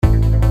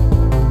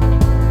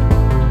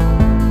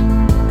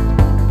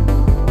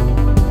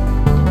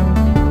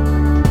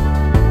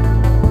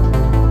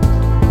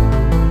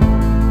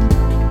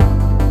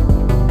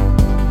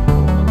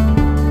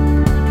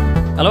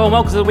and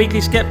welcome to the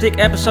Weekly Skeptic,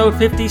 episode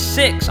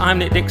 56. I'm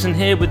Nick Dixon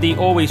here with the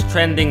always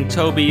trending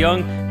Toby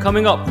Young.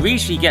 Coming up,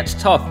 Rishi gets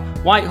tough,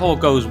 Whitehall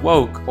goes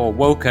woke or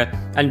woker,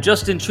 and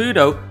Justin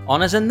Trudeau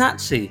honours a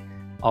Nazi,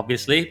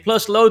 obviously,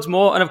 plus loads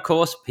more, and of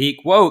course, peak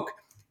woke.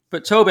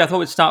 But Toby, I thought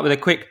we'd start with a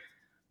quick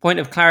point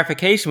of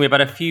clarification. We've had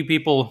a few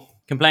people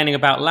complaining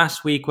about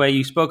last week where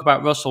you spoke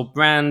about Russell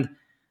Brand,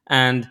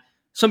 and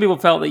some people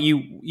felt that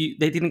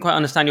they didn't quite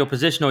understand your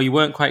position or you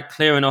weren't quite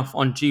clear enough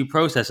on due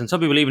process. And some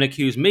people even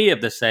accused me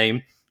of the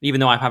same, even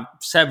though I've had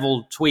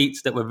several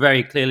tweets that were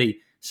very clearly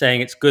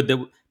saying it's good that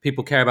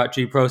people care about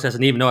due process.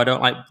 And even though I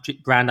don't like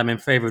Brand, I'm in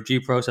favour of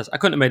due process. I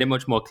couldn't have made it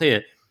much more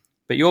clear.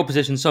 But your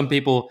position, some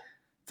people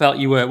felt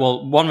you were,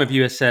 well, one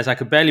reviewer says, I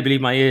could barely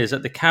believe my ears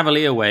at the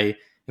cavalier way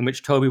in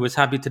which Toby was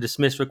happy to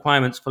dismiss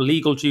requirements for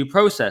legal due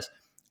process.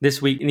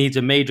 This week needs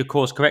a major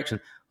course correction,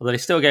 although they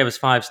still gave us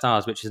 5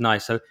 stars, which is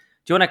nice. So do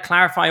you want to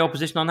clarify your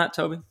position on that,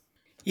 Toby?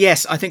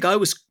 Yes, I think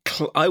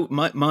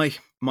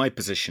my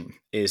position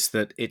is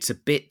that it's a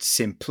bit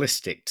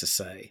simplistic to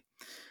say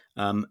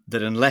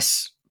that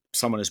unless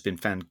someone has been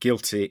found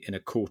guilty in a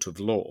court of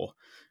law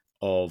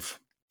of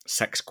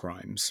sex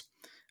crimes,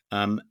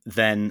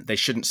 then they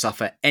shouldn't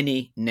suffer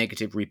any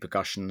negative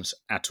repercussions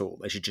at all.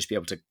 They should just be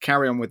able to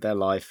carry on with their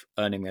life,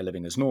 earning their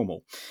living as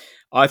normal.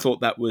 I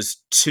thought that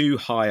was too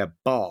high a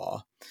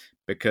bar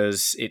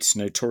because it's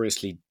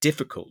notoriously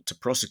difficult to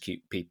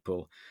prosecute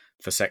people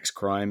for sex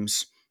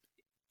crimes.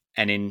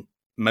 And in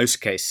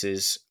most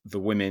cases, the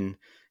women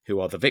who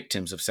are the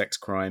victims of sex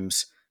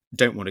crimes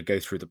don't want to go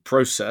through the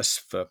process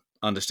for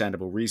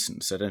understandable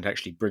reasons. So don't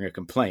actually bring a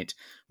complaint,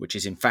 which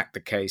is in fact the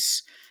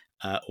case,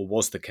 or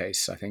was the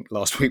case, I think,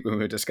 last week when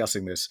we were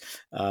discussing this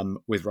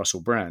with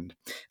Russell Brand.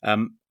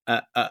 And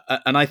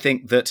I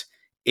think that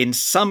in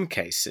some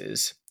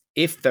cases,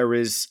 if there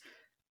is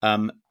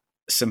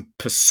some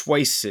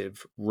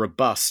persuasive,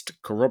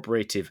 robust,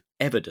 corroborated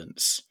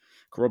evidence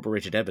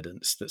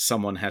that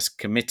someone has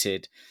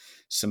committed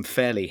some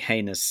fairly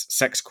heinous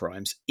sex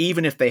crimes,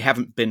 even if they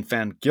haven't been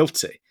found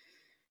guilty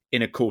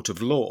in a court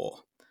of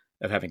law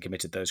of having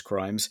committed those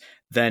crimes,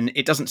 then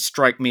it doesn't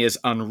strike me as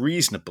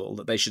unreasonable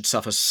that they should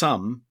suffer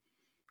some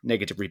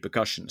negative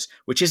repercussions,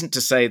 which isn't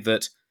to say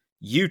that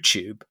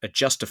YouTube are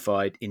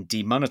justified in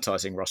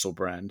demonetizing Russell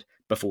Brand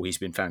before he's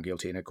been found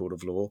guilty in a court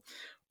of law,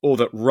 or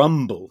that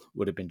Rumble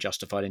would have been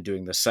justified in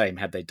doing the same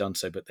had they done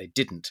so, but they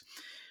didn't.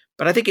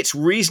 But I think it's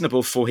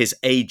reasonable for his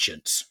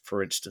agents,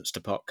 for instance,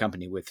 to part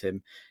company with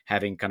him,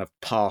 having kind of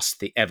passed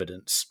the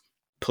evidence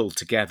pulled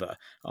together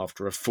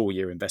after a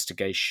 4-year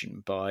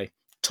investigation by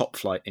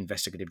top-flight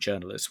investigative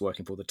journalists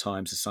working for The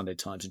Times, The Sunday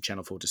Times, and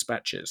Channel 4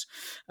 Dispatches.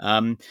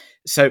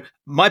 So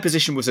my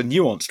position was a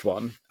nuanced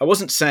one. I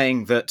wasn't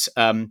saying that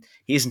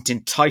he isn't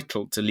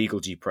entitled to legal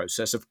due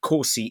process. Of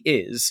course he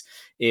is,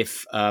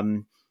 if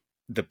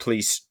the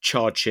police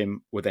charge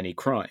him with any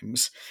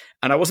crimes.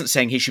 And I wasn't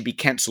saying he should be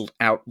cancelled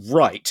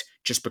outright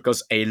just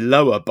because a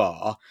lower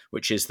bar,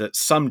 which is that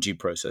some due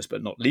process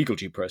but not legal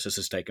due process,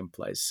 has taken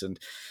place. And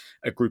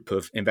a group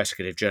of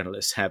investigative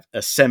journalists have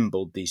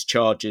assembled these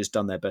charges,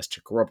 done their best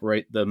to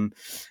corroborate them,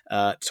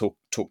 talk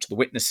to the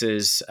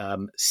witnesses,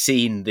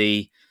 seen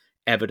the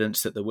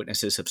evidence that the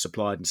witnesses have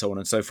supplied, and so on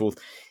and so forth.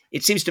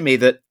 It seems to me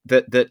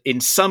that in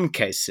some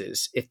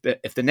cases,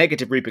 if the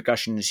negative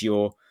repercussions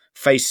you're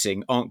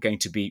facing aren't going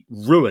to be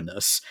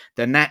ruinous,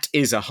 then that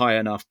is a high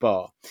enough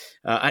bar.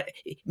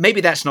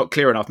 Maybe that's not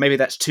clear enough. Maybe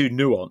that's too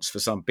nuanced for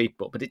some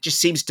people. But it just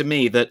seems to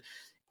me that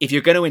if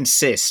you're going to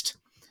insist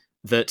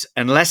that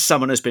unless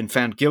someone has been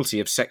found guilty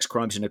of sex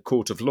crimes in a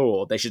court of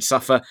law, they should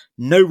suffer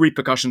no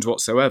repercussions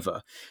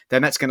whatsoever,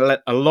 then that's going to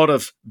let a lot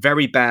of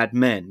very bad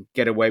men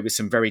get away with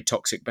some very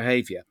toxic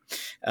behaviour.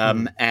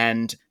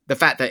 And the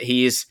fact that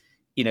he is,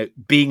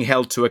 being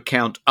held to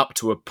account up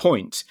to a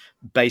point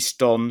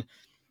based on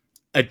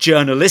a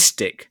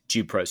journalistic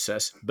due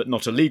process, but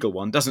not a legal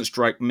one, doesn't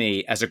strike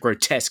me as a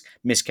grotesque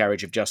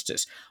miscarriage of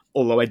justice.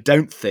 Although I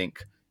don't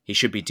think he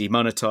should be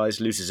demonetized,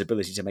 lose his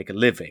ability to make a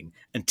living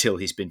until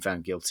he's been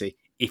found guilty,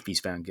 if he's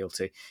found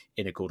guilty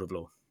in a court of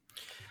law.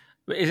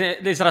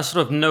 Is that a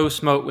sort of no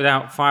smoke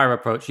without fire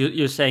approach?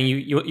 You're saying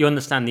you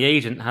understand the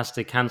agent has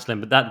to cancel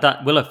him, but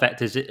that will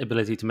affect his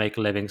ability to make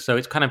a living. So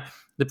it's kind of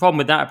the problem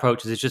with that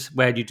approach is it's just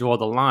where do you draw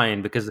the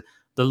line? Because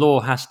the law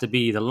has to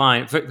be the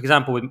line. For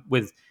example,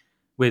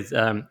 with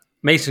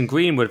Mason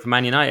Greenwood from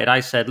Man United,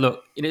 I said,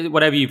 look,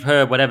 whatever you've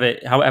heard,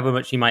 however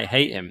much you might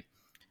hate him,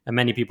 and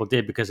many people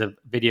did because of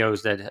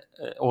videos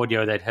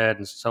audio they'd heard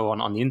and so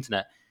on the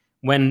internet.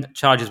 When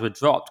charges were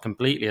dropped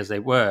completely as they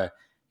were,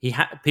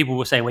 people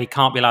were saying, well, he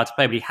can't be allowed to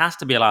play, but he has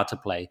to be allowed to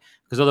play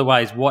because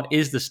otherwise, what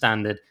is the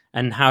standard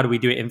and how do we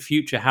do it in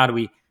future? How do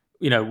we,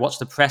 what's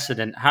the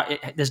precedent?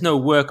 There's no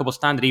workable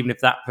standard, even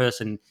if that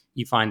person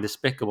you find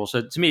despicable.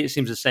 So to me, it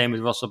seems the same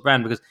with Russell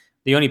Brand because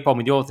the only problem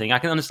with your thing, I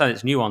can understand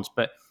it's nuanced,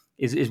 but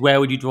is where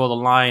would you draw the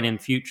line in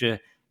future?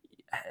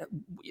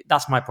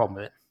 That's my problem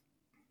with it.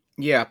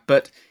 Yeah,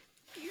 but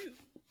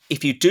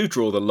if you do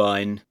draw the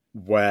line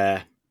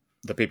where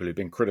the people who've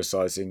been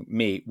criticising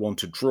me want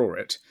to draw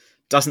it,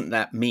 doesn't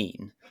that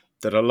mean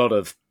that a lot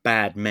of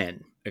bad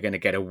men are going to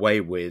get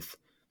away with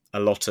a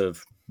lot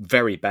of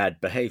very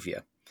bad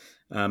behavior,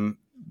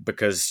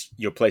 because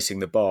you're placing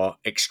the bar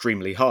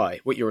extremely high.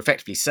 What you're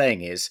effectively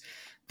saying is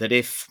that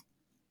if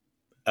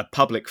a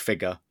public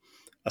figure,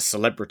 a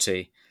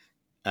celebrity,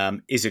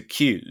 is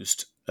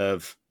accused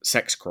of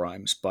sex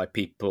crimes by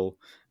people,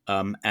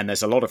 and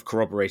there's a lot of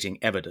corroborating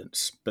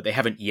evidence, but they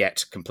haven't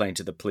yet complained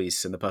to the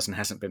police and the person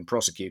hasn't been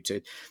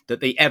prosecuted, that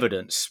the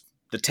evidence,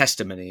 the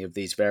testimony of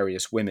these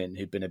various women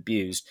who've been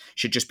abused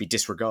should just be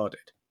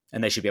disregarded.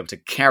 And they should be able to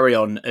carry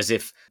on as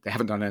if they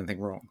haven't done anything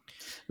wrong.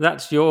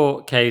 That's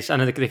your case. And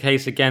the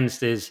case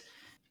against is,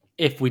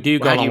 if we do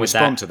go How do along you with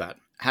respond that, to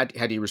that?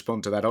 How do you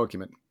respond to that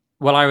argument?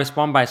 well, I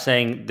respond by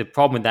saying the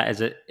problem with that is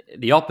that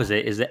the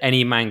opposite is that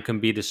any man can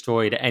be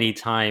destroyed at any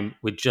time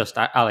with just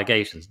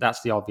allegations.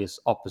 That's the obvious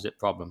opposite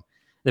problem.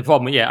 The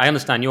problem, I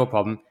understand your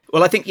problem.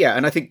 Well, I think I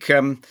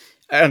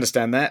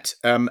understand that,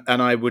 and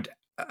I would,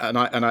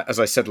 as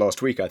I said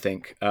last week, I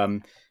think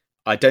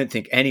I don't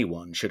think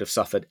anyone should have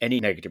suffered any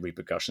negative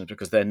repercussions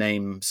because their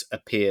names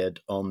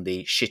appeared on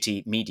the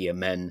shitty media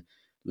men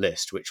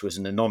list, which was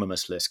an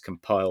anonymous list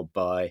compiled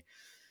by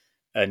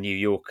a New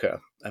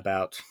Yorker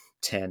about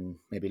 10,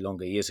 maybe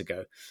longer years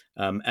ago.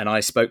 And I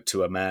spoke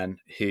to a man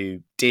who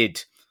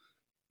did,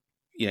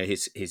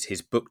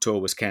 his book tour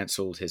was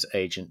cancelled. His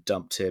agent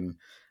dumped him.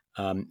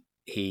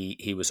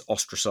 He was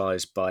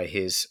ostracized by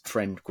his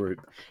friend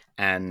group,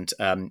 and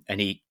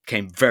he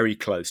came very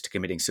close to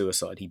committing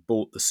suicide. He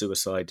bought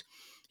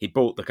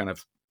the kind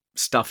of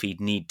stuff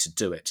he'd need to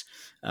do it.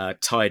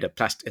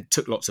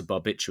 Took lots of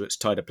barbiturates,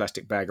 tied a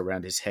plastic bag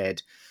around his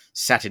head,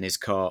 sat in his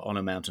car on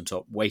a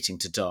mountaintop waiting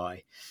to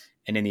die,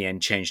 and in the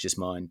end changed his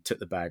mind, took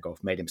the bag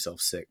off, made himself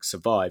sick,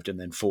 survived, and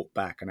then fought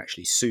back and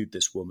actually sued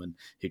this woman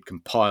who'd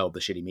compiled the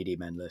shitty media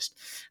men list.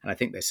 And I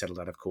think they settled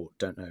out of court.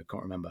 Don't know,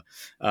 can't remember.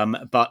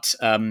 But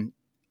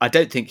I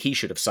don't think he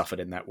should have suffered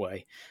in that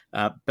way.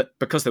 But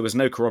because there was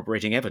no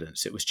corroborating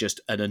evidence, it was just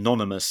an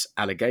anonymous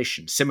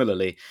allegation.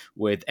 Similarly,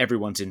 with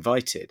Everyone's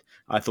Invited,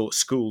 I thought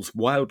schools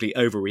wildly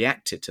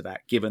overreacted to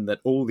that, given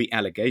that all the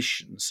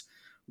allegations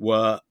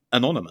were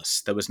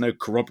anonymous. There was no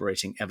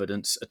corroborating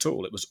evidence at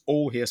all. It was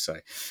all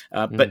hearsay.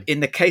 But in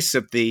the case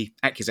of the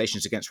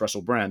accusations against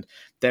Russell Brand,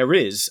 there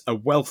is a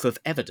wealth of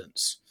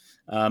evidence.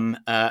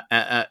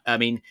 I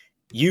mean,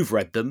 you've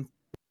read them.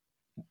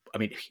 I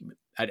mean,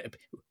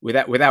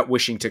 without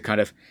wishing to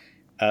kind of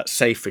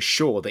say for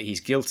sure that he's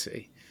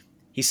guilty,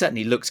 he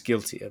certainly looks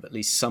guilty of at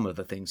least some of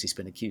the things he's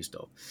been accused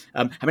of.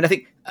 I mean, I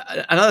think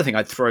another thing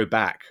I'd throw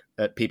back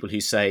at people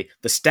who say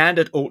the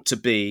standard ought to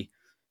be,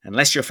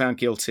 unless you're found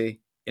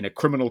guilty in a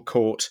criminal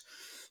court,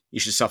 you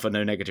should suffer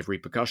no negative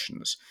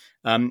repercussions,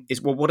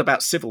 is, well, what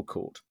about civil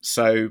court?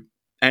 So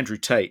Andrew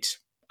Tate,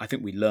 I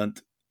think we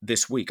learned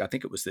this week, I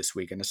think it was this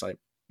week, unless I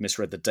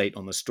misread the date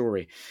on the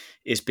story,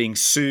 is being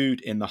sued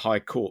in the High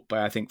Court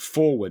by, I think,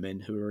 4 women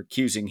who are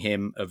accusing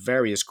him of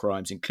various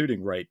crimes,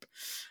 including rape,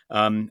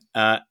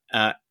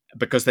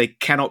 because they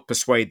cannot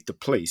persuade the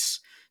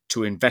police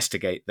to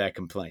investigate their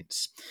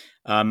complaints.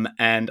 And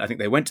I think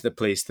they went to the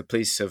police. The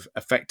police have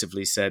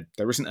effectively said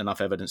there isn't enough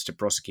evidence to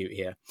prosecute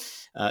here.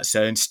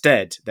 So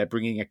instead, they're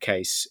bringing a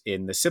case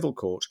in the civil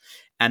court,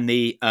 and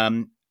the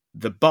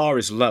bar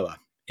is lower.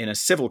 In a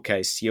civil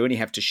case, you only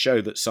have to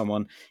show that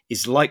someone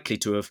is likely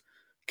to have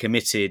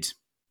committed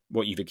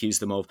what you've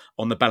accused them of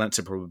on the balance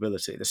of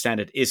probability. The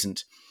standard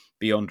isn't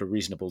beyond a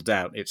reasonable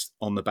doubt. It's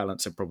on the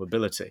balance of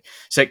probability.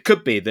 So it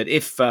could be that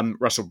if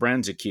Russell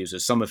Brand's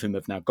accusers, some of whom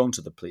have now gone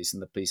to the police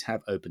and the police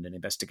have opened an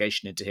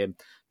investigation into him,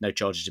 no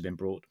charges have been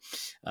brought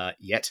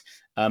yet.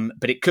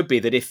 But it could be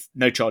that if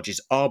no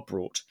charges are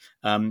brought,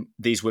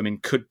 these women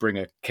could bring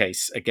a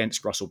case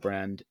against Russell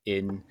Brand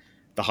in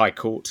the High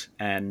Court,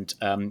 and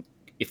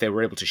if they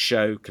were able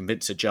to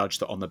convince a judge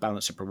that on the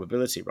balance of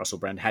probability, Russell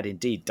Brand had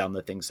indeed done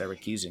the things they're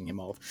accusing him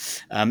of,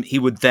 he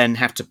would then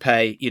have to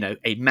pay,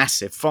 a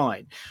massive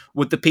fine.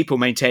 Would the people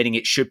maintaining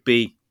it should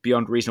be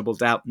beyond reasonable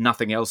doubt,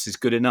 nothing else is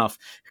good enough,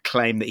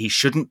 claim that he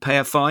shouldn't pay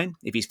a fine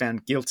if he's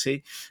found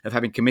guilty of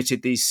having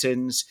committed these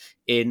sins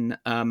in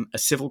a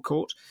civil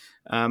court?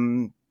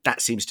 That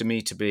seems to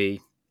me to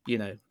be,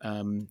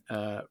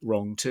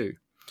 wrong too.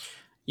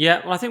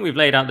 Yeah, well, I think we've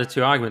laid out the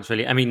two arguments,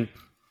 really. I mean,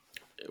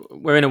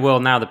 we're in a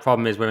world now, the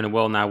problem is we're in a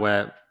world now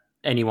where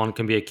anyone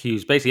can be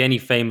accused. Basically, any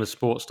famous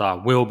sports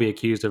star will be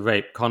accused of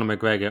rape. Conor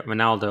McGregor,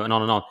 Ronaldo, and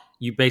on and on.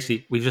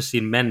 We've just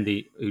seen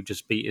Mendy, who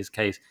just beat his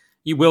case.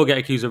 You will get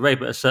accused of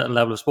rape at a certain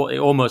level of sport. It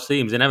almost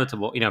seems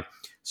inevitable,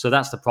 So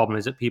that's the problem,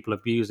 is that people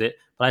abuse it.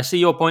 But I see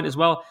your point as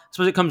well. I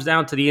suppose it comes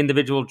down to the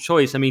individual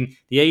choice. I mean,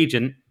 the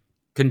agent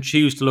can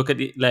choose to look at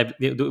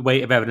the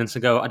weight of evidence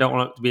and go, I don't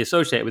want to be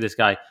associated with this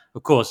guy.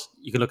 Of course,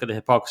 you can look at the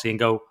hypocrisy and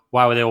go,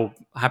 why were they all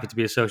happy to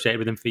be associated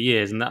with him for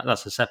years? And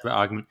that's a separate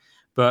argument.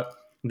 But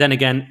then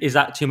again, is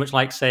that too much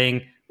like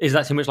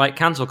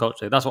cancel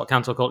culture? That's what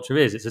cancel culture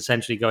is. It's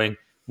essentially going,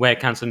 we're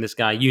cancelling this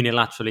guy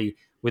unilaterally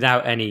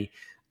without any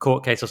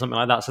court case or something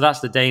like that. So that's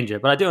the danger.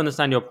 But I do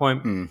understand your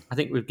point. I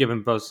think we've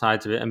given both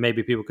sides of it, and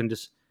maybe people can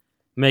just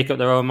make up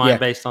their own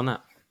mind based on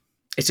that.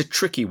 it's a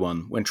tricky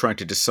one when trying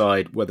to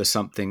decide whether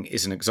something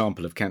is an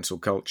example of cancel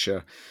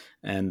culture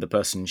and the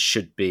person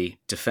should be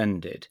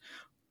defended,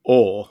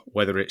 or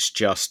whether it's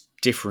just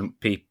different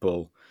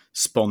people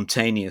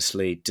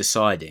spontaneously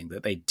deciding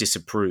that they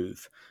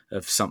disapprove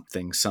of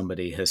something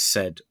somebody has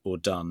said or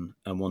done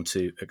and want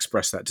to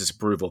express that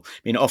disapproval. I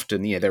mean,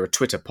 often, there are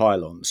Twitter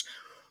pylons,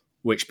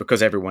 which,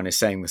 because everyone is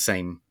saying the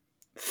same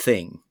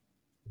thing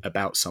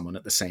about someone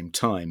at the same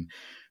time,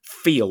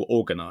 feel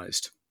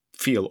organized,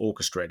 feel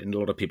orchestrated. And a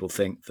lot of people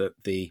think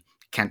that the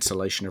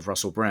cancellation of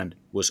Russell Brand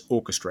was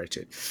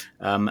orchestrated.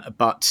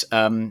 But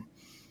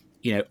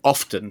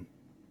often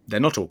they're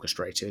not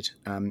orchestrated.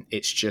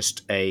 It's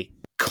just a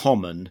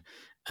common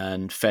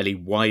and fairly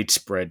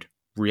widespread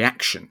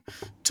reaction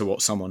to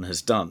what someone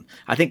has done.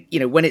 I think,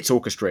 when it's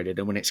orchestrated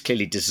and when it's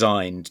clearly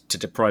designed to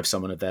deprive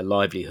someone of their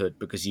livelihood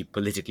because you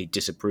politically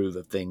disapprove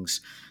of things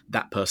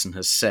that person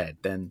has said,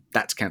 then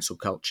that's cancel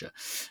culture.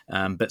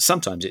 But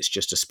sometimes it's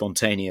just a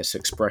spontaneous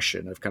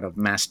expression of kind of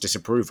mass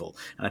disapproval.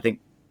 And I think,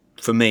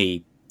 for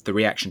me, the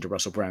reaction to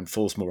Russell Brand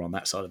falls more on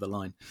that side of the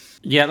line.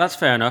 Yeah, that's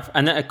fair enough.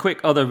 And a quick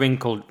other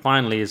wrinkle,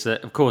 finally, is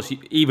that, of course,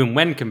 even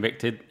when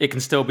convicted, it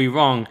can still be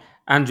wrong.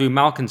 Andrew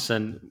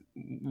Malkinson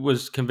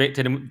was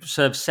convicted and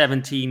served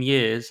 17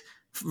 years,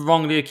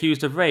 wrongly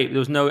accused of rape. There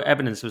was no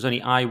evidence. There was only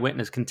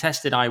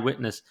contested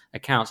eyewitness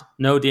accounts,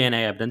 no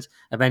DNA evidence.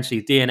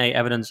 Eventually, DNA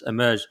evidence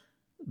emerged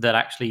that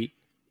actually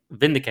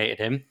vindicated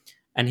him,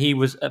 and he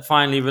was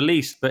finally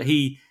released. But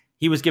he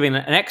was given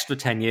an extra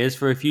 10 years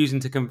for refusing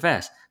to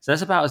confess. So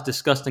that's about as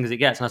disgusting as it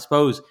gets. And I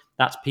suppose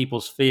that's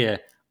people's fear.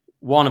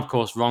 One, of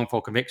course,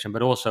 wrongful conviction,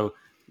 but also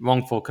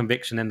wrongful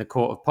conviction in the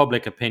court of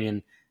public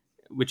opinion,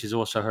 which is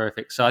also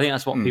horrific. So I think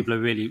that's what people are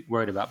really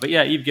worried about. But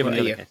yeah, you've given the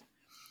other case.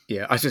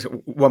 Yeah, I just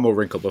one more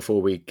wrinkle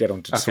before we get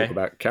on to talk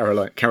about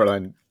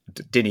Caroline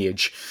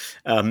Dinenage,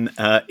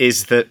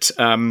 is that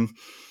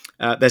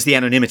there's the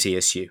anonymity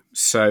issue.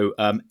 So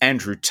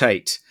Andrew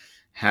Tate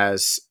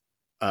has,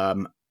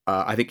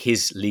 I think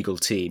his legal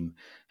team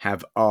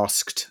have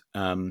asked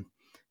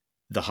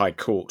the High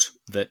Court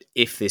that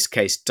if this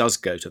case does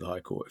go to the High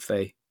Court, if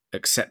they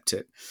accept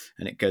it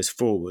and it goes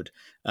forward,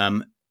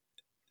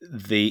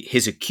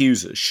 his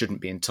accusers shouldn't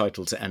be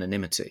entitled to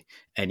anonymity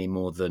any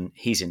more than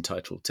he's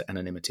entitled to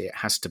anonymity. It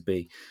has to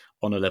be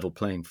on a level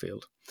playing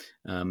field.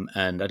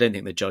 And I don't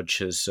think the judge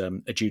has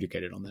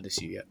adjudicated on that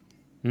issue yet.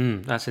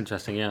 That's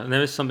interesting, yeah.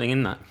 There is something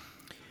in that.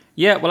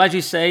 Yeah, well, as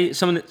you say,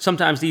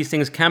 sometimes these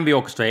things can be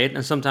orchestrated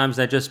and sometimes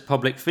they're just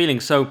public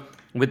feelings. So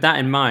with that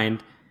in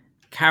mind,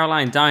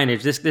 Caroline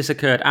Dinenage, this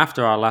occurred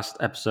after our last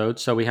episode,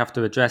 so we have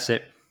to address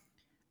it.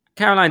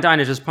 Caroline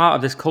Dinenage, as part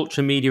of this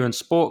Culture, Media and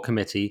Sport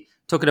Committee,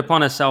 took it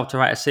upon herself to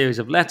write a series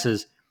of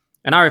letters,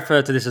 and I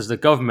referred to this as the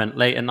government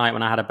late at night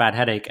when I had a bad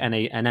headache, and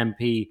an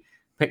MP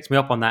picked me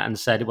up on that and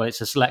said, well,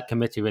 it's a select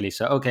committee, really.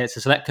 So, okay, it's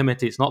a select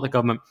committee, it's not the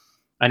government,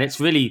 and it's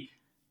really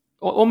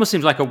almost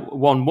seems like a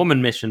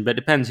one-woman mission, but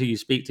it depends who you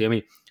speak to. I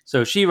mean,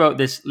 so she wrote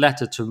this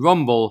letter to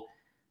Rumble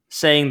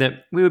saying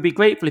that we would be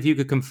grateful if you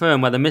could confirm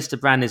whether Mr.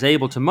 Brand is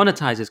able to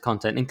monetize his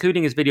content,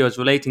 including his videos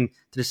relating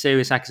to the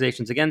serious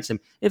accusations against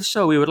him. If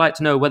so, we would like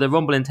to know whether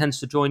Rumble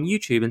intends to join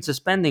YouTube in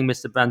suspending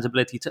Mr. Brand's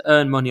ability to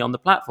earn money on the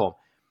platform.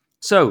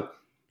 So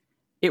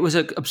it was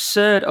an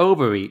absurd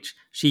overreach.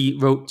 She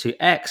wrote to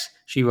X,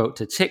 she wrote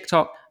to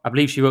TikTok, I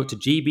believe she wrote to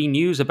GB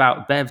News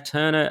about Bev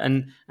Turner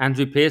and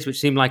Andrew Pierce, which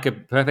seemed like a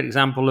perfect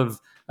example of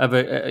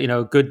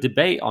a good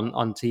debate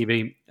on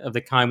TV of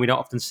the kind we don't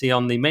often see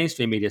on the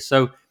mainstream media.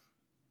 So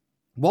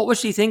what was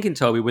she thinking,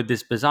 Toby, with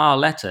this bizarre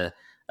letter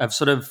of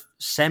sort of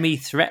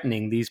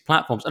semi-threatening these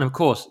platforms? And of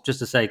course, just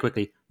to say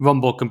quickly,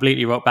 Rumble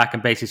completely wrote back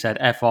and basically said,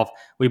 F off,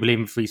 we believe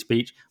in free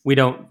speech. We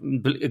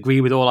don't agree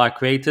with all our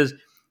creators,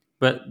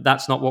 but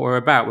that's not what we're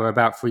about. We're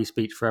about free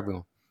speech for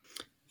everyone.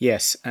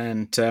 Yes,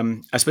 and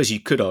I suppose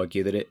you could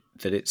argue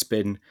that it's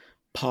been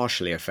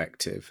partially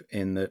effective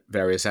in that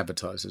various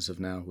advertisers have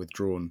now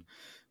withdrawn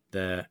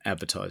their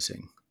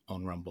advertising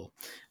on Rumble,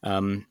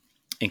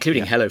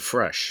 including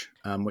HelloFresh,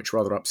 which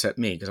rather upset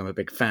me because I'm a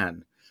big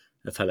fan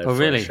of HelloFresh. Oh,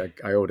 really?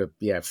 I order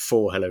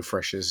 4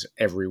 HelloFreshes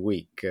every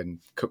week and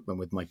cook them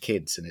with my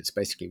kids, and it's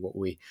basically what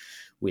we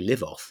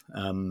live off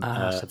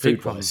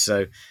food-wise.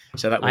 So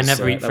that was, I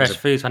never eat fresh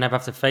food, so I never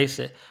have to face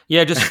it.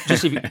 Yeah,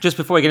 just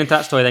before we get into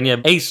that story, then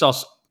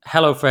ASOS,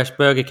 HelloFresh,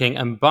 Burger King,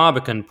 and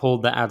Barbican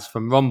pulled their ads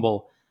from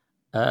Rumble,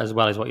 as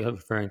well as what you're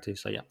referring to.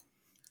 So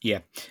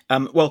yeah.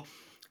 Well,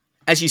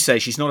 as you say,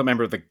 she's not a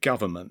member of the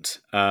government,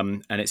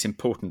 and it's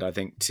important, I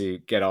think, to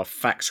get our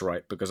facts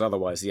right, because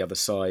otherwise the other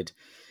side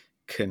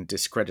can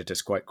discredit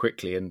us quite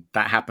quickly. And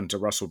that happened to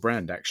Russell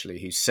Brand,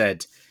 actually, who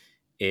said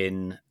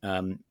in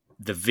the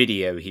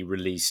video he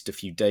released a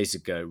few days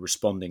ago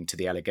responding to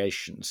the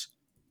allegations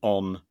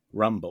on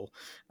Rumble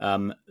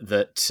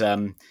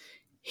that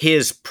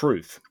here's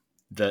proof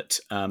that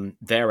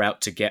they're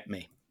out to get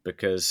me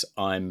because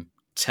I'm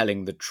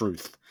telling the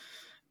truth.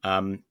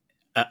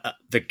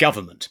 The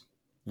government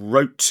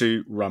wrote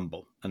to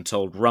Rumble and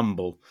told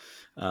Rumble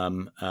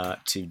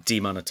to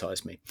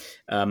demonetize me.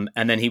 And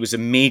then he was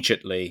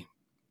immediately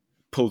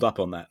pulled up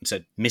on that and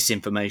said,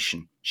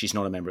 misinformation, she's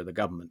not a member of the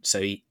government.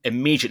 So he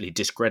immediately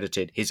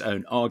discredited his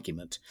own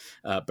argument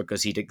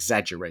because he'd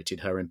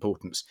exaggerated her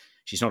importance.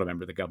 She's not a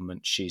member of the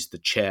government. She's the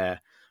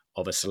chair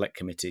of a select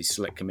committee.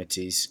 Select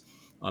committees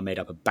are made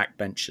up of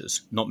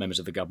backbenchers, not members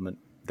of the government.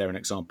 They're an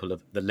example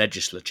of the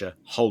legislature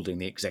holding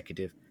the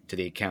executive to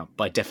the account.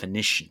 By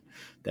definition,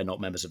 they're not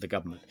members of the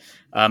government.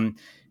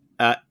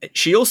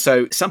 She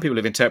also, some people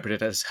have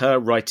interpreted it as her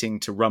writing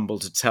to Rumble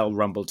to tell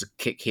Rumble to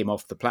kick him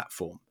off the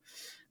platform,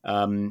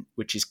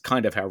 which is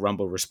kind of how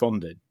Rumble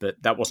responded.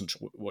 But that wasn't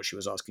what she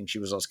was asking. She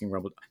was asking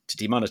Rumble to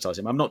demonetize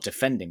him. I'm not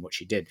defending what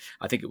she did.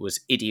 I think it was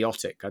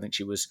idiotic. I think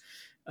she was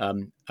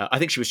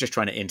just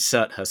trying to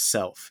insert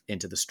herself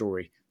into the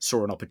story,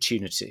 saw an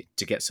opportunity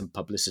to get some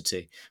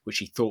publicity, which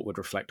she thought would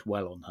reflect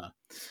well on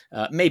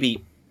her.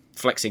 Maybe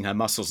flexing her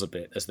muscles a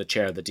bit as the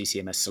chair of the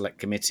DCMS Select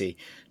Committee,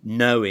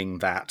 knowing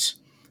that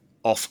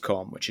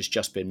Ofcom, which has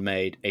just been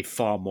made a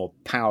far more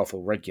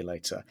powerful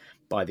regulator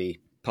by the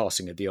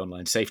passing of the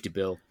online safety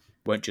bill,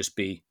 won't just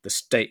be the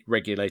state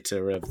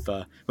regulator of,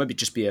 won't be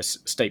just be a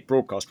state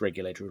broadcast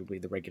regulator, it'll be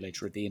the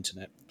regulator of the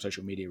internet,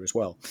 social media as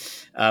well.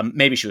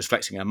 Maybe she was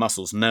flexing her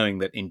muscles, knowing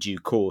that in due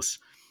course,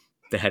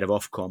 the head of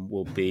Ofcom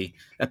will be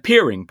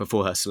appearing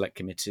before her select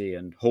committee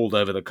and hauled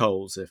over the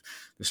coals if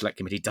the select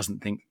committee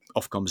doesn't think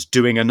Ofcom's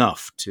doing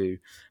enough to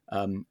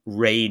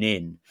rein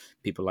in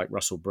people like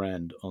Russell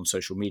Brand on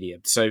social media.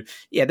 So,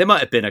 yeah, there might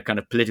have been a kind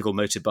of political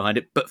motive behind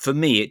it, but for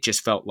me, it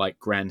just felt like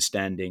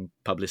grandstanding,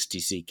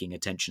 publicity-seeking,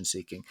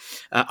 attention-seeking.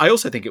 I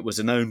also think it was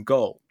an own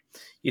goal.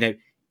 You know,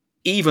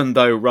 even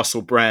though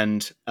Russell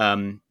Brand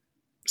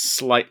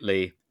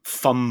slightly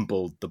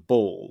fumbled the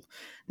ball,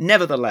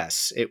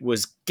 nevertheless, it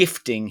was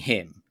gifting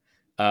him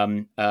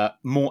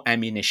more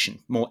ammunition,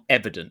 more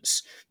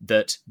evidence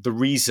that the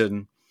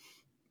reason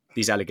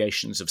these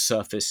allegations have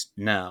surfaced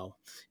now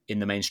in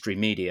the mainstream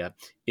media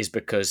is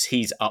because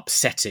he's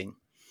upsetting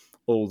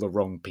all the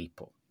wrong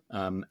people.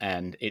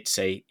 And it's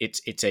a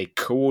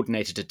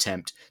coordinated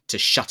attempt to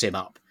shut him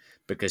up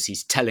because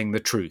he's telling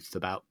the truth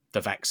about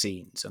the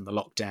vaccines and the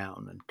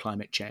lockdown and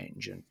climate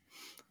change and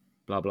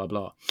blah, blah,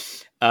 blah.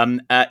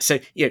 So,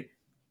 you know,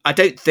 I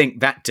don't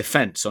think that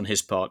defense on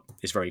his part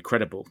is very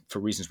credible for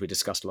reasons we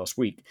discussed last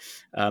week.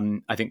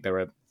 I think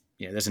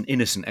there's an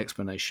innocent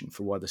explanation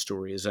for why the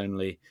story is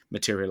only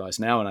materialized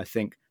now. And I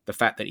think the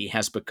fact that he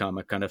has become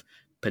a kind of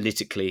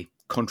politically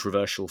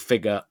controversial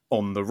figure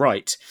on the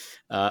right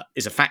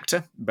is a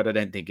factor, but I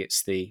don't think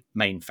it's the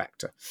main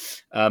factor.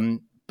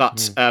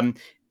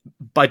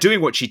 By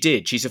doing what she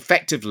did, she's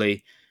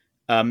effectively,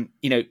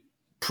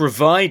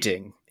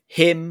 providing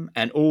him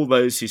and all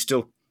those who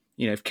still,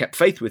 kept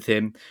faith with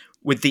him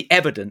with the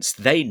evidence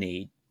they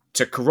need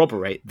to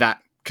corroborate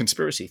that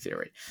conspiracy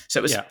theory. So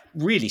it was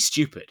really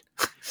stupid.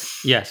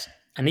 Yes.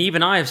 And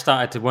even I have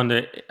started to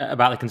wonder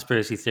about the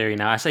conspiracy theory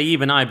now. I say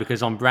even I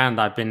because on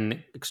Brand I've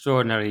been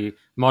extraordinarily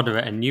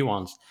moderate and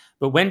nuanced.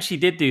 But when she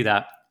did do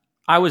that,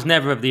 I was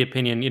never of the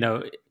opinion,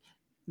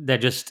 they're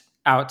just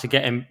out to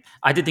get him.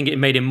 I did think it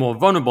made him more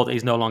vulnerable that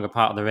he's no longer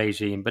part of the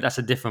regime, but that's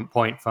a different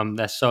point from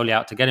they're solely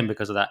out to get him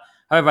because of that.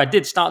 However, I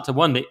did start to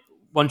wonder,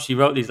 once she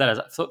wrote these letters,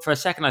 for a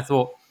second I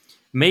thought,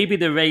 maybe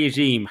the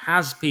regime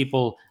has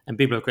people, and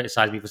people have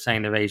criticized me for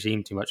saying the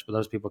regime too much, but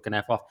those people can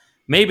F off.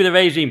 Maybe the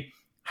regime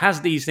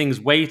has these things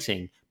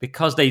waiting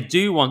because they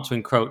do want to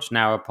encroach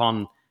now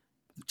upon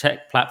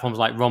tech platforms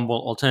like Rumble,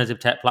 alternative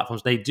tech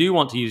platforms. They do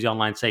want to use the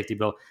online safety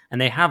bill,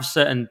 and they have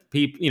certain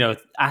people,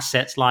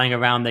 assets lying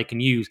around they can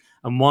use.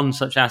 And one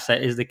such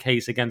asset is the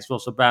case against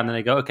Russell Brand. And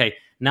they go, okay,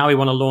 now we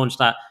want to launch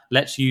that.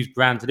 Let's use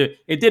Brand to do it.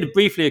 It did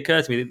briefly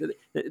occur to me that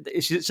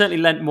it certainly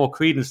lent more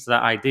credence to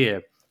that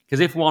idea. Because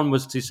if one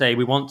was to say,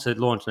 we want to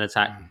launch an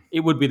attack, it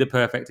would be the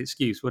perfect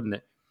excuse, wouldn't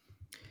it?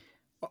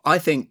 I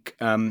think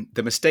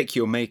the mistake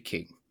you're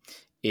making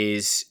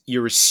is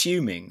you're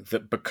assuming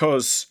that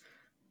because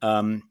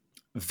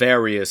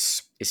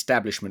various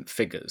establishment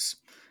figures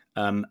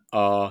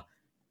are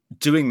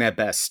doing their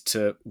best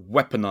to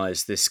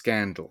weaponize this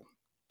scandal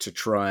to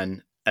try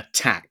and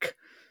attack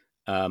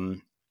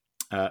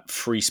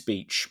free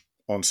speech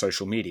on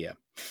social media,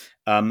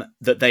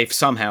 that they've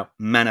somehow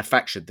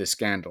manufactured this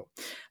scandal.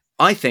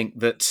 I think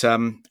that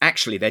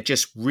actually they're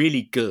just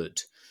really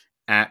good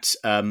at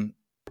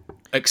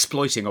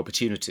exploiting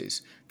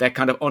opportunities. They're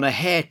kind of on a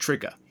hair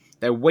trigger.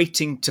 They're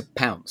waiting to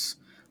pounce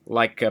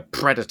like a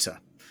predator.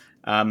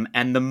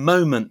 And the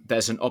moment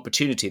there's an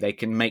opportunity they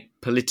can make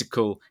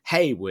political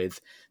hay with,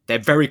 they're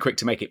very quick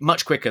to make it,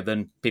 much quicker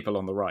than people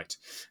on the right.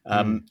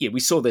 We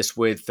saw this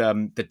with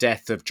the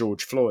death of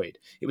George Floyd.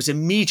 It was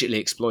immediately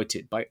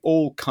exploited by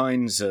all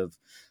kinds of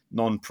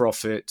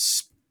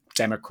non-profits,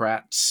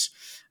 Democrats,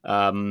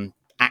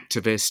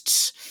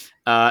 activists,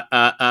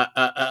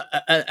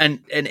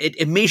 and it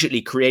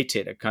immediately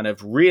created a kind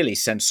of really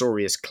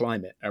censorious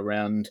climate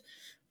around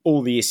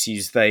all the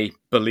issues they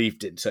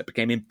believed in. So it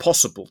became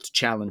impossible to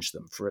challenge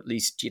them for at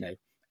least,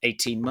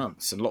 18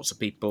 months. And lots of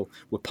people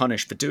were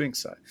punished for doing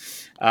so.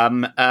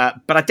 But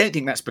I don't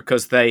think that's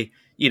because they,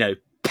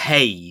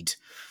 paid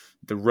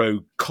the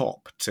rogue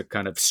cop to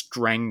kind of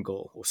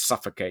strangle or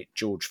suffocate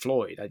George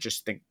Floyd. I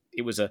just think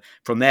it was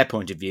from their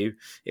point of view,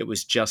 it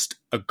was just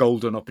a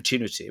golden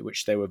opportunity,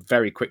 which they were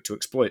very quick to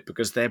exploit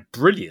because they're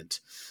brilliant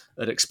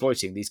at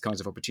exploiting these kinds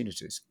of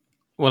opportunities.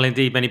 Well,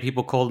 indeed, many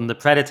people call them the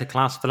predator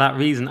class for that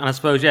reason. And I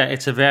suppose, yeah,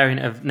 it's a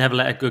variant of never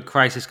let a good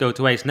crisis go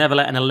to waste, never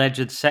let an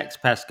alleged sex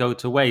pest go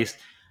to waste.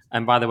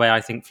 And by the way, I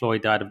think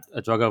Floyd died of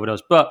a drug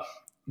overdose. But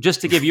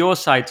just to give your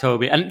side,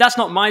 Toby, and that's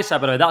not my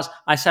side, by the way,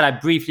 I said I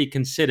briefly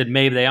considered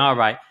maybe they are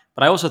right.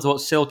 But I also thought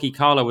Silky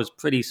Carlo was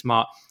pretty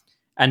smart.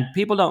 And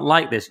people don't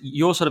like this.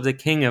 You're sort of the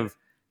king of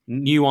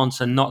nuance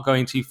and not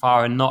going too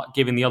far and not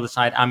giving the other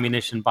side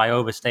ammunition by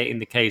overstating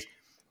the case.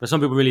 But some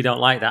people really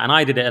don't like that. And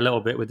I did it a little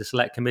bit with the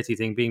select committee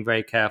thing, being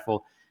very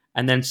careful.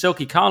 And then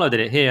Silky Carlo did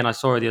it here. And I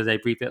saw her the other day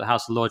briefly at the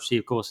House of Lords. She,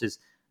 of course, is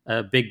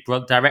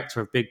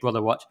director of Big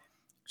Brother Watch.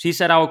 She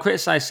said, I will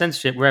criticize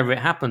censorship wherever it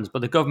happens,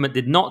 but the government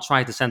did not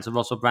try to censor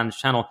Russell Brand's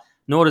channel,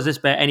 nor does this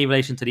bear any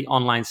relation to the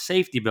online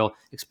safety bill.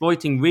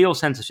 Exploiting real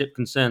censorship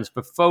concerns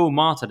for faux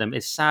martyrdom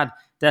is sad,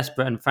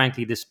 desperate, and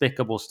frankly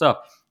despicable stuff.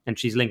 And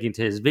she's linking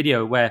to his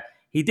video where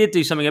he did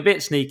do something a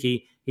bit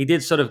sneaky. He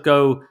did sort of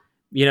go,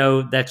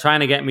 they're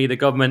trying to get me, the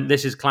government,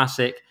 this is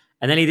classic.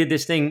 And then he did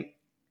this thing,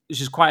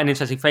 which is quite an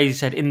interesting phrase. He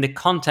said, in the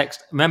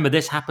context, remember,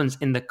 this happens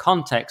in the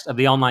context of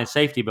the online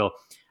safety bill.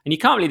 And you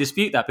can't really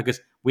dispute that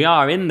because we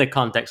are in the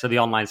context of the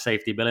online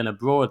safety bill in a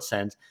broad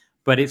sense,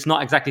 but it's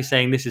not exactly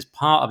saying this is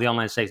part of the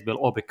online safety bill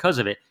or because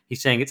of it. He's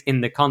saying it's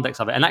in the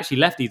context of it. And actually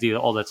lefties do that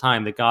all the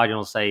time. The Guardian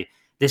will say,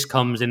 this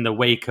comes in the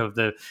wake of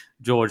the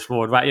George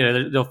Floyd,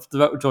 right? They'll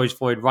throw George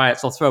Floyd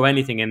riots. They'll throw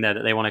anything in there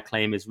that they want to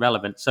claim is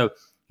relevant. So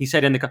he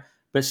said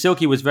but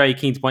Silky was very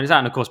keen to point this out.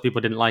 And of course, people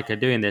didn't like her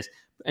doing this.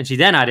 And she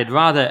then added,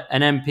 rather,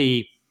 an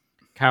MP,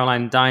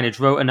 Caroline Dinenage,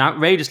 wrote an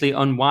outrageously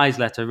unwise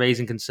letter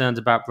raising concerns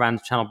about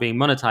Brand's channel being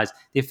monetized.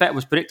 The effect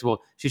was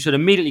predictable. She should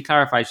immediately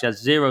clarify she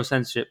has zero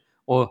censorship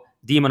or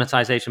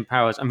demonetization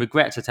powers and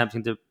regrets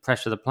attempting to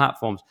pressure the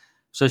platforms.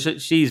 So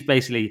she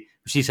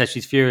says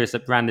she's furious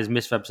that Brand is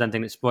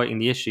misrepresenting and exploiting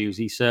the issues.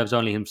 He serves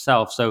only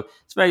himself. So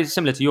it's very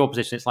similar to your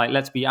position. It's like,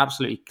 let's be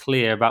absolutely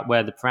clear about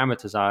where the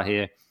parameters are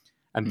here.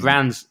 And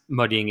Brand's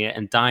muddying it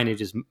and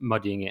Dinenage is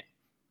muddying it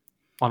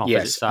on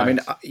opposite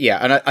sides.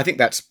 And I think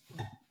that's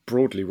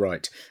broadly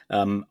right.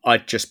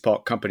 I'd just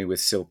part company with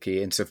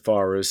Silky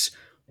insofar as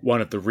one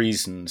of the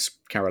reasons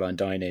Caroline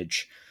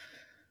Dinenage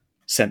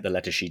sent the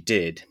letter she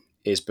did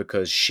is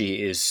because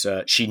she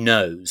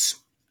knows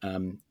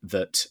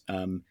that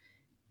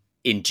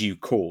in due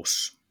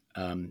course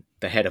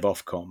the head of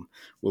Ofcom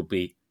will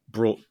be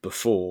brought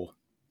before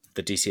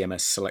the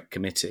DCMS Select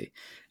Committee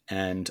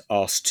and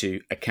asked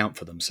to account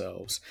for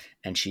themselves.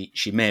 And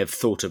she may have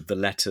thought of the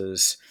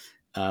letters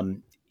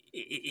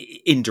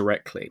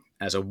indirectly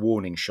as a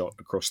warning shot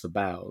across the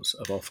bows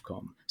of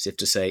Ofcom, as if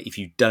to say, if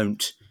you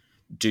don't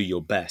do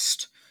your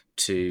best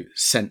to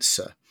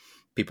censor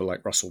people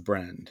like Russell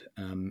Brand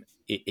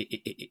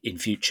in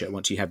future,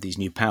 once you have these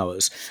new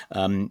powers,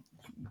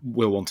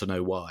 we'll want to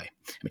know why.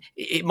 I mean,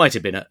 it might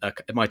have been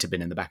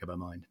in the back of her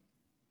mind.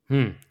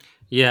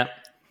 Yeah,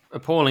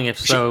 appalling if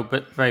so,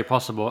 but very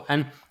possible.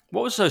 And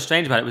what was so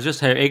strange about it was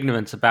just her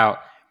ignorance about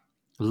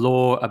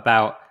law,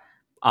 about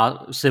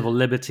our civil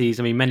liberties.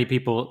 I mean, many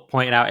people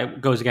pointed out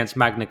it goes against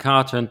Magna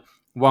Carta, and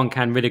one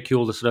can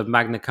ridicule the sort of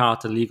Magna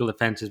Carta legal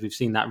offences. We've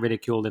seen that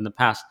ridiculed in the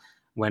past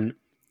when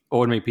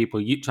ordinary people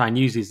try and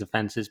use these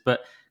offences. But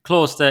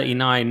Clause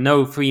 39,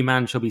 no free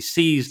man shall be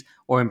seized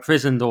or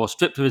imprisoned or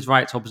stripped of his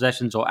rights or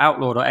possessions or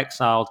outlawed or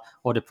exiled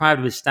or deprived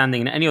of his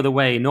standing in any other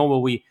way, nor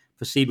will we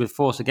proceed with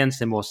force against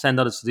him or send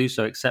others to do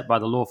so except by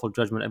the lawful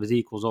judgment of his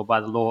equals or by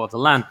the law of the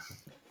land.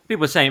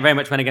 People were saying it very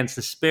much went against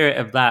the spirit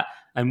of that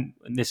and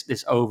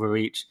this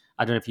overreach.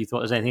 I don't know if you thought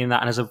there's anything in that.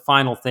 And as a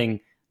final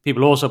thing,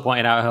 people also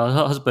pointed out her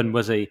husband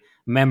was a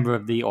member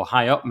of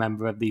high up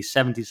member of the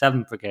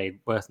 77th Brigade,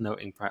 worth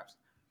noting perhaps.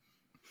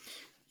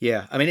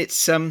 Yeah, I mean, it's,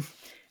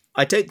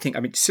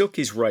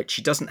 Silky's right.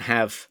 She doesn't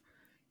have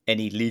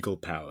any legal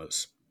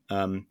powers.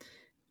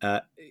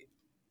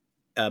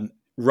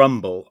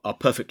 Rumble are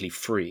perfectly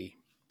free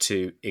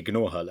to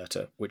ignore her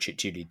letter, which it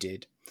duly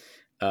did.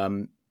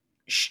 When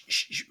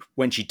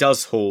she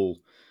does haul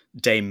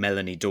Dame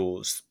Melanie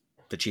Dawes,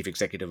 the chief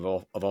executive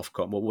of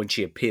Ofcom, or when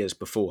she appears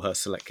before her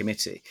select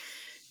committee,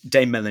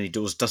 Dame Melanie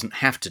Dawes doesn't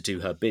have to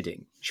do her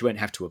bidding. She won't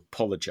have to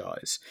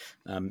apologise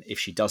if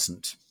she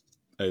doesn't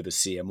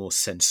oversee a more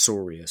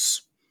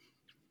censorious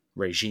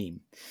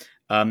regime.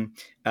 But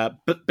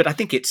I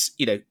think it's,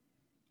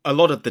 a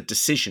lot of the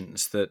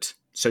decisions that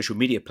social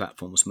media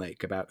platforms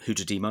make about who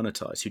to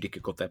demonetize, who to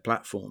kick off their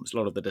platforms, a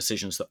lot of the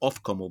decisions that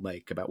Ofcom will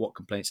make about what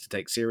complaints to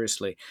take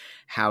seriously,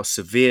 how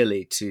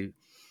severely to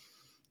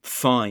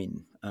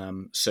fine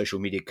social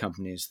media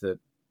companies that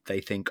they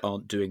think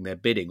aren't doing their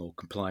bidding or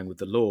complying with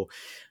the law.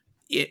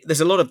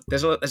 There's a lot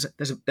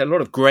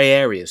of grey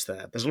areas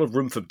there. There's a lot of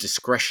room for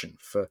discretion,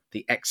 for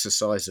the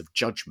exercise of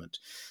judgment.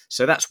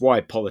 So that's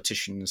why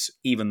politicians,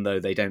 even though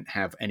they don't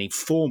have any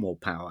formal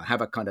power, have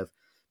a kind of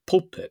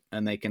pulpit,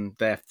 and they can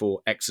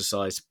therefore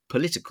exercise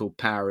political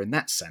power in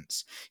that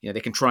sense. They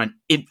can try and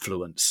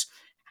influence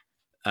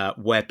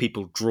where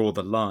people draw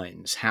the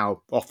lines,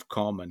 how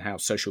Ofcom and how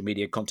social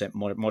media content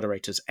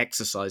moderators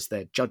exercise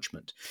their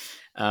judgment.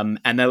 And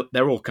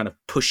they're all kind of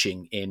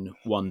pushing in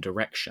one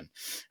direction.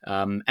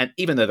 And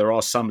even though there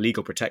are some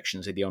legal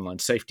protections in the Online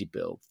Safety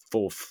Bill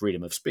for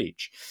freedom of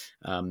speech,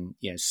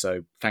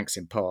 so thanks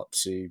in part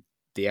to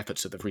the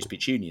efforts of the Free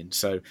Speech Union.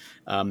 So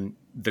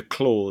the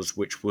clause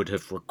which would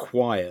have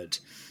required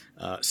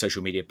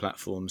social media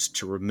platforms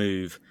to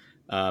remove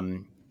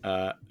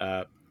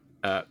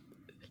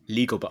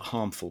legal but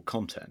harmful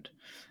content,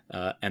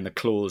 and the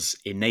clause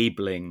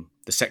enabling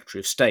the Secretary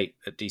of State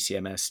at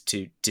DCMS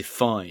to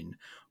define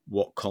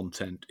what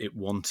content it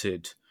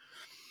wanted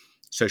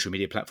social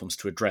media platforms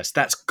to address.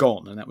 That's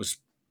gone, and that was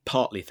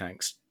partly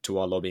thanks to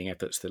our lobbying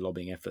efforts, the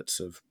lobbying efforts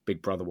of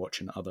Big Brother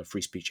Watch and other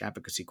free speech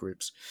advocacy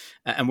groups.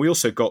 And we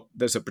also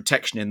there's a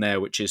protection in there,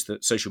 which is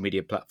that social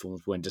media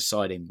platforms, when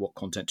deciding what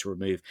content to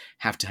remove,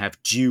 have to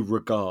have due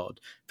regard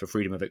for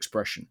freedom of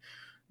expression.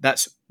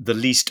 That's the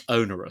least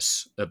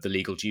onerous of the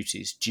legal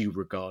duties, due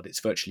regard. It's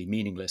virtually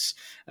meaningless.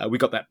 We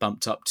got that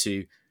bumped up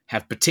to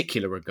have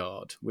particular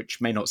regard, which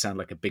may not sound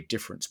like a big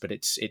difference, but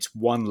it's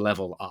one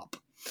level up.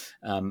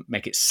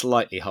 Make it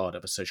slightly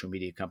harder for social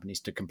media companies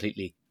to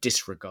completely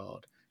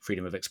disregard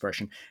freedom of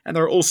expression. And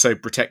there are also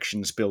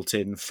protections built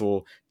in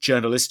for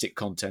journalistic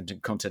content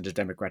and content of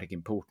democratic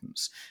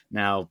importance.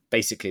 Now,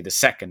 basically, the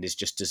second is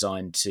just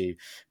designed to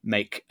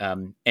make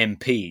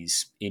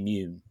MPs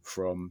immune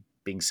from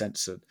being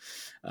censored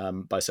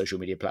by social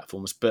media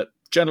platforms. But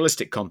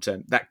journalistic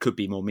content, that could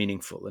be more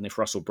meaningful. And if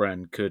Russell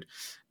Brand could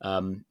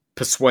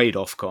persuade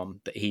Ofcom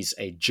that he's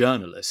a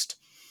journalist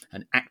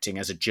and acting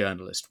as a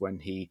journalist when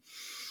he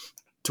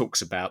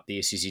talks about the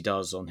issues he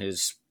does on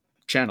his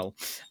channel,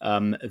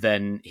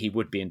 then he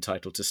would be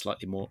entitled to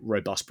slightly more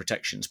robust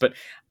protections. But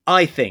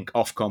I think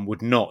Ofcom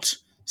would not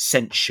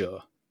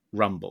censure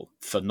Rumble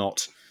for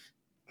not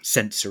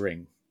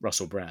censoring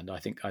Russell Brand. I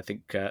think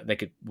they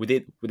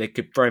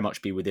could very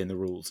much be within the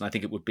rules, and I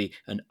think it would be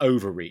an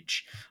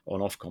overreach on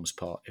Ofcom's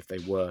part if they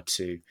were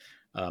to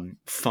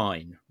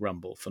fine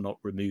Rumble for not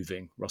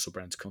removing Russell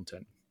Brand's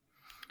content.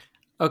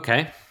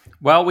 Okay,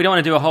 well, we don't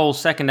want to do a whole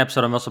second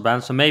episode on Russell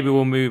Brand, so maybe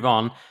we'll move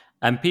on.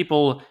 And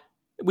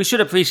we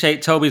should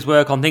appreciate Toby's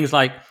work on things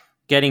like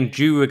getting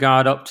due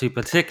regard up to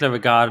particular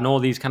regard and all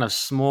these kind of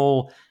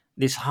small,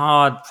 these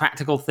hard,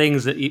 practical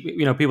things that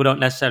people don't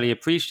necessarily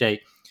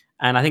appreciate.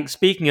 And I think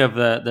speaking of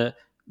the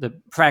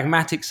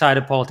pragmatic side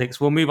of politics,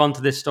 we'll move on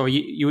to this story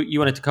you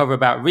wanted to cover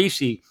about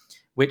Rishi,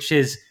 which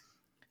is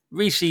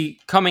Rishi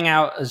coming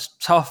out as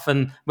tough,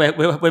 and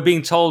we're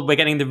being told we're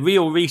getting the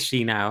real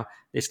Rishi now.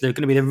 It's going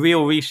to be the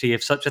real Rishi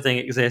if such a thing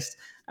exists.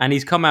 And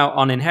he's come out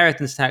on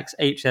inheritance tax,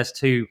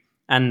 HS2,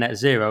 and net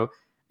zero.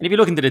 And if you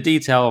look into the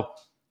detail,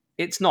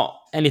 it's not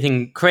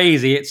anything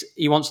crazy.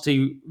 He wants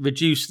to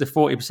reduce the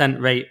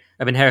 40% rate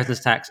of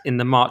inheritance tax in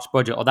the March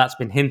budget, or that's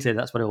been hinted.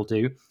 That's what he'll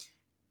do.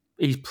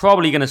 He's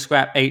probably going to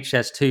scrap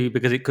HS2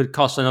 because it could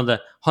cost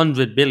another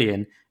 100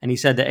 billion. And he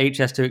said that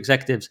HS2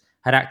 executives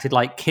had acted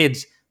like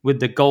kids with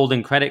the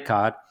golden credit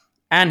card.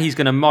 And he's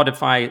going to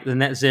modify the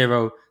net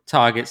zero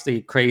targets,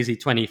 the crazy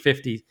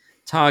 2050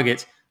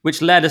 targets,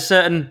 which led a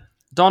certain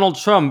Donald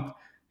Trump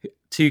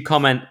to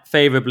comment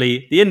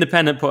favorably. The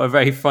Independent put a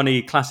very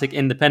funny classic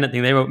Independent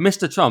thing. They wrote,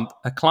 "Mr. Trump,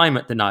 a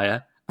climate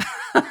denier."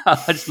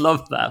 I just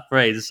love that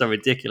phrase. It's so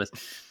ridiculous.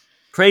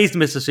 Praised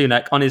Mr.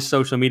 Sunak on his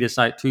social media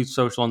site, Truth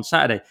Social, on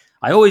Saturday.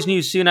 "I always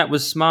knew Sunak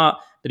was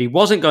smart, that he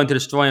wasn't going to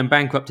destroy and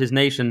bankrupt his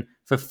nation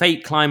for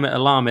fake climate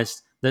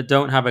alarmists that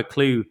don't have a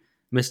clue,"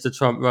 Mr.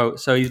 Trump wrote.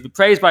 So he's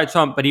praised by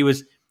Trump, but he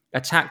was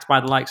attacked by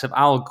the likes of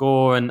Al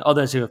Gore and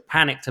others who have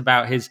panicked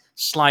about his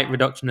slight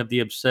reduction of the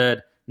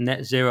absurd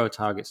net zero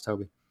targets,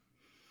 Toby.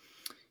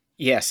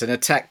 Yes, an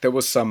attack. There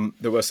were some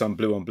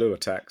blue on blue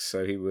attacks.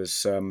 So he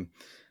was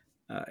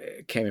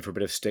came in for a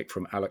bit of stick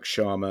from Alex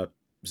Sharma,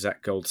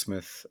 Zach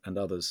Goldsmith, and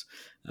others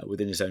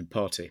within his own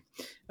party,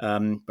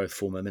 both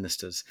former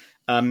ministers.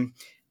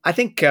 I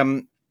think, I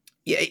don't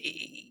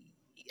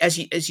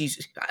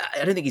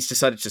think he's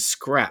decided to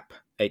scrap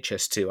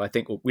HS2. I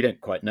think we don't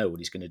quite know what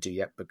he's going to do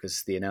yet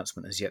because the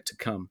announcement has yet to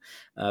come.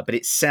 But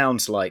it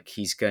sounds like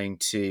he's going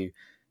to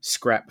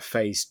scrap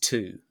phase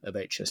 2 of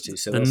HS2.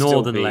 So the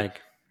northern leg.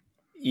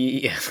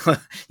 Yeah,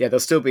 there'll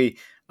still be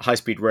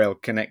high-speed rail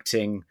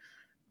connecting,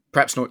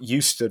 perhaps not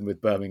Euston with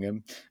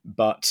Birmingham,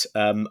 but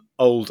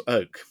Old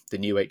Oak, the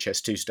new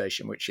HS2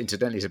 station, which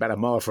incidentally is about a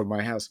mile from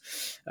my house,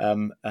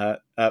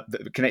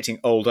 connecting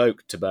Old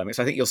Oak to Birmingham.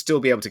 So I think you'll still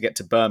be able to get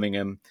to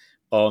Birmingham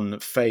on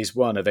phase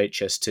 1 of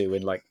HS2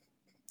 in like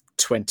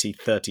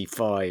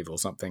 2035 or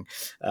something,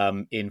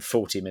 in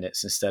 40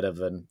 minutes instead of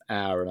an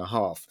hour and a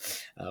half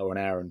or an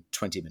hour and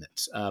 20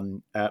 minutes.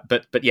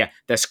 But yeah,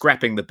 they're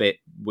scrapping the bit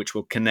which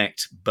will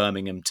connect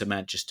Birmingham to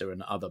Manchester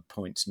and other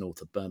points north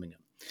of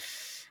Birmingham.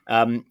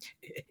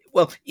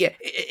 Well, yeah,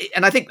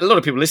 and I think a lot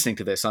of people listening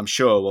to this, I'm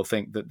sure, will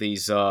think that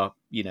these are,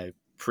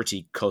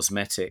 pretty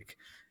cosmetic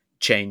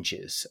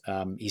changes.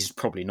 He's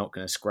probably not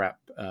going to scrap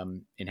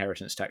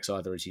inheritance tax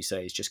either, as you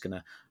say. He's just going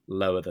to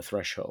lower the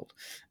threshold.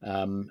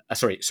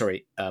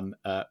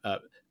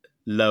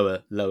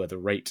 lower the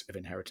rate of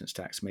inheritance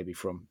tax, maybe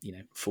from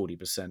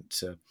 40%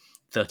 to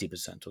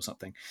 30% or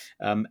something.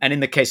 And in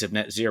the case of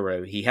net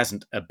zero, he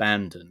hasn't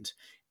abandoned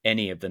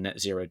any of the net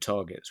zero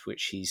targets,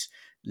 which he's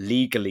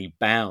legally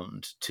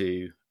bound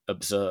to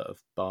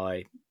observe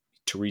by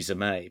Theresa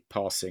May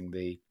passing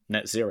the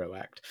Net Zero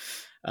Act.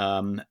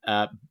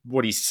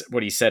 What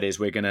he said is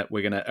we're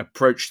gonna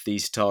approach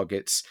these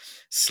targets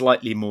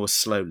slightly more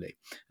slowly,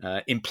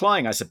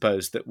 implying, I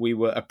suppose, that we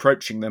were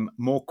approaching them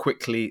more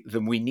quickly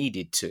than we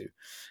needed to.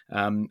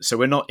 So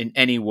we're not in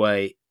any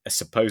way,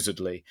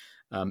 supposedly,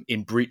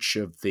 in breach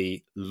of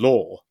the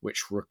law,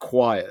 which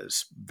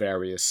requires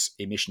various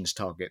emissions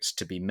targets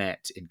to be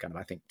met in kind of,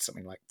 I think,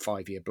 something like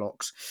 5-year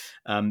blocks.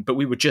 But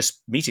we were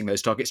just meeting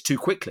those targets too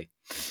quickly,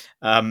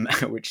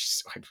 which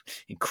is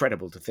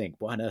incredible to think.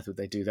 Why on earth would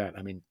they do that?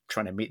 I mean,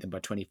 trying to meet them by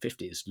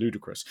 2050 is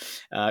ludicrous.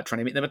 Trying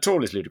to meet them at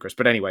all is ludicrous.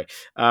 But anyway,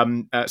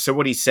 so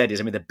what he said is,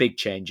 I mean, the big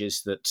change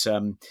is that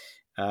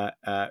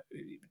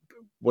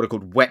what are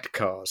called wet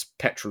cars,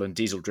 petrol and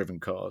diesel-driven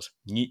cars,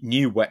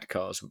 new wet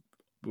cars,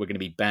 we're going to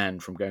be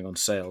banned from going on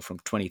sale from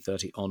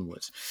 2030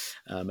 onwards.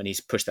 And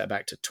he's pushed that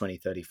back to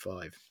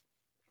 2035.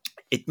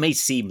 It may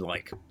seem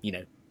like,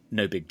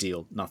 no big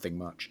deal, nothing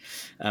much.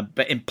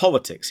 But in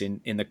politics,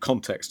 in the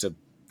context of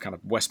kind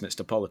of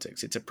Westminster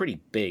politics, it's a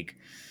pretty big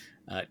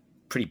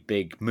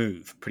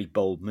move, pretty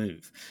bold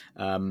move.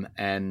 And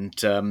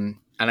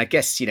I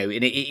guess,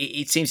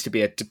 it seems to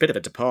be a bit of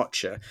a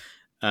departure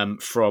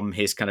from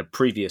his kind of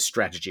previous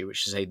strategy, which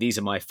is to say, these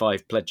are my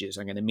 5 pledges.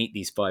 I'm going to meet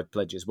these 5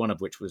 pledges, one of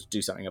which was do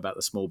something about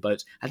the small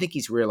boats. I think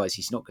he's realised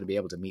he's not going to be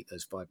able to meet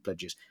those 5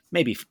 pledges.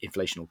 Maybe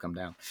inflation will come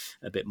down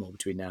a bit more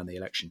between now and the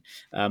election.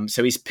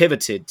 So he's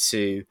pivoted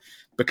to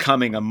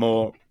becoming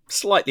a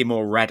slightly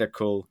more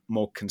radical,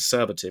 more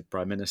conservative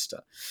prime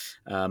minister.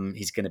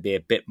 He's going to be a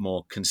bit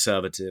more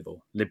conservative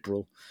or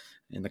liberal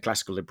in the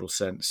classical liberal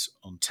sense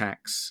on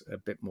tax, a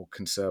bit more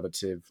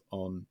conservative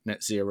on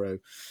net zero,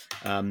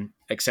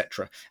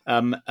 etc.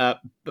 But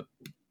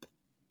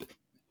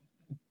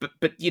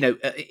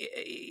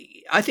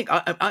I think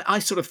I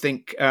sort of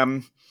think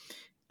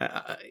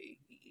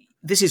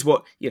this is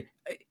what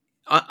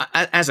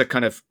as a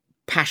kind of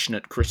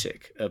passionate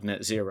critic of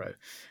net zero,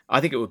 I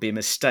think it would be a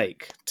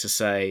mistake to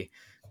say,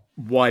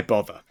 why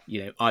bother?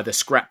 Either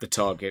scrap the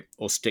target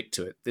or stick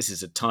to it. This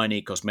is a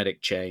tiny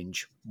cosmetic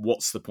change.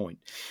 What's the point?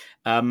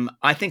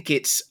 I think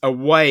it's a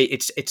way.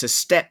 It's a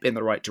step in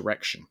the right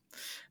direction,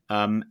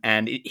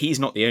 and he's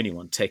not the only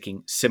one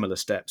taking similar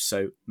steps.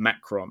 So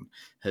Macron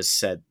has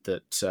said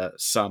that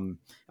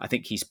I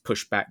think he's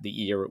pushed back the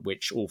year at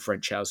which all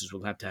French houses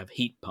will have to have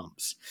heat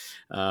pumps.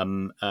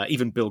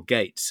 Even Bill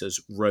Gates has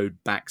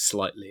rowed back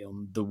slightly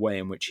on the way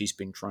in which he's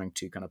been trying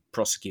to kind of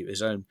prosecute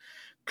his own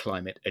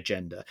climate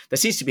agenda. There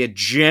seems to be a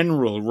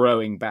general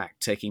rowing back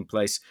taking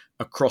place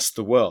across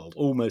the world,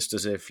 almost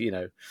as if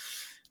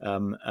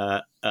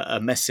a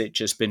message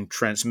has been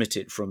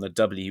transmitted from the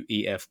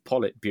WEF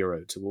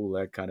Politburo to all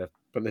their kind of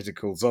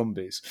political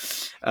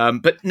zombies.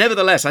 But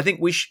nevertheless, I think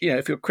we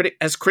if you're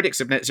as critics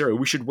of net zero,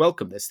 we should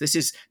welcome this.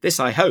 This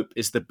I hope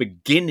is the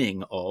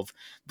beginning of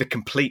the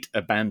complete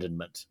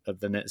abandonment of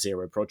the net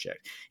zero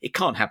project. It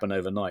can't happen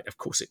overnight. Of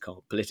course it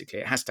can't politically.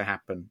 It has to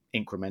happen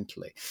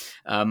incrementally.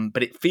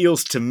 But it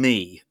feels to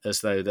me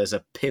as though there's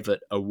a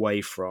pivot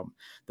away from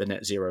the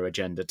net zero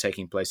agenda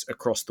taking place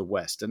across the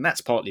West. And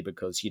that's partly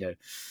because,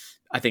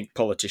 I think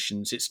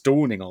politicians, it's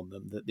dawning on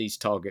them that these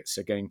targets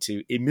are going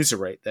to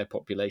immiserate their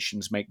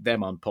populations, make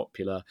them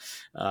unpopular,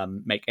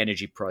 make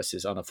energy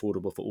prices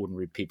unaffordable for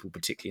ordinary people,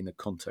 particularly in the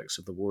context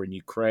of the war in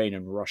Ukraine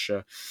and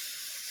Russia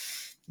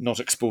not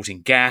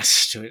exporting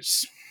gas to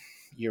its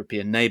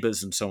European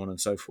neighbours and so on and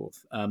so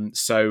forth.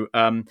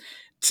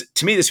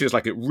 To me, this feels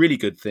like a really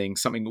good thing,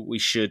 something that we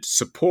should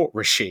support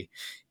Rishi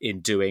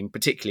in doing,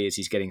 particularly as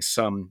he's getting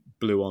some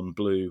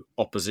blue-on-blue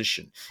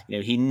opposition.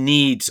 He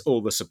needs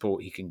all the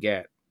support he can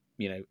get,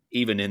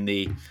 even in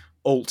the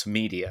alt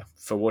media,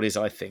 for what is,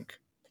 I think,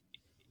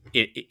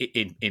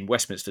 in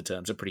Westminster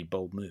terms, a pretty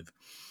bold move.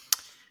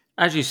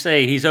 As you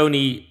say, he's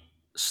only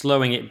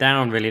slowing it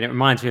down, really. And it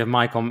reminds me of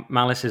Michael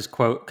Malice's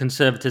quote,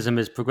 "Conservatism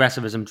is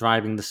progressivism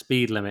driving the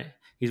speed limit."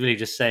 He's really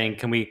just saying,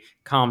 can we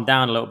calm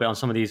down a little bit on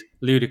some of these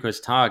ludicrous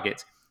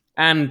targets?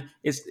 And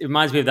it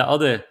reminds me of that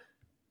other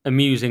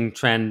amusing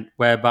trend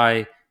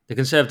whereby the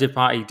Conservative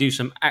Party do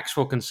some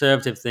actual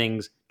conservative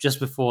things just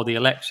before the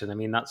election. I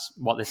mean, that's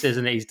what this is,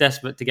 isn't it? He's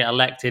desperate to get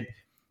elected,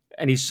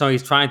 and he's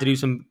trying to do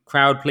some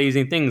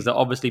crowd-pleasing things that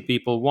obviously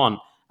people want.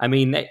 I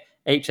mean,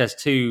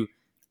 HS2,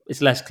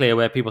 it's less clear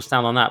where people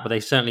stand on that, but they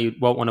certainly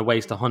won't want to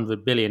waste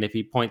 $100 billion if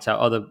he points out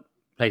other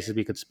places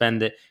we could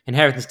spend it.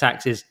 Inheritance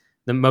tax is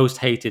the most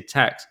hated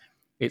tax,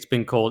 it's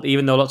been called,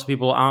 even though lots of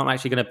people aren't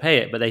actually going to pay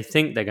it, but they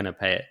think they're going to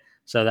pay it.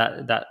 So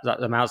that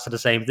amounts to the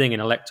same thing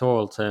in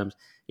electoral terms.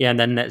 Yeah, and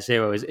then net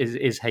zero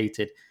is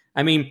hated.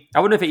 I mean,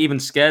 I wonder if it even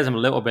scares them a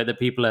little bit that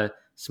people are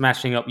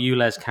smashing up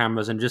ULEZ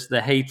cameras and just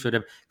the hatred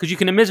of... Because you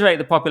can immiserate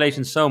the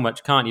population so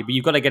much, can't you? But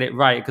you've got to get it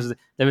right because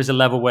there is a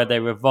level where they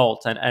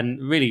revolt.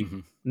 And really,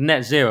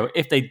 net zero,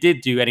 if they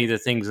did do any of the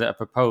things that are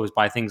proposed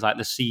by things like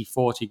the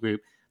C40 group,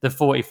 the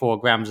 44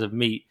 grams of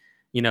meat,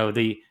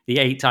 the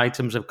 8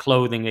 items of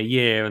clothing a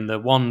year and the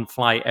 1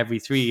 flight every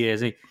 3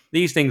 years.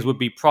 These things would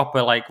be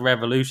proper like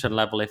revolution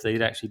level if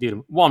they'd actually do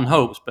them. One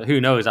hopes, but who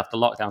knows? After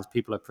lockdowns,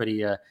 people are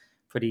pretty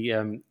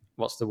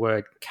what's the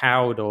word,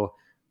 cowed or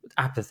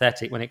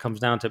apathetic when it comes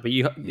down to it. But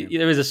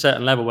there is a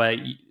certain level where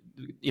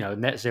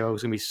net zero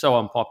is going to be so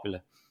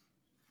unpopular.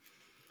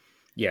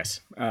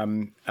 Yes,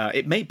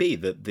 it may be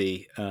that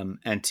the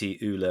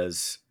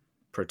anti-ULEZ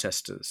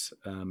protesters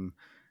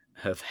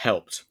have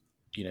helped,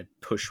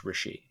 push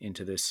Rishi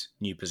into this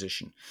new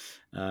position.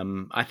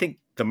 I think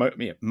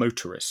the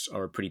motorists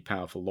are a pretty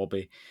powerful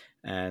lobby,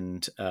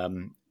 and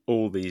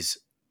all these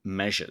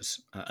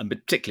measures, and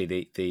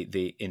particularly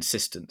the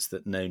insistence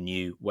that no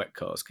new wet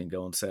cars can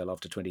go on sale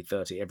after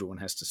 2030. Everyone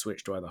has to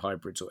switch to either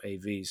hybrids or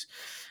AVs.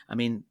 I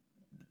mean,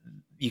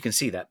 you can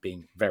see that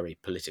being very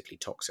politically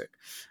toxic.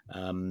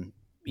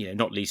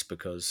 Not least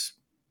because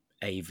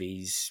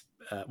AVs,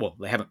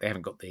 they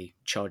haven't got the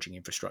charging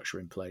infrastructure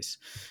in place,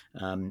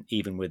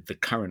 even with the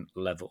current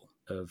level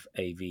of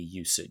AV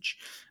usage.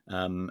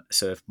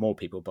 So if more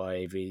people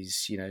buy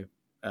AVs,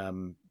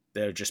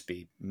 there'll just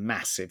be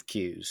massive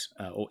queues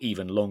or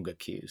even longer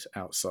queues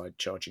outside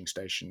charging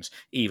stations,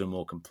 even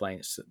more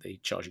complaints that the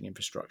charging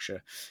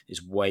infrastructure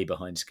is way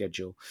behind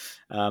schedule.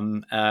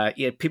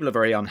 People are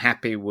very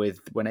unhappy with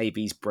when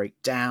AVs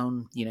break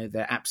down.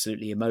 They're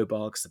absolutely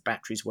immobile because the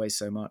batteries weigh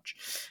so much.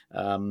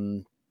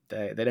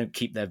 They don't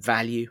keep their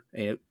value.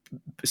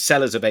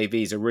 Sellers of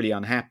AVs are really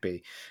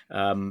unhappy.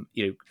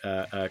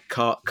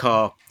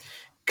 Car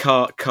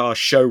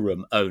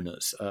showroom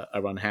owners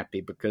are unhappy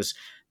because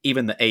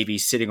even the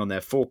AVs sitting on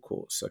their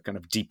forecourts are kind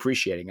of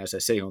depreciating as they're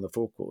sitting on the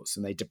forecourts,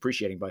 and they're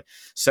depreciating by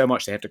so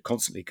much they have to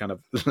constantly kind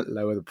of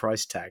lower the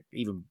price tag,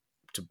 even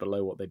to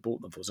below what they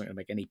bought them for. It's not going to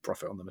make any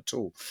profit on them at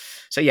all.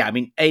 So yeah, I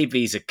mean,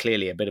 AVs are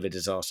clearly a bit of a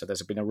disaster.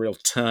 There's been a real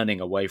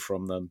turning away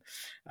from them.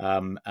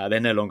 They're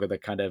no longer the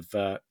kind of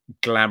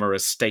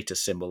glamorous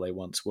status symbol they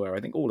once were.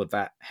 I think all of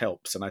that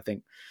helps, and I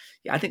think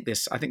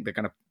the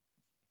kind of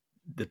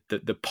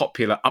the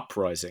popular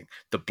uprising,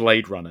 the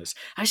Blade Runners.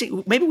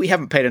 Actually, maybe we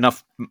haven't paid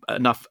enough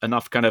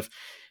kind of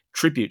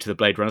tribute to the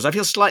Blade Runners. I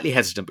feel slightly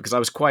hesitant because I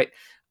was quite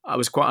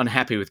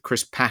unhappy with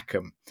Chris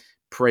Packham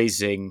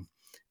praising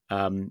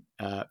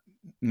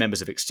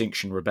members of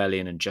Extinction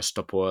Rebellion and Just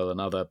Stop Oil and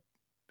other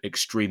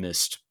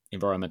extremist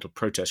environmental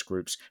protest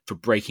groups for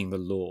breaking the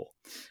law,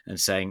 and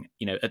saying,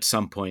 at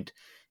some point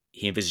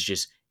he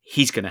envisages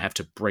he's going to have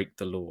to break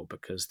the law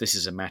because this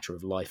is a matter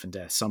of life and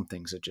death. Some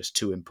things are just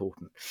too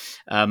important.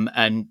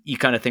 And you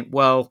kind of think,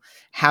 well,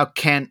 how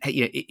can,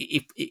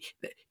 I'm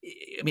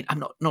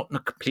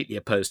not completely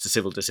opposed to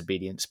civil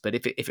disobedience, but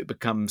if it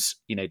becomes,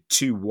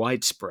 too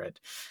widespread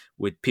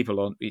with people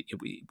on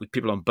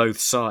both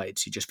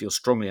sides who just feel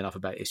strongly enough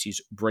about issues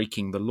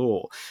breaking the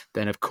law,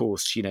 then of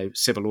course,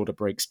 civil order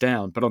breaks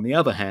down. But on the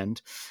other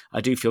hand,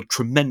 I do feel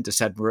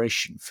tremendous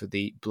admiration for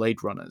the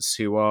Blade Runners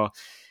who are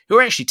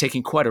actually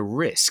taking quite a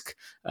risk,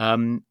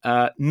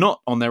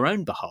 not on their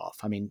own behalf.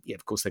 I mean,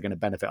 of course, they're going to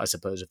benefit, I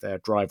suppose, if they're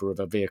a driver of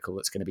a vehicle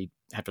that's going to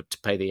have to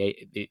pay the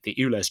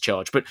ULEZ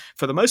charge. But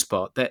for the most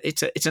part,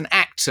 it's an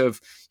act of,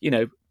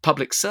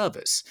 public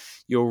service.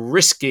 You're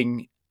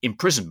risking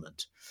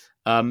imprisonment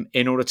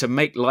in order to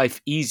make life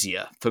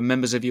easier for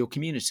members of your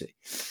community.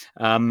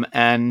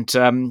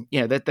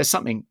 There's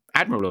something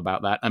admirable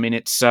about that. I mean,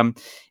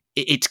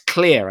 it's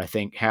clear, I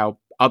think, how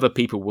other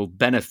people will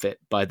benefit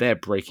by their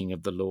breaking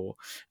of the law.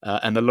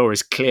 And the law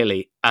is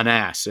clearly an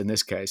ass in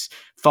this case,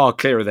 far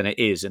clearer than it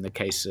is in the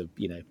case of,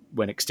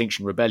 when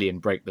Extinction Rebellion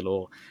break the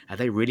law. Are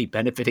they really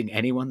benefiting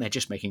anyone? They're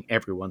just making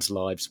everyone's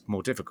lives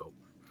more difficult.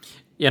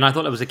 Yeah, and I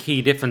thought there was a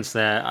key difference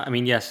there. I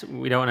mean, yes,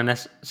 we don't want to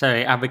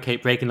necessarily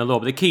advocate breaking the law,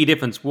 but the key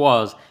difference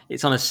was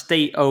it's on a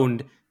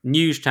state-owned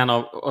news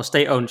channel, or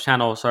state-owned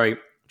channel,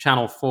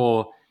 Channel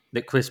 4,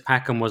 that Chris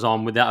Packham was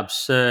on with that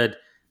absurd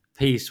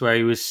piece where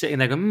he was sitting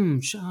there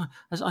going,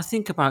 I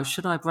think about,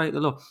 should I break the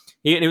law?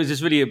 It was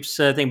this really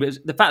absurd thing, but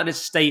the fact that it's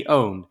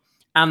state-owned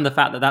and the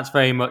fact that that's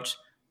very much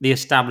the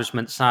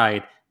establishment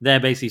side, they're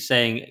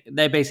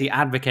basically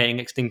advocating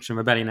Extinction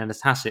Rebellion in a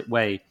tacit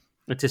way.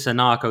 It's a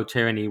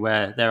narco-tyranny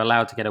where they're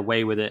allowed to get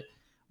away with it.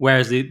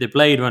 Whereas the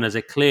Blade Runners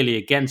are clearly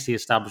against the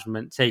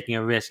establishment, taking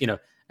a risk,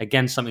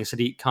 against something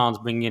Sadiq Khan's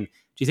bringing in. Do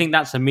you think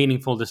that's a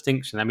meaningful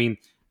distinction? I mean,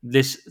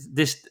 this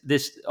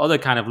other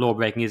kind of law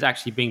breaking is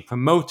actually being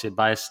promoted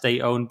by a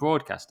state-owned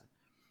broadcaster.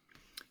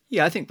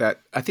 Yeah, I think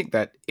that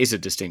is a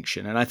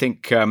distinction, and I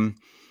think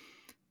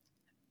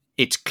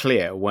it's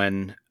clear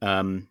when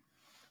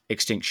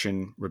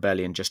Extinction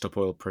Rebellion, Just Stop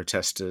Oil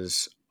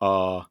protesters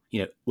are,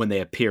 when they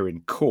appear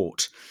in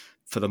court,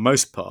 for the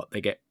most part, they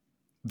get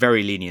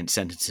very lenient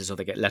sentences or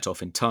they get let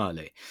off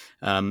entirely.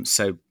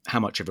 So how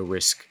much of a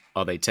risk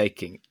are they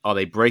taking? Are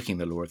they breaking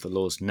the law if the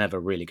law's never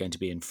really going to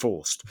be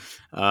enforced?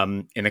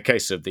 In the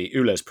case of the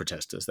ULEZ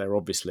protesters, they're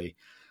obviously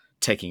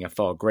taking a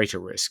far greater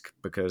risk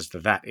because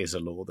that is a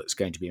law that's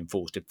going to be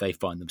enforced. If they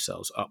find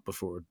themselves up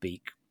before a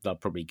beak, they'll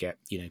probably get,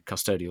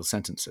 custodial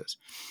sentences.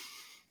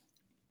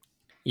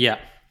 Yeah.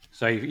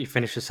 So you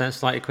finished the sentence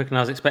slightly quicker than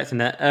I was expecting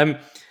there.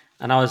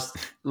 and I was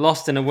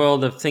lost in a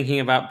world of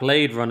thinking about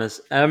Blade Runners.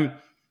 Do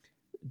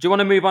you want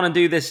to move on and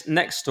do this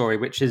next story,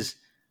 which is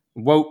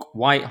woke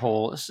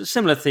Whitehall? It's a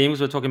similar themes.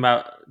 We're talking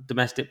about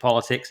domestic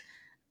politics,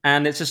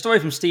 and it's a story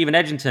from Stephen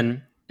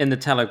Edgington in the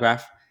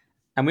Telegraph.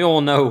 And we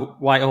all know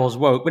Whitehall's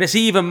woke, but it's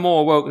even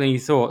more woke than you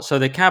thought. So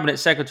the cabinet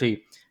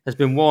secretary has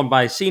been warned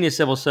by senior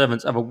civil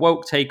servants of a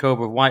woke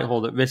takeover of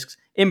Whitehall that risks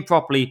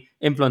improperly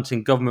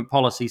influencing government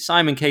policy.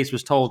 Simon Case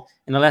was told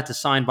in a letter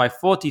signed by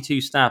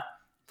 42 staff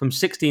from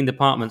 16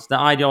 departments that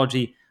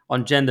ideology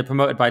on gender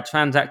promoted by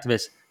trans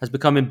activists has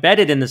become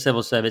embedded in the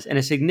civil service in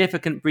a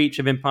significant breach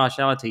of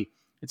impartiality.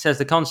 It says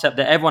the concept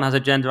that everyone has a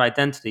gender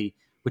identity,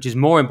 which is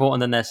more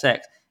important than their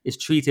sex, is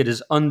treated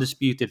as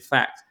undisputed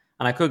fact.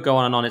 And I could go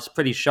on and on. It's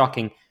pretty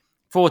shocking.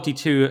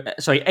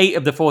 8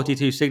 of the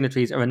 42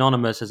 signatories are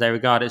anonymous as they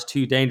regard it as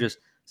too dangerous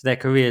to their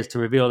careers to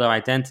reveal their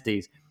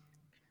identities.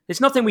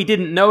 It's nothing we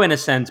didn't know in a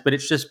sense, but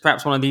it's just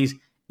perhaps one of these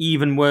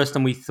even worse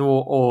than we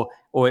thought,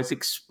 or it's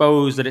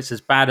exposed that it's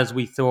as bad as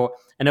we thought.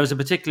 And there was a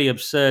particularly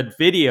absurd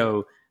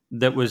video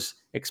that was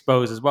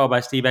exposed as well by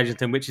Steve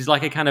Edgington, which is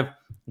like a kind of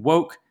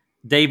woke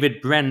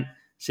David Brent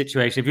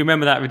situation. If you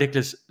remember that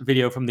ridiculous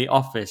video from The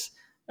Office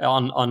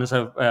on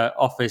sort of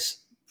office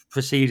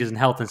procedures and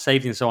health and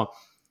safety and so on.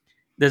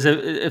 There's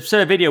an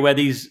absurd video where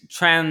these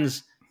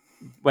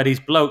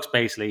blokes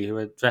basically who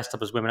are dressed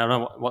up as women, I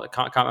don't know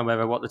can't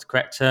remember what the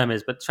correct term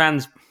is, but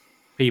trans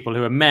people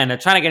who are men are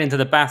trying to get into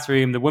the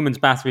bathroom, the women's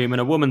bathroom,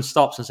 and a woman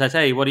stops and says,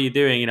 "Hey, what are you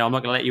doing? You know, I'm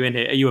not going to let you in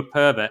here. Are you a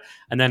pervert?"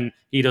 And then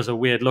he does a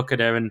weird look at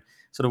her and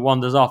sort of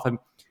wanders off. And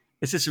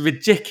it's this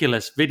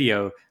ridiculous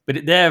video,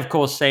 but they're of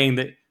course saying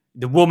that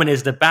the woman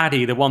is the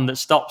baddie, the one that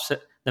stops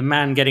the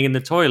man getting in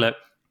the toilet.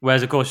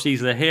 Whereas, of course,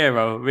 she's the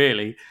hero,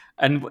 really.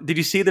 And did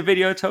you see the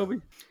video, Toby?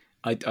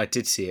 I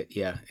did see it,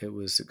 yeah. It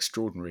was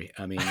extraordinary.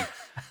 I mean,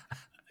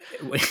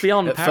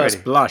 beyond at parody.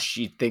 first blush,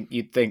 you'd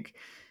think,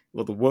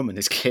 well, the woman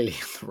is clearly on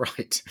the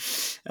right.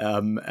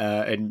 And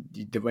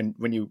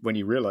when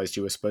you realised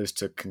you were supposed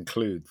to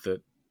conclude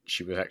that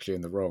she was actually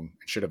in the wrong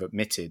and should have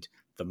admitted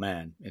the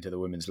man into the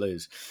women's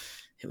loos,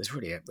 it was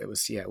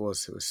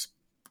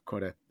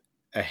quite a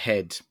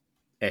head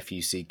fuck.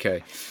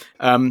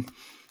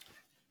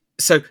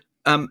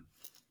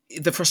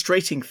 The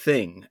frustrating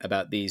thing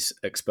about these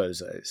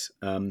exposés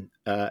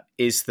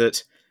is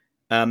that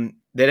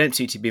they don't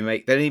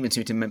even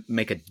seem to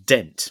make a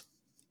dent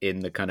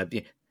in the kind of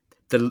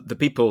the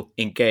people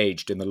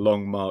engaged in the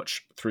long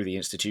march through the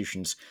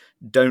institutions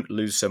don't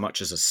lose so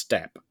much as a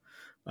step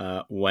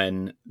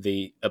when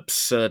the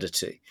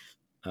absurdity,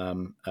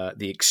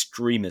 the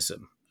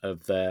extremism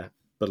of their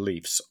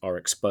beliefs are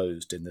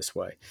exposed in this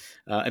way.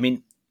 I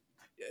mean,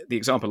 the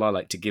example I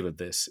like to give of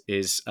this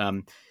is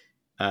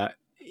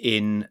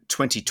in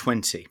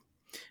 2020,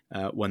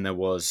 when there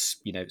was,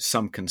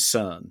 some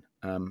concern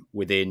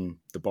within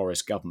the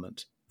Boris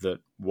government that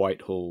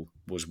Whitehall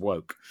was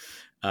woke,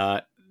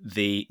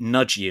 the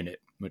Nudge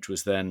Unit, which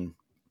was then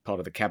part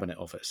of the Cabinet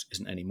Office,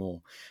 isn't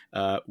anymore,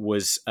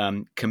 was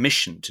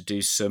commissioned to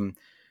do some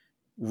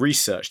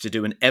research, to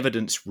do an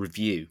evidence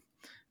review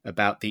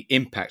about the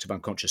impact of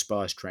unconscious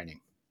bias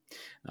training.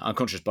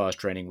 Unconscious bias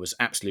training was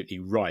absolutely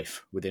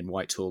rife within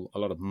Whitehall. A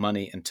lot of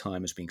money and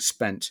time was being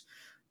spent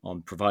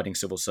on providing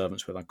civil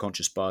servants with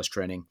unconscious bias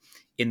training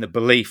in the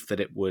belief that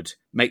it would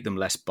make them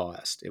less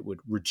biased. It would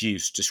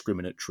reduce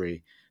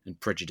discriminatory and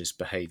prejudiced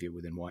behaviour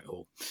within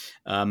Whitehall.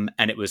 And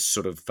it was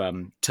sort of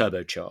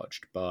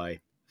turbocharged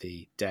by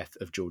the death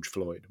of George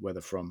Floyd,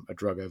 whether from a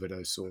drug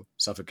overdose or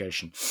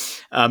suffocation.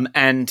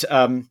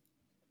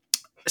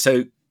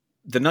 So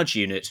the Nudge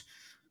Unit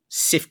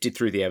sifted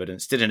through the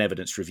evidence, did an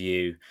evidence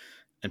review,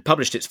 and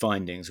published its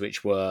findings,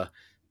 which were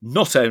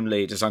not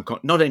only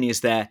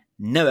is there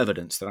no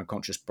evidence that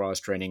unconscious bias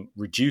training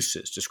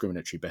reduces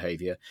discriminatory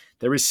behaviour,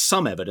 there is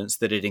some evidence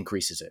that it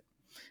increases it.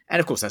 And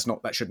of course,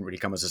 that shouldn't really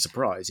come as a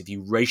surprise. If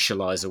you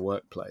racialise a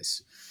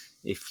workplace,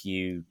 if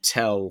you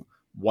tell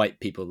white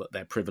people that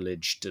they're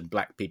privileged and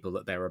black people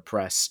that they're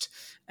oppressed,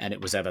 and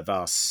it was ever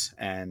thus,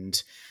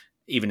 and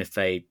even if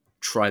they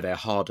try their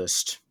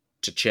hardest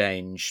to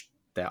change,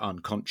 their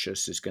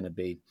unconscious is going to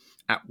be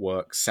at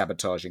work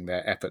sabotaging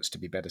their efforts to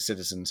be better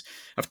citizens.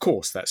 Of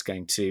course, that's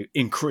going to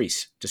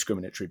increase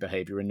discriminatory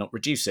behaviour and not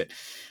reduce it.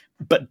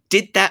 But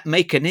did that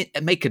make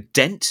a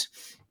dent?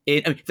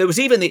 There was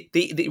even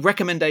the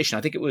recommendation.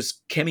 I think it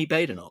was Kemi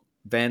Badenoch,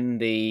 then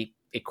the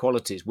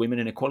Women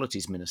and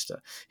Equalities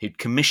Minister, who'd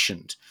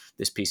commissioned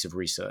this piece of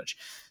research,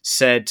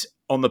 said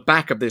on the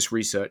back of this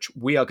research,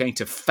 we are going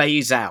to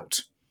phase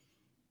out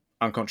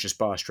unconscious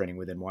bias training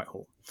within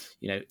Whitehall.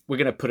 We're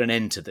going to put an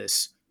end to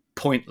this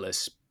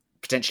pointless,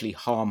 potentially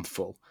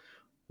harmful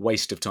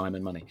waste of time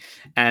and money.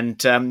 And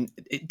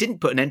it didn't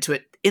put an end to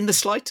it in the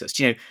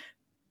slightest.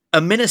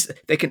 A minister,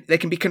 they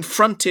can be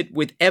confronted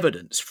with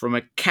evidence from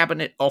a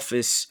Cabinet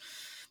Office,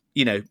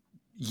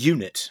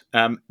 unit.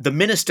 The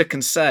minister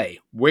can say,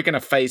 we're going to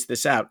phase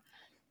this out.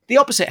 The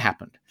opposite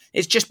happened.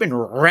 It's just been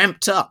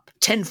ramped up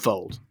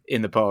tenfold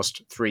in the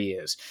past 3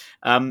 years.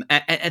 And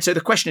so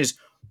the question is,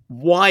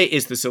 why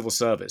is the civil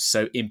service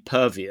so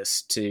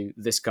impervious to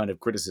this kind of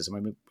criticism? I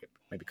mean,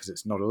 maybe because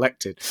it's not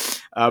elected.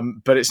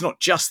 But it's not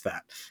just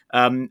that.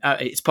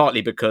 It's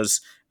partly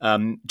because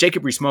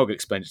Jacob Rees-Mogg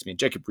explained it to me.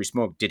 Jacob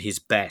Rees-Mogg did his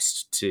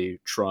best to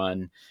try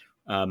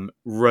and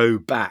row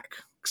back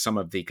some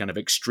of the kind of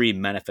extreme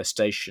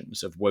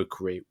manifestations of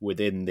wokery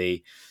within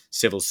the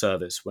civil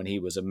service when he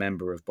was a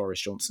member of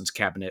Boris Johnson's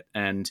cabinet,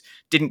 and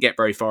didn't get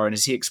very far. And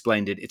as he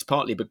explained it, it's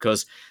partly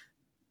because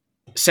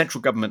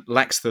central government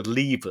lacks the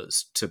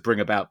levers to bring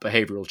about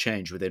behavioural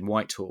change within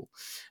Whitehall.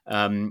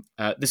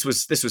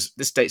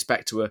 This dates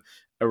back to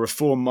a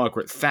reform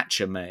Margaret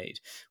Thatcher made,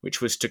 which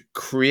was to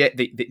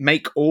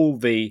make all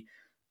the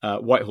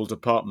Whitehall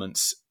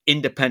departments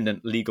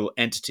independent legal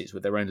entities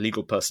with their own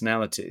legal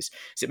personalities.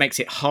 So it makes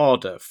it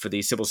harder for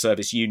the civil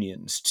service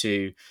unions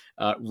to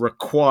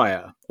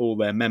require all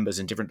their members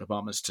in different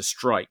departments to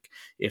strike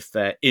if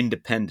they're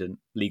independent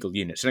legal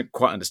units. I don't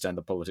quite understand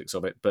the politics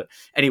of it. But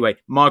anyway,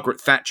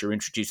 Margaret Thatcher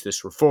introduced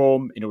this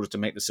reform in order to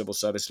make the civil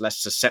service less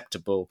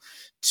susceptible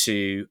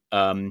to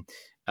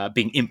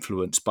being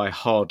influenced by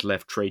hard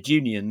left trade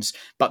unions.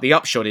 But the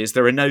upshot is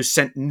there are no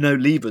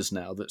levers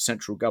now that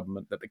central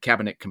government, that the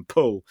cabinet can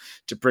pull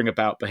to bring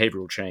about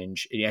behavioural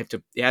change. It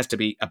has to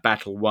be a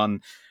battle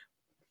won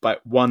by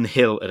one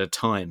hill at a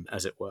time,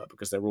 as it were,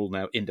 because they're all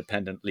now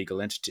independent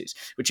legal entities,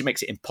 which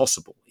makes it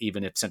impossible,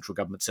 even if central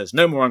government says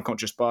no more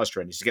unconscious bias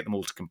training, to get them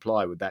all to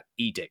comply with that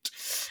edict.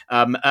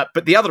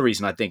 But the other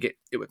reason I think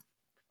there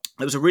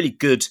was a really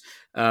good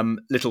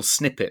little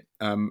snippet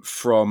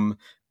from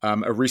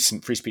a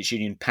recent Free Speech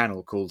Union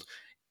panel called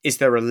 "Is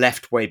There a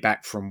Left Way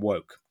Back from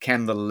Woke?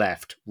 Can the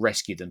left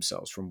rescue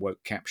themselves from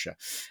woke capture?"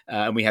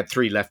 And we had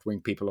 3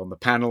 left-wing people on the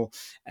panel,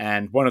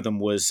 and one of them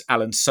was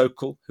Alan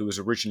Sokal, who was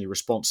originally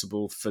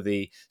responsible for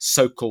the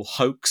Sokal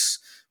hoax,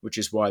 which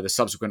is why the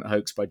subsequent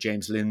hoax by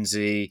James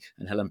Lindsay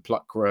and Helen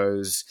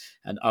Pluckrose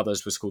and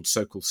others was called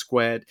Sokal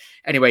Squared.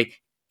 Anyway,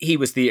 he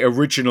was the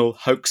original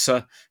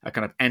hoaxer, a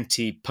kind of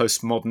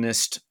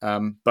anti-postmodernist,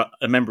 but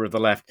a member of the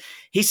left.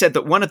 He said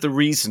that one of the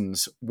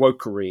reasons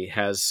wokery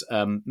has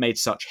made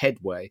such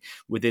headway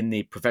within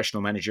the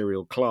professional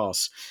managerial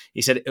class,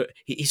 he said,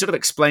 he sort of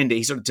explained it,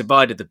 he sort of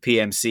divided the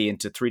PMC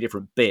into 3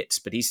 different bits,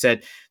 but he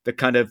said the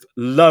kind of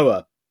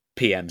lower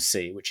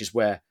PMC, which is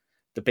where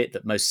the bit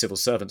that most civil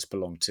servants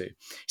belong to.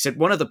 He said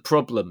one of the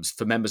problems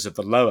for members of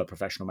the lower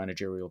professional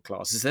managerial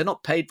class is they're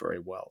not paid very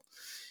well.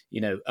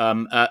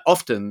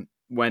 Often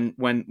when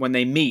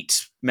they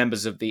meet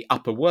members of the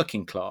upper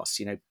working class,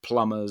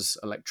 plumbers,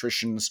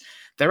 electricians,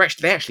 they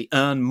actually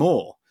earn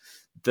more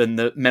than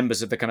the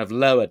members of the kind of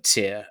lower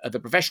tier of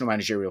the professional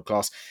managerial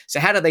class. So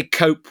how do they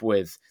cope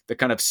with the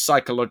kind of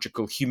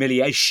psychological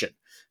humiliation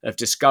of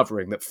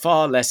discovering that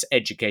far less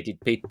educated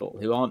people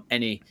who aren't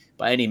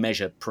by any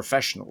measure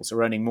professionals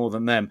are earning more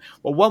than them?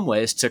 Well, one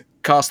way is to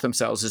cast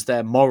themselves as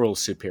their moral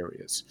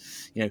superiors.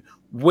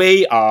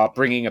 We are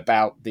bringing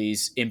about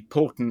these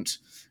important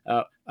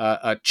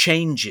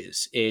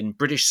changes in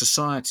British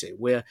society.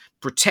 We're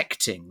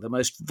protecting the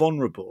most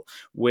vulnerable.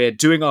 We're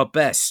doing our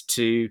best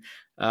to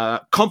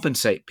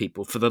compensate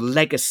people for the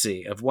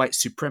legacy of white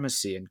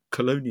supremacy and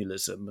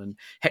colonialism and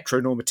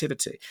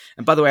heteronormativity.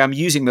 And by the way, I'm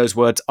using those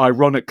words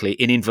ironically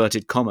in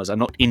inverted commas. I'm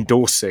not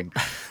endorsing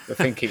the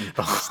thinking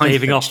behind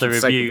staving off the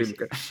reviews.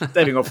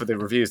 Staving off with the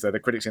reviews, though, the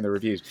critics in the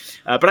reviews.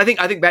 But I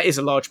think that is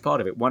a large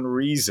part of it. One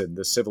reason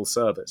the civil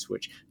service,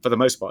 which for the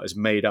most part is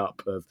made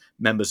up of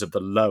members of the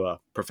lower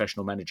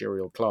professional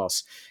managerial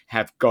class,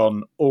 have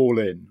gone all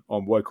in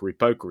on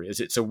wokery-pokery,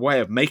 is it's a way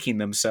of making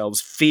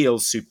themselves feel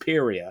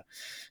superior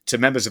to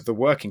members of the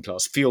working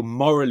class, feel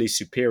morally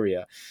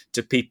superior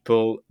to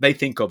people they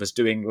think of as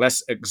doing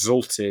less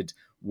exalted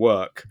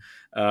work,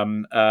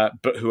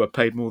 but who are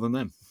paid more than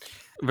them.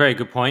 Very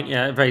good point.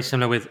 Yeah, very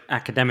similar with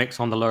academics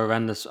on the lower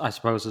end, I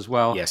suppose, as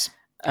well. Yes.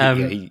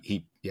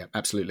 Yeah,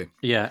 absolutely.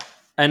 Yeah.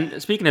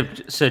 And speaking of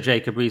Sir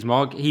Jacob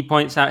Rees-Mogg, he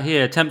points out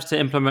here, attempts to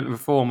implement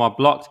reform are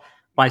blocked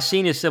by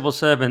senior civil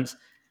servants,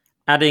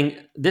 adding,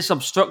 this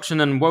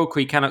obstruction and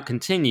wokery cannot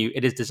continue.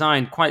 It is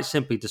designed quite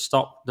simply to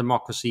stop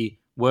democracy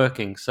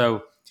working.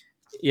 So,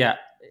 yeah,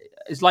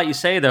 it's like you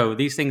say, though,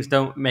 these things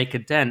don't make a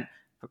dent.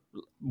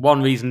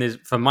 One reason is,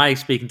 from my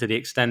speaking to the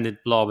extended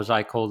blob, as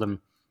I call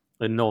them,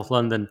 in North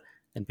London,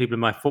 and people in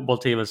my football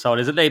team and so on,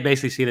 is that they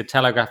basically see the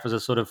Telegraph as a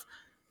sort of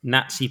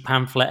Nazi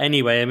pamphlet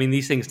anyway. I mean,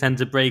 these things tend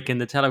to break in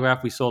the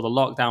Telegraph. We saw the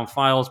lockdown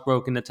files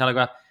broke in the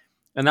Telegraph,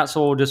 and that's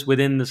all just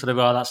within the sort of,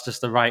 that's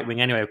just the right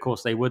wing anyway. Of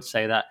course, they would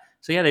say that.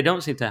 So, yeah, they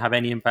don't seem to have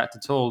any impact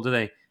at all, do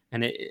they?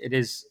 And it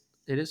is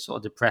sort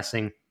of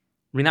depressing.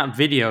 I mean, that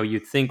video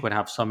you'd think would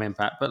have some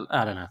impact, but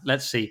I don't know.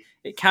 Let's see.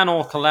 It can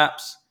all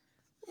collapse,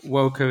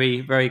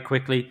 wokery, very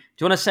quickly. Do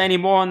you want to say any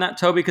more on that,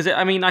 Toby? Because,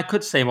 I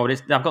could say more,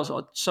 but I've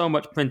got so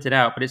much printed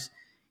out, but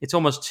it's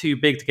almost too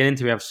big to get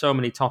into. We have so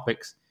many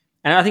topics.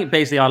 And I think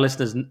basically our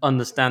listeners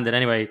understand it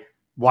anyway.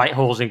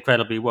 Whitehall's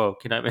incredibly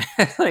woke, I mean?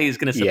 I think it's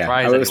going to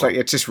surprise everyone. It's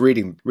like, just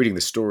reading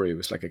the story, it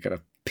was like a kind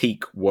of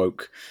peak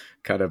woke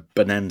kind of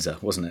bonanza,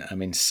 wasn't it? I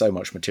mean, so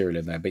much material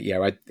in there. But yeah,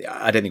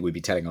 I don't think we'd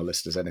be telling our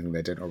listeners anything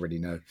they don't already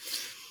know.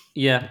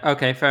 Yeah,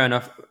 okay, fair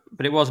enough.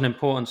 But it was an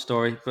important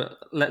story. But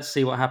let's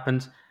see what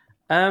happens.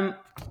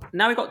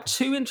 Now we've got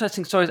two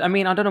interesting stories. I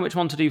mean, I don't know which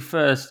one to do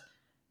first.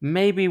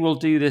 Maybe we'll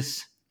do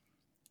this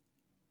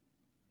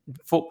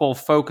football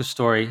focus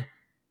story.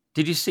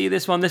 Did you see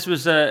this one? This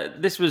was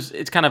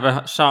it's kind of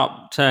a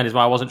sharp turn, is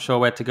why I wasn't sure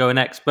where to go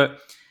next. But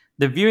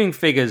the viewing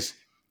figures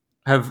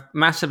have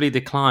massively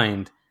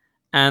declined,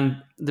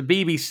 and the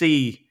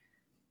BBC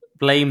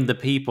blamed the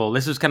people.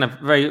 This was kind of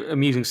very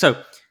amusing.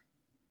 So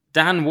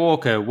Dan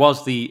Walker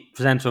was the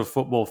presenter of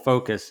Football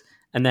Focus,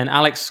 and then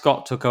Alex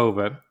Scott took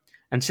over.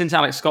 And since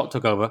Alex Scott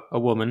took over, a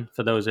woman,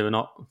 for those who are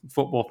not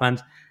football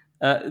fans,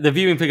 the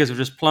viewing figures have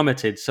just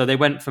plummeted. So they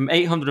went from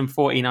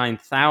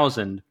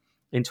 849,000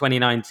 in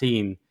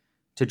 2019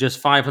 to just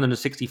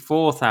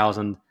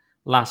 564,000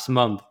 last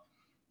month.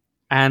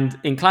 And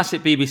in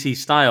classic BBC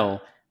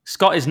style,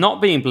 Scott is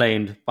not being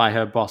blamed by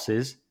her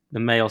bosses, the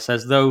Mail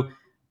says, and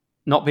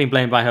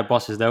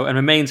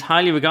remains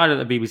highly regarded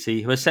at the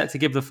BBC, who are set to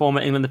give the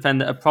former England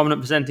defender a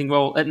prominent presenting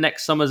role at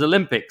next summer's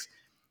Olympics.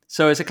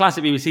 So it's a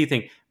classic BBC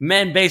thing.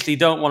 Men basically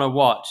don't want to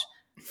watch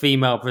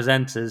female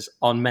presenters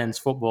on men's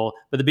football,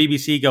 but the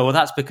BBC go, well,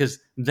 that's because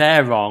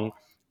they're wrong.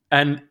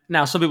 And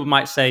now some people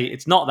might say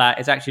it's not that,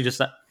 it's actually just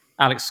that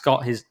Alex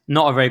Scott is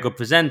not a very good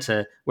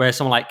presenter, whereas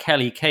someone like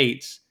Kelly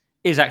Cates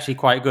is actually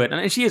quite good.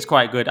 And she is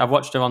quite good. I've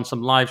watched her on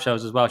some live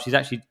shows as well. She's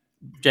actually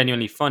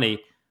genuinely funny.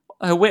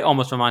 Her wit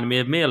almost reminded me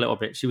of me a little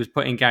bit. She was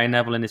putting Gary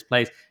Neville in his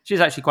place.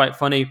 She's actually quite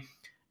funny.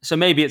 So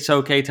maybe it's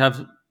okay to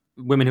have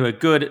women who are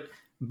good,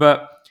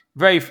 but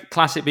very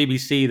classic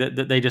BBC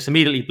that they just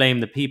immediately blame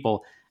the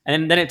people.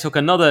 And then it took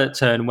another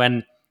turn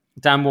when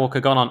Dan Walker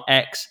got on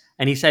X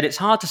and he said, it's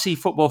hard to see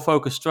Football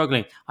Focus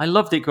struggling. I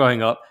loved it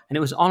growing up and it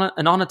was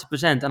an honor to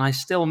present and I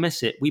still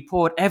miss it. We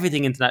poured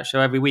everything into that show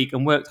every week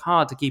and worked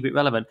hard to keep it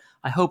relevant.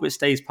 I hope it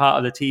stays part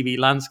of the TV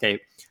landscape.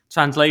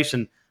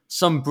 Translation,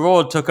 some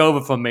broad took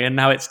over from me and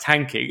now it's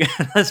tanking.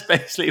 That's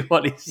basically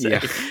what he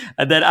said. Yeah.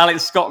 And then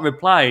Alex Scott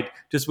replied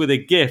just with a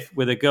GIF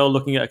with a girl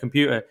looking at a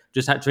computer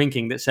just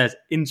drinking that says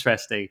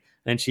interesting.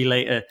 And she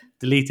later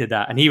deleted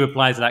that. And he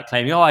replies to that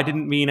claiming, I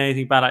didn't mean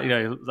anything bad.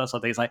 That sort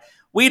of thing. It's like,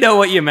 we know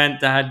what you meant,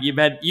 Dad. You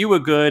meant you were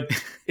good.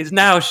 It's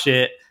now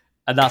shit.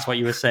 And that's what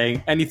you were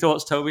saying. Any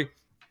thoughts, Toby?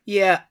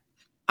 Yeah,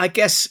 I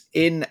guess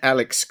in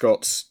Alex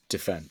Scott's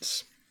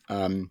defense,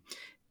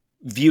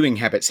 viewing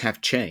habits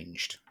have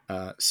changed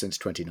since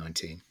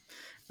 2019.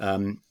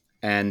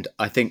 And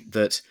I think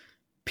that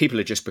people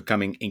are just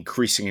becoming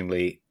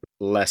increasingly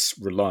less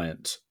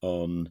reliant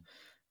on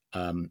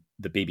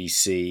the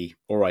BBC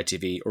or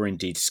ITV or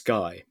indeed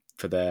Sky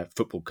for their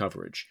football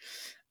coverage,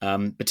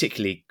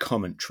 particularly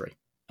commentary.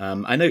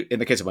 I know in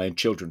the case of my own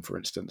children, for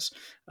instance,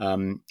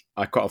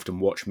 I quite often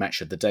watch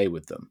Match of the Day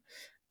with them,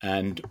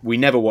 and we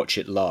never watch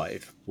it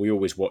live. We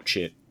always watch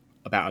it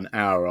about an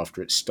hour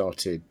after it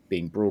started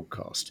being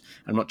broadcast.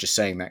 I'm not just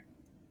saying that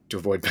to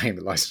avoid paying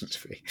the license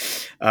fee.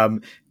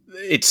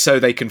 It's so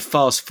they can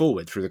fast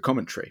forward through the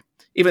commentary,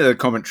 even though the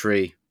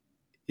commentary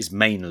is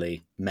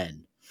mainly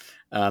men.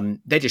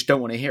 They just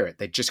don't want to hear it.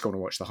 They just want to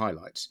watch the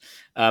highlights.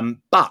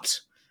 But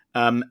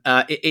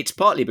it's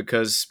partly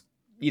because,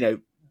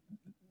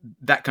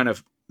 that kind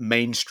of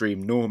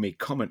mainstream normie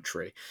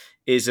commentary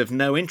is of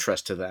no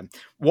interest to them.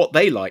 What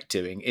they like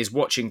doing is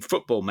watching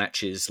football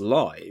matches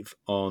live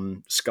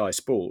on Sky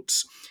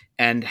Sports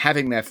and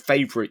having their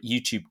favourite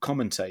YouTube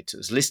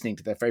commentators, listening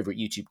to their favourite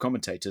YouTube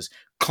commentators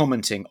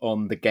commenting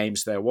on the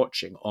games they're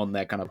watching on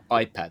their kind of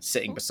iPad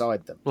sitting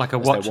beside them. Like a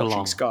watch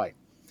along. Sky.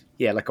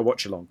 Yeah, like a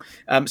watch along.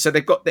 So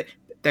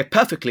they're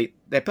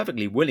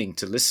perfectly willing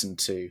to listen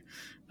to,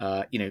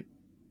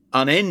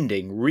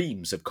 unending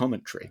reams of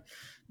commentary.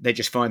 They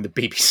just find the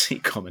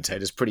BBC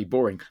commentators pretty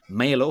boring,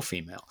 male or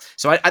female.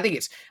 So I think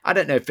I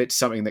don't know if it's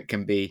something that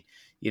can be,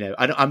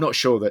 I'm not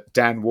sure that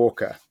Dan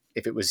Walker,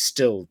 if it was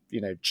still,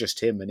 just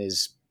him and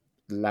his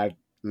lad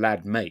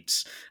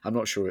mates, I'm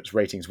not sure its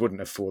ratings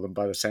wouldn't have fallen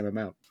by the same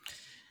amount.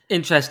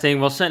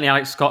 Interesting. Well, certainly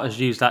Alex Scott has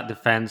used that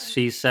defense.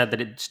 She said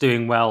that it's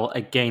doing well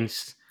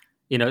against,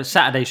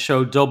 Saturday's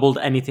show doubled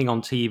anything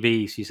on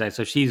TV, she said.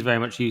 So she's very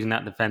much using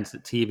that defense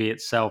that TV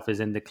itself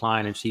is in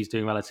decline and she's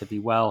doing relatively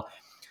well.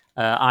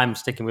 I'm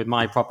sticking with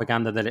my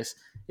propaganda that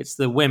it's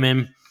the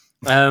women.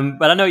 But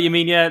I know what you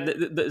mean, yeah.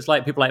 It's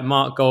like people like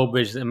Mark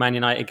Goldbridge, the Man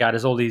United guy.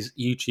 There's all these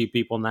YouTube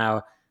people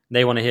now.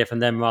 They want to hear from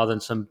them rather than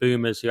some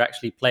boomers who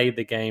actually played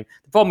the game.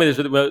 The problem is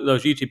with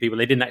those YouTube people,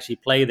 they didn't actually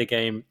play the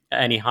game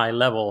at any high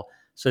level.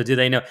 So do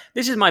they know?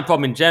 This is my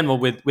problem in general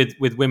with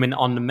women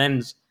on the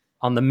men's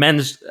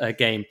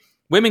game.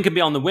 Women can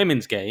be on the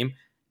women's game.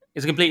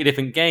 It's a completely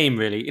different game,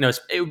 really.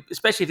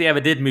 Especially if they ever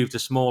did move to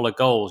smaller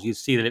goals, you'd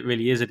see that it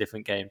really is a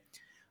different game.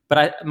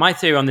 But my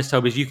theory on this,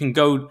 Toby, is you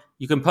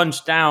can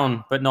punch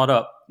down, but not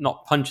up.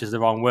 Not punch is the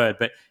wrong word.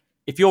 But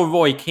if you're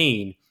Roy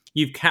Keane,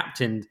 you've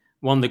captained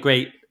one of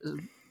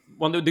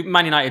the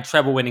Man United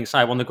treble-winning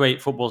side, one of the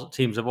great football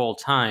teams of all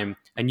time,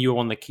 and you were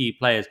one of the key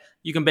players.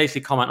 You can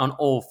basically comment on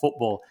all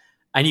football,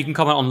 and you can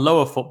comment on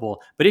lower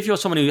football. But if you're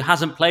someone who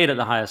hasn't played at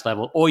the highest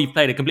level, or you've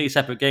played a completely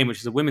separate game, which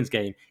is a women's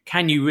game,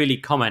 can you really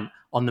comment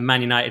on the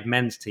Man United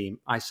men's team?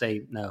 I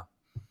say no.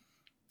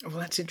 Well,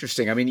 that's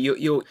interesting. I mean,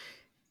 you're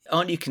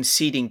aren't you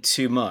conceding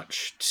too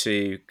much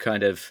to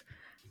kind of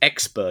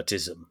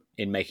expertism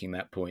in making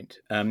that point?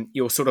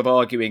 You're sort of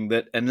arguing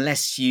that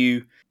unless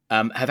you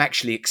have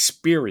actually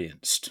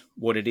experienced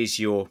what it is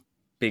you're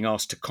being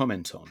asked to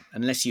comment on,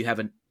 unless you have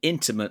an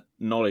intimate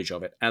knowledge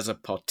of it as a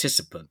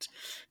participant,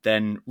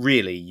 then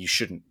really you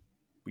shouldn't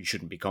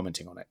be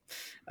commenting on it.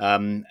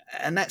 And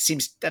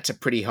that's a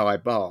pretty high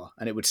bar,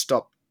 and it would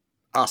stop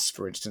us,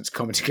 for instance,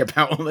 commenting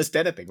about almost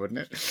anything, wouldn't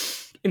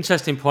it?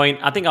 Interesting point.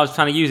 I think I was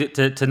trying to use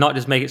it to not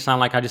just make it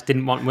sound like I just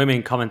didn't want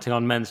women commenting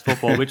on men's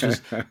football, which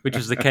was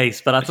the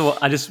case. But I thought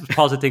I just was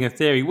positing a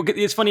theory.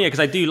 It's funny because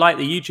I do like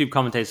the YouTube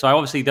commentators, so I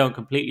obviously don't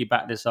completely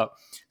back this up.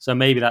 So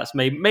maybe I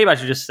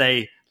should just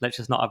say let's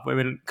just not have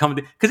women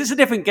commenting because it's a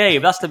different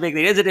game. That's the big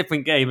thing. It's a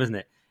different game, isn't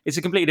it? It's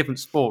a completely different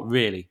sport,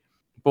 really.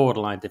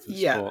 Borderline different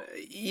sport.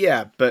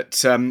 Yeah,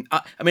 but I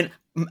mean,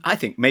 I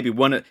think maybe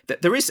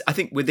there is. I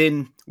think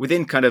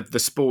within kind of the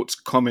sports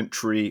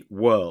commentary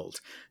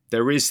world,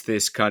 there is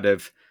this kind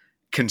of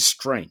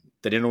constraint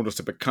that in order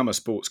to become a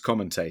sports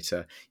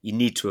commentator, you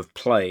need to have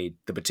played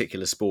the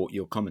particular sport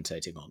you're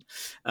commentating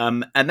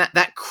on, and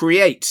that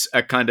creates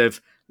a kind of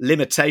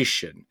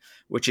limitation,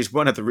 which is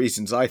one of the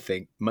reasons I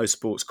think most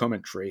sports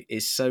commentary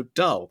is so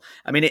dull.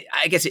 I mean,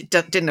 I guess it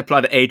didn't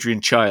apply to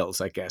Adrian Chiles,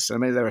 I guess. I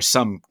mean, there are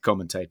some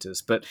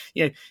commentators, but,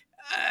 you know...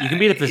 you can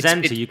be the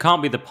presenter. You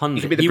can't be the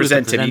pundit. You can be the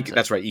presenter.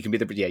 That's right. You can be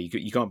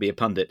you can't be a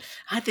pundit.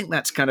 I think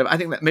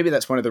that maybe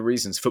that's one of the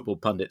reasons football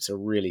pundits are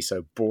really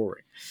so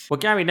boring. Well,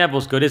 Gary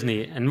Neville's good, isn't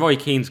he? And Roy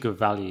Keane's good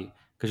value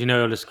because, you know,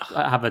 he'll just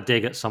have a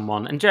dig at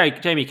someone. And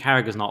Jamie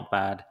Carragher's not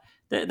bad.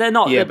 They're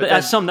not, yeah, but there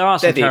are some terrible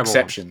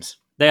exceptions. Ones.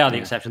 They are the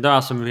exception. There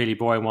are some really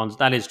boring ones.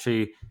 That is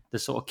true. The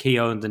sort of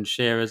Keowns and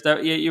Shearers.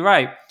 You're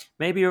right.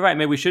 Maybe you're right.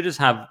 Maybe we should just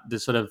have the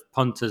sort of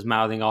punters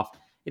mouthing off.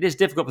 It is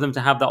difficult for them to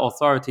have that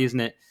authority, isn't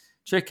it?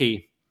 It's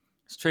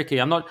tricky.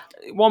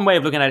 One way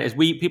of looking at it is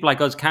people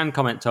like us can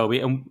comment, Toby,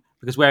 and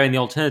because we're in the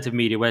alternative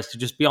media, whereas to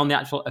just be on the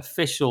actual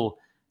official,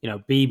 you know,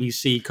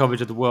 BBC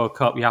coverage of the World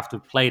Cup, you have to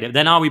have played it.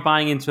 Then are we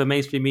buying into a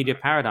mainstream media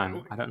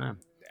paradigm? I don't know.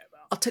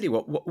 I'll tell you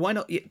what. Why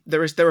not?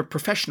 There are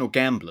professional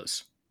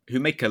gamblers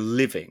who make a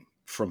living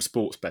from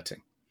sports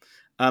betting.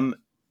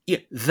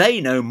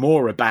 They know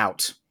more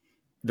about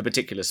the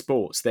particular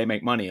sports they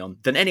make money on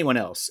than anyone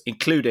else,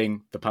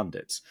 including the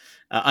pundits.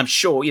 I'm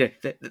sure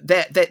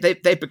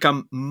they've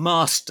become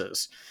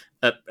masters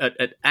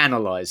at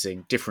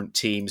analysing different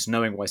teams,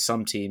 knowing why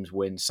some teams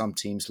win, some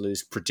teams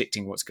lose,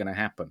 predicting what's going to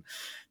happen.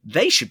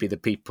 They should be the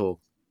people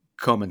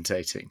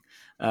commentating,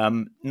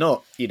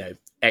 not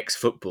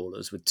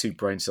ex-footballers with two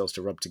brain cells to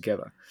rub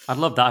together. I'd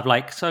love that. I'd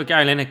like, so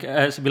Gary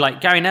Lineker, to be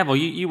like, Gary Neville,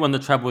 you won the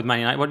treble with Man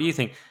United. What do you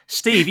think?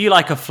 Steve, you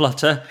like a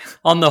flutter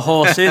on the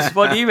horses.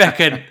 What do you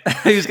reckon?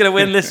 Who's going to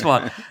win this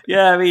one?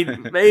 Yeah, I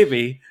mean,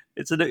 maybe.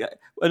 It's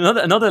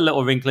another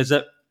little wrinkle is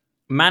that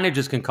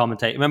managers can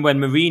commentate. Remember when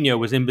Mourinho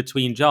was in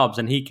between jobs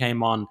and he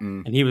came on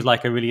and he was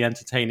like a really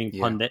entertaining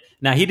pundit.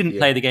 Now, he didn't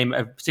play the game at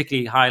a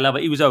particularly high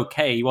level. He was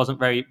okay. He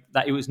wasn't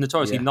he was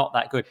notoriously not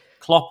that good.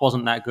 Klopp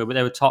wasn't that good, but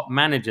they were top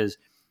managers.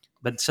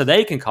 But so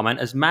they can comment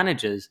as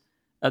managers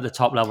at the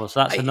top level.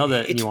 So that's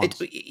another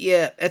nuance.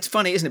 It's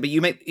funny, isn't it? But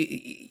you make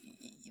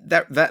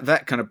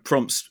that kind of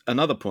prompts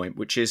another point,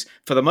 which is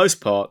for the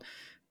most part,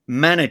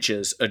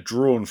 managers are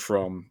drawn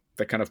from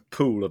the kind of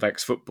pool of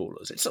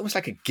ex-footballers. It's almost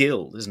like a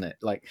guild, isn't it?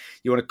 Like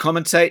you want to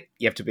commentate,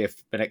 you have to be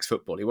an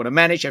ex-footballer. You want to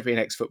manage, you have to be an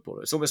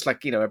ex-footballer. It's almost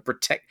like a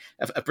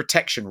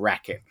protection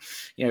racket.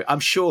 I'm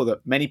sure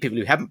that many people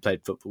who haven't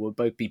played football will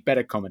both be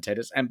better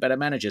commentators and better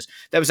managers.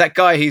 There was that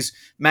guy who's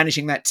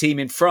managing that team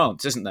in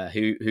France, isn't there?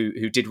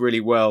 Who did really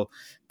well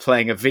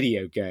playing a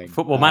video game.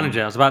 Football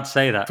Manager. I was about to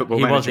say that. He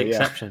was the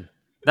exception.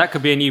 That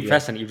could be a new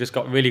precedent. You've just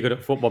got really good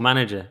at Football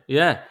Manager.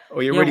 Yeah.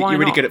 Or you're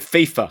really good at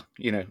FIFA.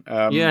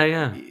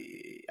 Yeah.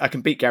 I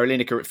can beat Gary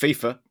Lineker at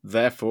FIFA,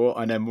 therefore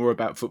I know more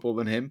about football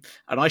than him,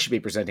 and I should be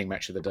presenting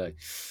Match of the Day.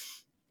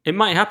 It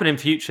might happen in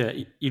future.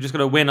 You just got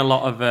to win a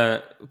lot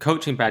of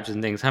coaching badges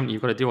and things, haven't you?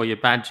 You've got to do all your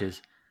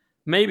badges.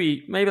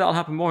 Maybe that'll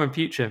happen more in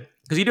future.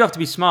 Because you do have to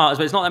be smart as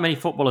well. It's not that many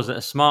footballers that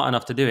are smart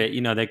enough to do it.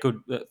 They're good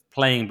at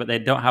playing, but they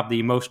don't have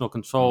the emotional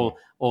control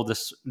or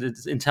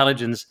the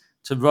intelligence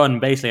to run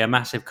basically a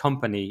massive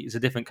company. It's a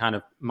different kind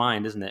of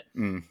mind, isn't it?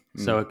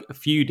 So a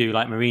few do,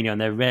 like Mourinho,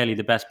 and they're rarely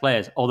the best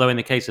players. Although in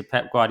the case of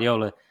Pep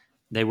Guardiola,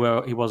 he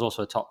was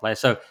also a top player.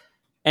 So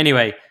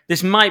anyway,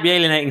 this might be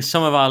alienating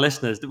some of our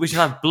listeners. We should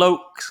have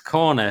Blokes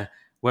Corner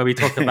where we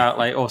talk about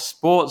or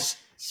sports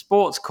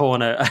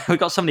corner. We've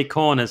got so many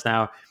corners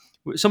now.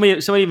 Somebody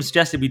even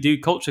suggested we do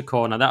Culture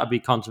Corner. That would be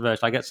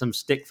controversial. I get some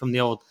stick from the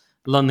old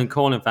London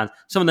Calling fans.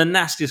 Some of the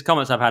nastiest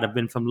comments I've had have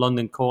been from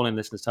London Calling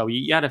listeners. So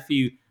you had a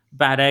few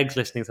bad eggs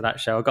listening to that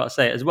show, I've got to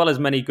say, as well as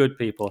many good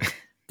people.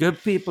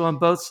 Good people on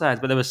both sides,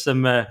 but there was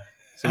some they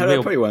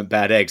probably weren't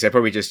bad eggs. They're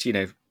probably just,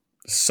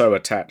 so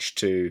attached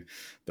to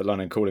the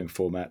London Calling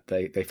format.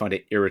 They find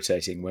it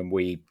irritating when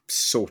we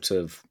sort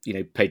of,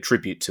 pay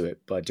tribute to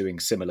it by doing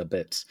similar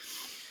bits.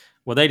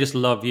 Well, they just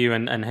love you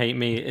and hate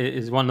me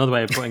is another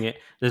way of putting it.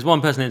 There's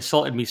one person that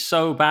insulted me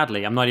so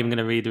badly. I'm not even going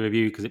to read the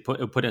review because it put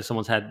it in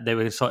someone's head. They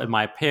insulted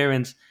my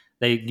appearance.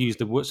 they used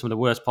some of the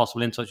worst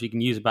possible insults you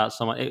can use about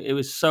someone. It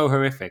was so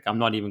horrific. I'm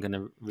not even going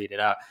to read it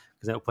out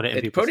because it'll put it in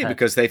It's people's probably head.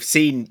 because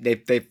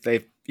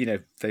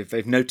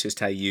they've noticed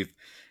how you've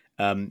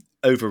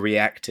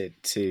overreacted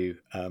to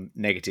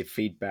negative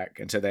feedback,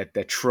 and so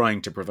they're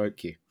trying to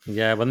provoke you.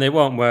 Yeah, when it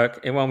won't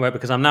work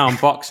because I'm now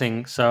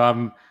unboxing,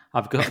 so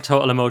I've got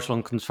total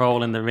emotional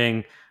control in the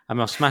ring.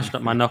 I've smashed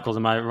up my knuckles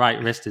and my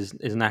right wrist is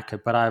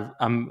knackered, but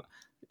I'm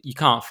you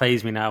can't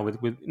phase me now with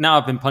now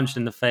I've been punched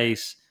in the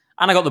face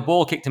and I got the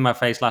ball kicked in my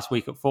face last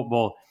week at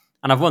football,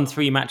 and I've won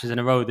 3 matches in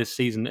a row this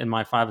season in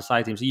my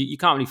 5-a-side team. So you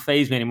can't really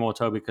phase me anymore,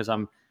 Toby, because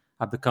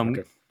I've become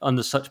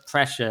under such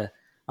pressure.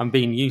 I'm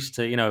being used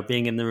to,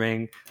 being in the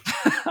ring.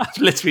 I've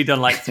literally done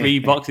like 3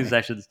 boxing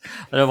sessions.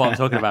 I don't know what I'm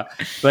talking about.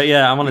 But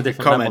yeah, I'm on a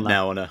different level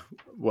now on a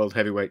world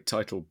heavyweight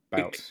title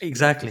bout.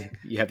 Exactly.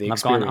 You have the and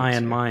experience. I've got an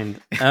iron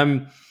mind.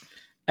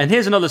 And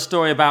here's another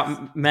story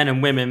about men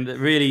and women that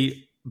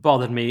really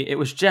bothered me. It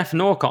was Jeff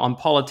Norcott on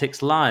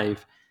Politics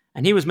Live,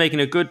 and he was making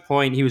a good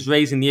point. He was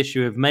raising the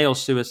issue of male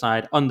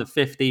suicide under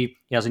 50.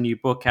 He has a new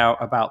book out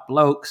about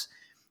blokes,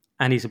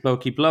 and he's a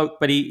blokey bloke,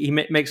 but he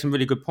makes some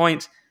really good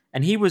points.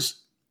 And he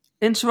was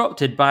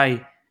interrupted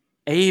by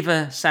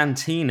Ava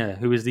Santina,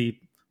 who is the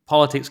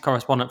politics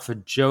correspondent for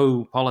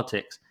Joe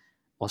Politics,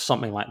 or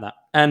something like that.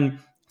 And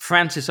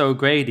Francis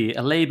O'Grady,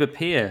 a Labour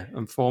peer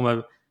and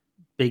former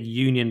big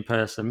union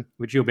person,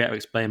 which you'll be able to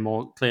explain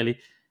more clearly.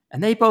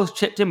 And they both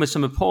chipped in with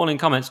some appalling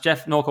comments.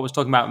 Jeff Norcott was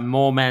talking about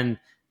more men,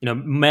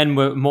 men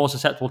were more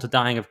susceptible to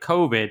dying of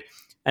COVID.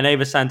 And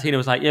Ava Santina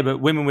was like, yeah, but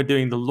women were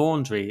doing the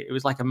laundry. It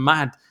was like a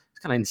mad,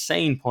 kind of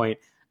insane point.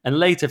 And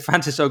later,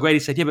 Francis O'Grady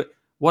said, yeah, but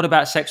what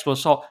about sexual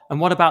assault?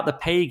 And what about the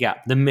pay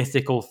gap, the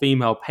mythical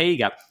female pay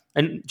gap?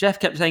 And Jeff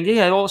kept saying,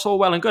 yeah, it's all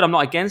well and good. I'm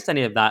not against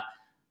any of that.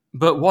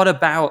 But what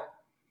about,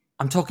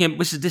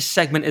 this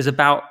segment is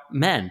about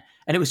men.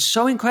 And it was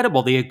so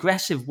incredible, the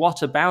aggressive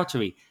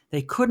whataboutery.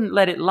 They couldn't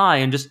let it lie.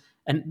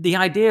 And the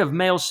idea of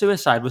male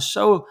suicide was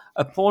so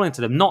appalling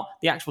to them, not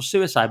the actual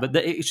suicide, but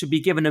that it should be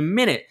given a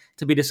minute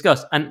to be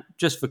discussed. And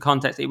just for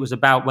context, it was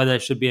about whether there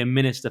should be a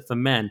minister for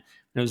men.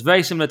 And it was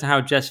very similar to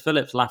how Jess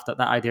Phillips laughed at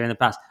that idea in the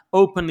past,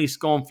 openly,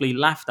 scornfully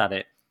laughed at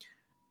it.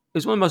 It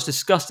was one of the most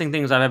disgusting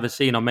things I've ever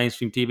seen on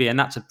mainstream TV, and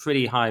that's a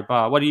pretty high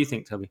bar. What do you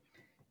think, Toby?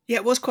 Yeah,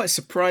 it was quite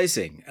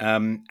surprising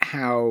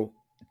how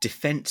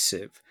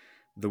defensive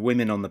the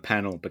women on the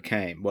panel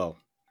became. Well,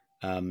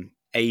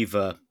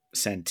 Ava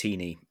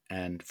Santini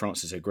and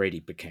Francis O'Grady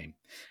became,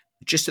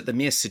 just at the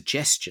mere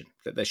suggestion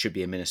that there should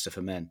be a minister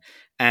for men.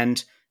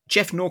 And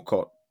Jeff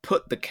Norcott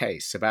put the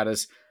case about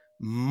as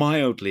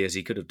mildly as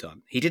he could have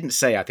done. He didn't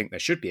say, I think there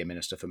should be a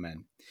minister for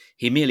men.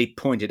 He merely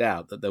pointed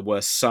out that there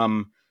were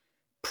some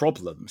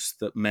problems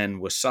that men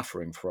were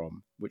suffering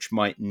from, which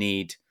might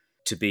need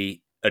to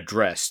be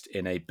addressed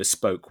in a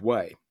bespoke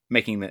way,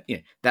 making that,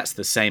 that's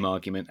the same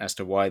argument as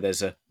to why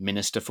there's a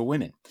minister for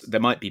women.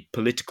 There might be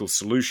political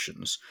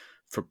solutions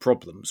for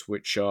problems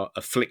which are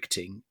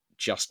afflicting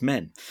just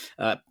men.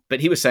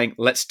 But he was saying,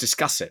 let's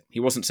discuss it. He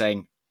wasn't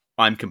saying,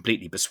 I'm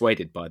completely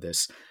persuaded by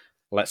this,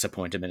 let's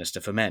appoint a minister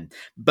for men.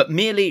 But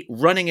merely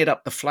running it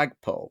up the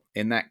flagpole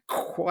in that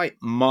quite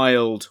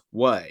mild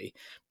way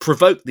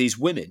provoked these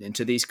women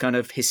into these kind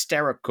of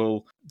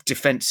hysterical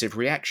defensive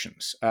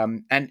reactions.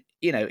 And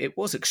it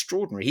was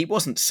extraordinary. He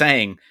wasn't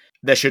saying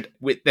there should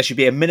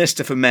be a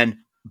minister for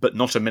men, but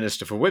not a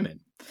minister for women.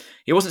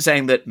 He wasn't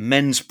saying that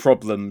men's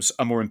problems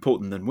are more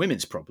important than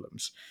women's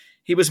problems.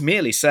 He was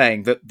merely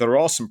saying that there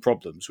are some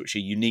problems which are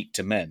unique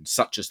to men,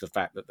 such as the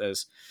fact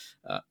that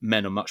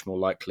men are much more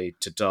likely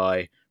to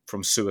die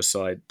from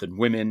suicide than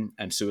women,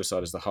 and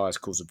suicide is the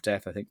highest cause of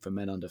death, I think, for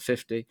men under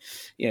 50.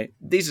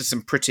 These are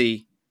some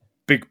pretty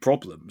big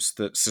problems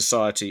that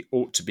society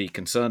ought to be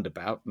concerned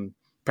about, and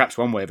perhaps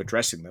one way of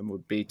addressing them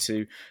would be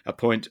to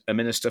appoint a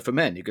minister for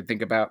men. You could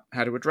think about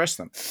how to address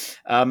them.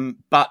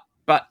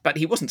 But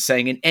he wasn't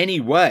saying in any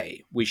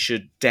way we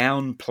should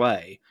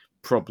downplay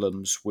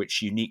problems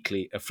which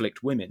uniquely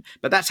afflict women.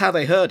 But that's how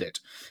they heard it.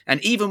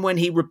 And even when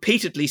he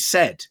repeatedly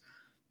said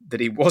that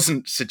he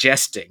wasn't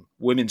suggesting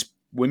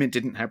women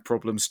didn't have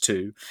problems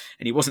too,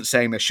 and he wasn't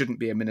saying there shouldn't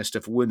be a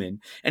minister for women,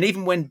 and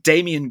even when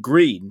Damien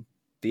Green,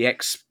 the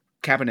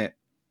ex-cabinet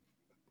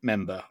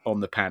member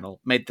on the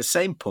panel, made the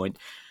same point,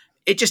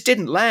 it just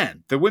didn't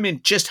land. The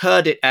women just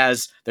heard it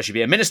as there should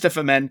be a minister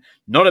for men,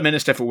 not a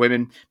minister for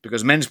women,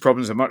 because men's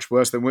problems are much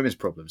worse than women's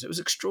problems. It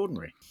was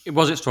extraordinary. It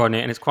was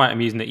extraordinary, and it's quite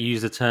amusing that you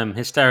use the term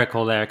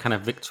hysterical there, kind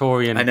of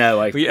Victorian. I know,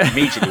 I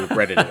immediately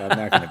regretted it. I'm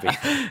now going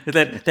to be.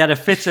 They had a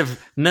fit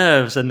of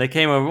nerves, and they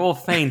came over all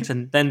faint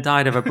and then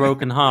died of a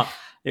broken heart.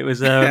 It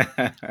was, it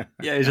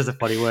was just a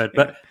funny word.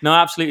 But no,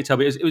 absolutely,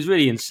 Toby. It was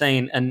really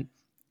insane, and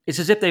it's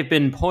as if they've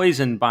been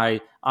poisoned by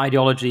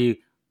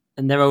ideology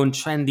and their own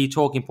trendy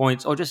talking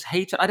points, or just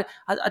hatred.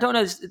 I don't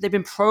know. They've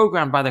been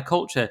programmed by the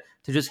culture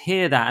to just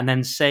hear that and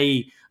then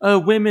say, "Oh,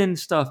 women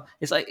stuff."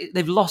 It's like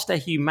they've lost their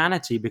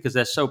humanity because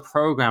they're so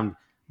programmed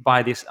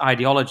by this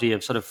ideology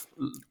of sort of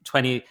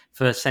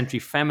 21st century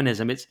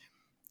feminism. It's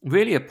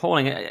really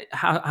appalling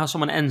how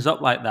someone ends up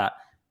like that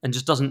and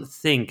just doesn't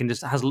think and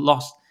just has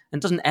lost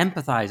and doesn't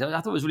empathize.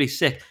 I thought it was really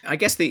sick. I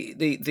guess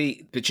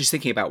but just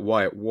thinking about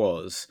why it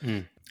was,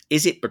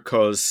 is it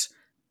because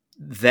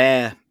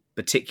their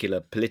particular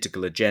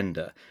political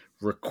agenda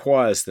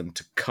requires them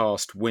to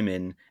cast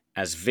women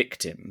as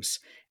victims,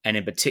 and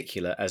in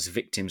particular as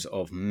victims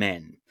of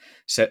men?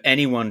 So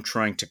anyone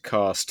trying to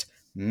cast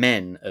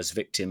men as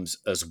victims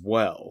as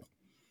well,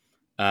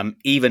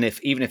 even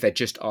if they're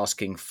just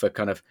asking for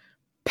kind of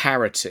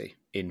parity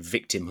in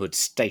victimhood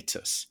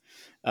status,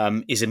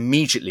 is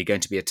immediately going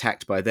to be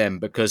attacked by them,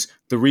 because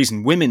the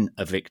reason women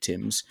are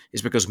victims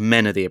is because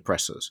men are the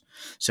oppressors.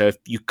 So if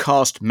you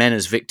cast men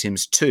as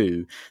victims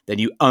too, then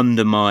you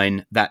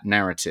undermine that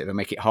narrative and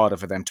make it harder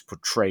for them to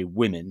portray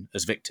women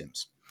as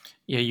victims.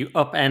 Yeah, you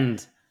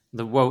upend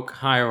the woke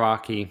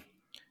hierarchy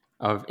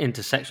of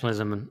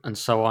intersectionalism and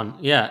so on.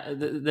 Yeah,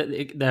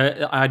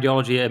 their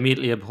ideology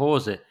immediately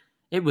abhors it.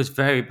 It was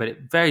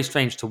very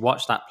strange to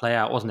watch that play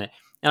out, wasn't it?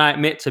 And I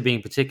admit to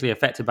being particularly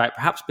affected by it,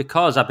 perhaps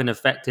because I've been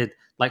affected,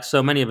 like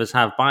so many of us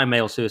have, by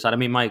male suicide. I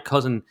mean, my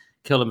cousin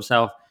killed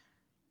himself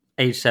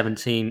age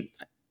 17.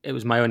 It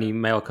was my only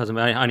male cousin.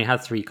 I only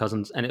had 3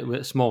 cousins, and it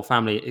was a small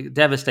family. It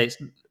devastates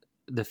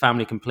the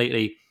family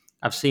completely.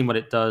 I've seen what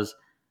it does.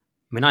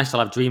 I mean, I still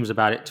have dreams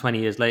about it 20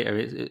 years later.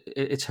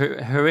 It's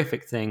a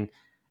horrific thing.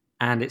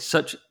 And it's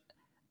such,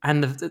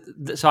 and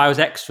so I was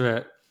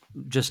extra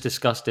just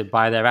disgusted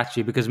by their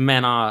attitude, because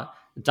men are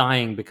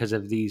dying because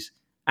of these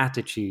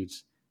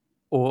attitudes,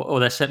 or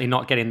they're certainly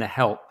not getting the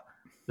help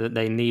that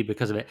they need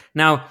because of it.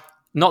 Now,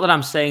 not that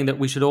I'm saying that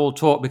we should all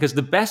talk, because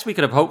the best we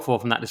could have hoped for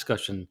from that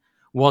discussion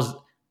was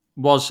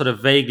sort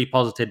of vaguely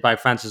posited by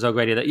Frances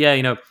O'Grady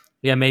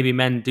that, maybe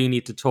men do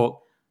need to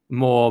talk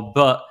more,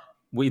 but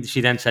she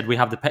then said we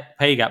have the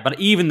pay gap. But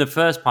even the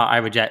first part I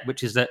reject,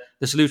 which is that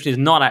the solution is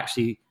not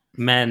actually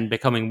men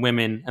becoming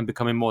women and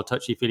becoming more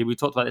touchy-feely. We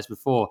talked about this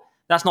before.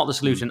 That's not the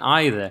solution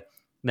either.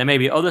 There may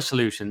be other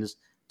solutions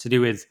to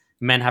do with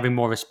men having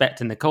more respect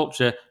in the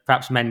culture,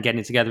 perhaps men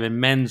getting together in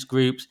men's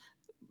groups,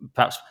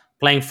 perhaps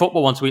playing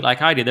football once a week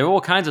like I did. There are all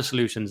kinds of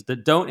solutions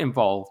that don't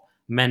involve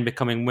men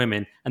becoming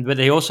women, but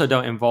they also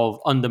don't involve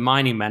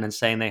undermining men and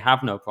saying they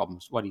have no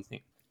problems. What do you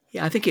think?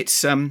 Yeah, I think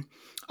it's.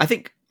 I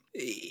think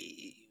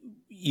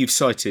you've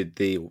cited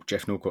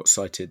Jeff Norcott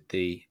cited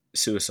the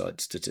suicide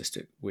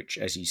statistic, which,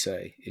 as you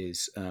say,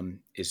 is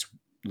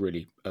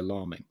really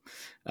alarming.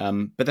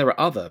 But there are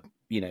other,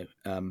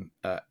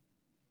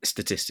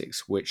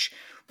 statistics which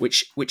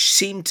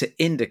seem to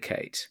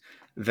indicate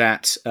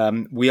that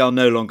we are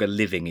no longer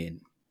living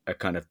in a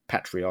kind of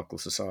patriarchal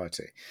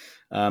society.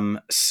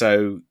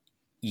 So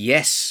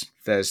yes,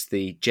 there's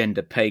the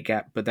gender pay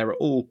gap, but there are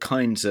all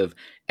kinds of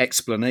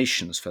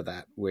explanations for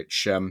that,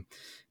 which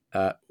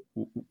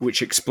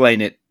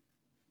explain it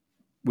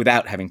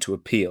without having to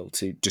appeal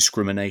to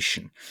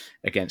discrimination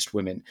against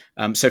women.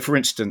 So, for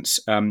instance,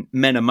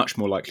 men are much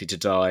more likely to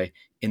die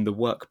in the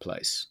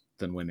workplace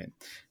than women.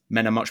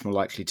 Men are much more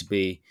likely to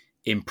be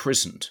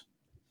imprisoned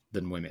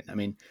than women. I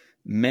mean,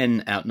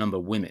 men outnumber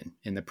women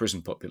in the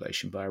prison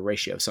population by a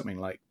ratio of something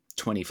like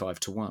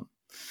 25-1.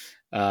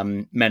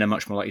 Men are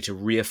much more likely to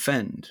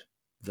reoffend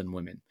than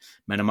women.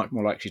 Men are much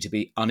more likely to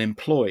be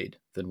unemployed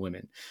than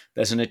women.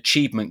 There's an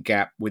achievement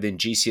gap within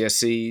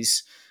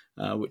GCSEs,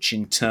 which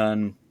in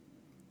turn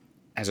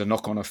has a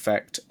knock-on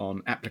effect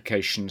on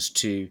applications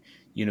to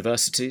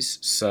universities.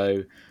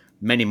 So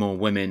many more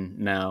women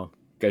now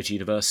go to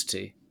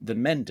university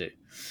than men do.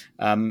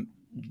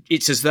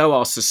 It's as though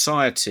our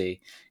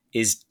society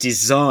is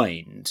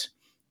designed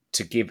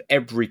to give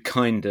every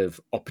kind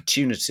of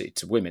opportunity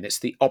to women. It's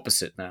the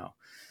opposite now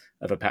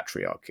of a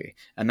patriarchy.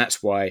 And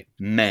that's why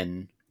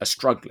men are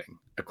struggling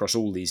across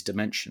all these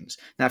dimensions.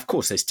 Now, of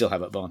course, they still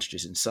have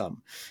advantages in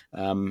some.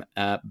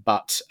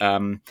 But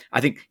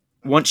I think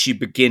once you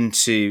begin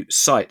to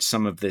cite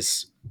some of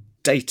this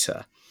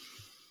data,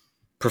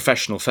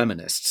 professional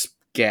feminists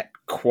get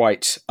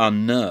quite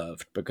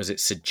unnerved, because it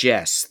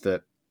suggests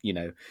that,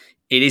 it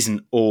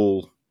isn't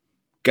all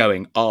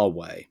going our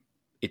way.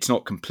 It's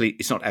not complete.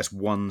 It's not as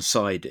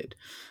one-sided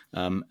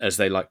as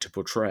they like to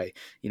portray.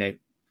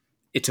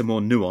 It's a more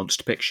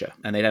nuanced picture,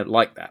 and they don't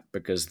like that,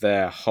 because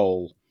their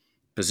whole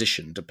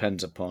position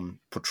depends upon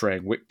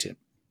portraying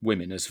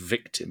women as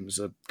victims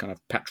of kind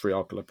of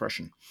patriarchal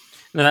oppression.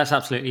 No, that's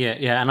absolutely it.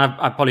 Yeah, and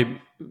I've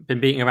probably been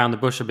beating around the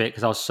bush a bit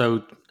because I was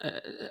so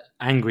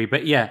angry.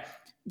 But yeah,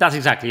 that's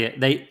exactly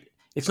it.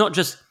 It's not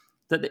just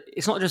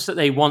that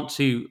they want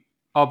to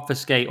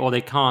obfuscate, or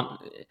they can't.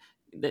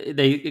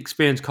 They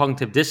experience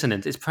cognitive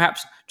dissonance. It's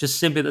perhaps just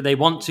simply that they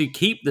want to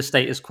keep the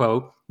status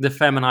quo, the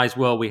feminized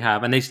world we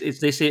have, and they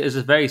see it as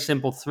a very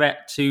simple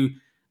threat to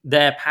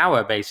their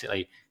power,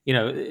 basically.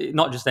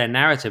 Not just their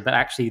narrative, but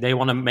actually they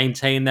want to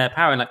maintain their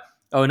power. And like,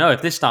 oh no,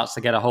 if this starts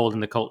to get a hold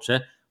in the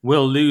culture,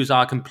 we'll lose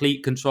our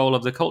complete control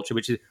of the culture,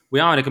 which is, we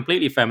are in a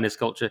completely feminist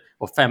culture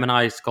or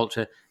feminized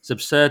culture. It's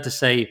absurd to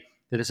say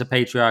that it's a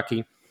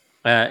patriarchy.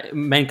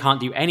 Men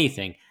can't do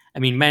anything. I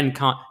mean, men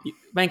can't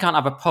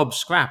have a pub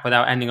scrap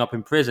without ending up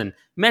in prison.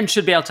 Men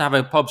should be able to have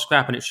a pub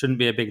scrap, and it shouldn't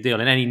be a big deal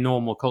in any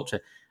normal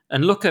culture.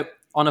 And look at,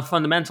 on a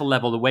fundamental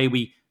level, the way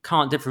we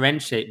can't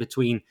differentiate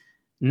between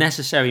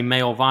necessary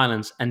male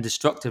violence and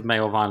destructive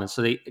male violence.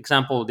 So the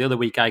example the other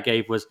week I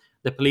gave was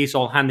the police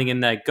all handing in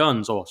their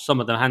guns, or some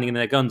of them handing in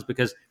their guns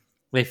because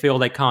they feel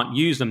they can't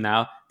use them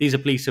now. These are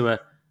police who are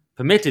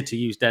permitted to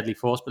use deadly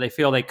force, but they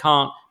feel they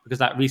can't because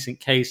that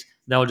recent case,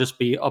 they'll just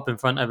be up in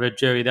front of a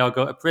jury, they'll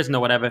go to prison or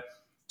whatever,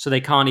 so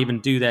they can't even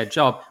do their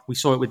job. We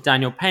saw it with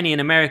Daniel Penny in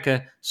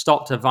America,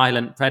 stopped a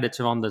violent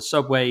predator on the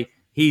subway.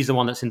 He's the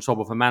one that's in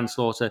trouble for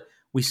manslaughter.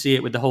 We see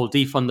it with the whole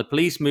defund the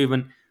police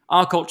movement.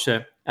 Our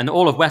culture, and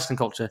all of Western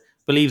culture,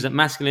 believes that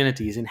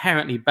masculinity is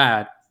inherently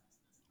bad.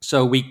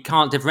 So we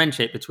can't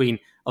differentiate between,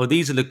 oh,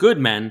 these are the good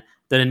men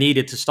that are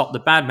needed to stop the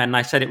bad men. And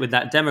I said it with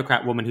that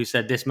Democrat woman who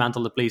said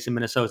dismantle the police in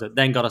Minnesota,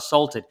 then got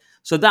assaulted.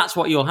 So that's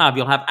what you'll have.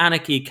 You'll have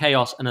anarchy,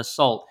 chaos, and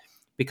assault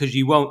because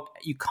you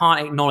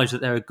can't acknowledge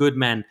that there are good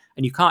men,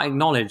 and you can't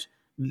acknowledge,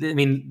 I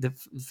mean, the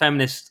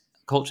feminist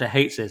culture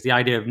hates this, the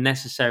idea of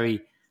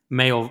necessary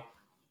male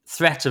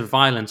threat of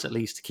violence, at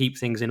least, to keep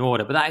things in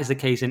order. But that is the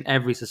case in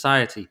every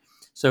society.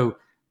 So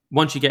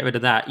once you get rid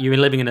of that, you're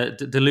living in a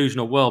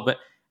delusional world.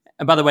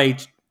 And by the way,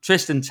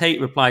 Tristan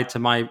Tate replied to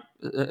my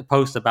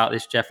post about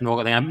this Jeff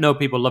Norgott thing. I know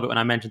people love it when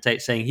I mention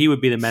Tate, saying he would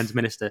be the men's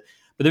minister.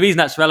 But the reason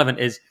that's relevant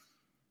is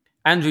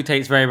Andrew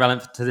Tate's very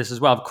relevant to this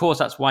as well. Of course,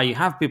 that's why you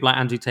have people like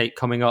Andrew Tate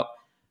coming up.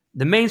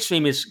 The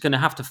mainstream is going to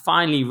have to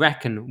finally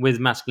reckon with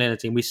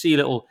masculinity. And we see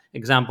little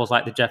examples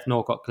like the Jeff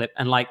Norgott clip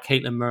and like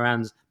Caitlin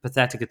Moran's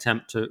pathetic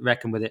attempt to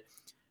reckon with it.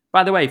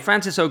 By the way,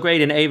 Francis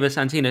O'Grady and Ava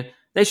Santina,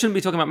 they shouldn't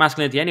be talking about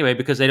masculinity anyway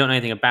because they don't know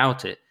anything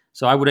about it.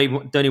 So I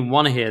don't even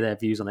want to hear their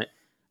views on it.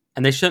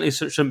 And they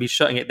shouldn't be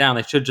shutting it down.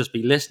 They should just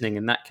be listening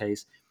in that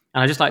case.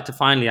 And I'd just like to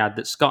finally add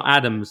that Scott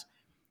Adams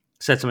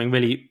said something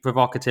really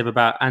provocative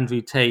about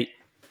Andrew Tate.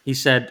 He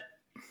said,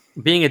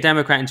 being a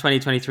Democrat in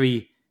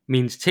 2023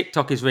 means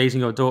TikTok is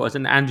raising your daughters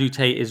and Andrew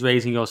Tate is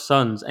raising your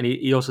sons. And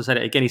he also said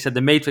it again. He said,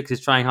 the Matrix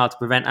is trying hard to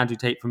prevent Andrew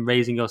Tate from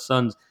raising your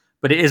sons,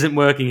 but it isn't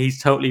working. He's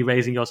totally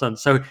raising your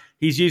sons. So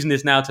he's using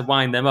this now to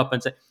wind them up.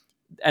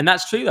 And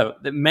that's true, though,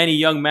 that many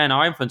young men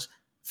are influenced.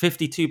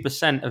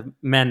 52% of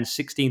men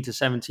 16 to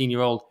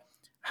 17-year-old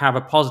have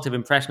a positive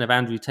impression of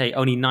Andrew Tate,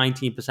 only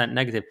 19%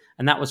 negative.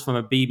 And that was from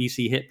a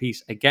BBC hit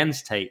piece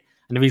against Tate.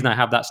 And the reason I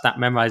have that stat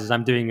memorized is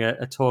I'm doing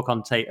a talk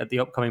on Tate at the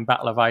upcoming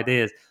Battle of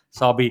Ideas.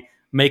 So I'll be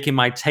making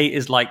my Tate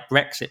is like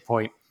Brexit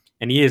point.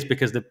 And he is,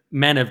 because the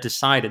men have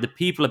decided, the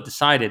people have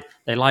decided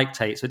they like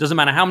Tate. So it doesn't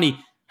matter how many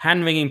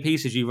hand-wringing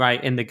pieces you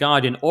write in The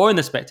Guardian or in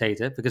The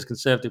Spectator, because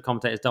conservative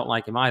commentators don't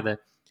like him either.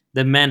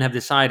 The men have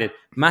decided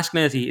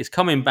masculinity is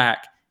coming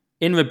back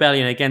in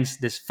rebellion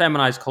against this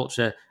feminized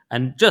culture.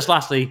 And just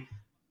lastly,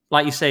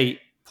 like you say,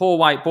 poor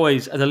white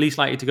boys are the least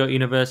likely to go to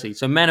university.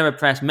 So men are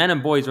oppressed, men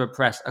and boys are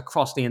oppressed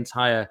across the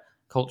entire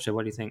culture.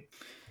 What do you think?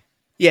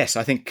 Yes,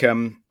 I think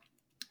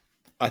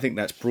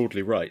that's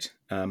broadly right.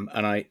 And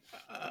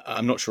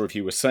I'm not sure if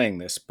you were saying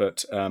this,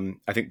 but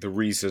I think the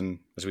reason,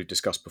 as we've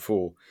discussed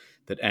before,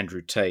 that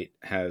Andrew Tate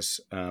has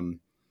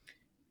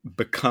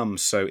become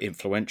so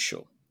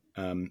influential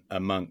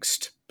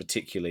amongst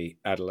particularly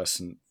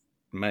adolescent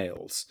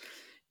males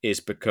is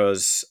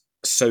because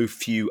so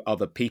few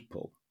other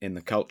people in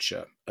the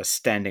culture are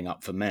standing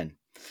up for men.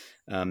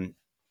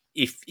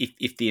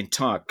 If the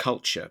entire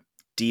culture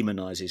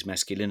demonizes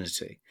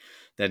masculinity,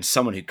 then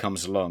someone who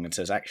comes along and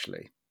says,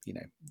 actually,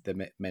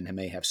 the men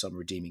may have some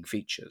redeeming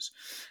features,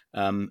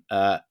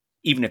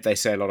 even if they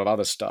say a lot of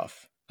other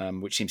stuff,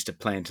 which seems to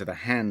play into the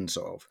hands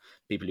of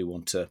people who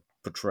want to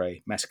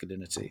portray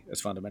masculinity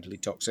as fundamentally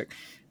toxic.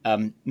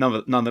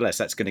 Nonetheless,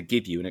 that's going to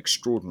give you an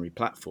extraordinary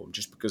platform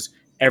just because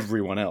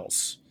everyone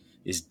else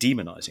is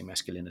demonizing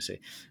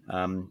masculinity.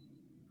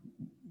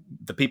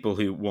 The people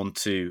who want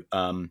to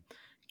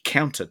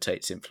counter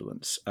Tate's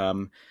influence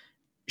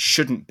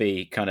shouldn't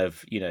be kind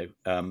of,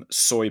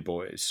 soy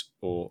boys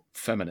or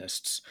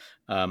feminists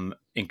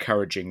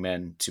encouraging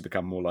men to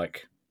become more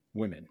like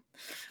women.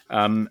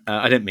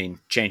 I don't mean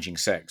changing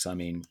sex. I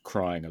mean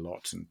crying a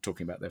lot and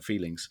talking about their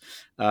feelings.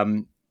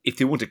 If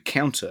you want to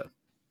counter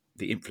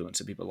the influence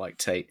of people like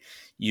Tate,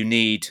 you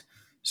need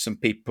some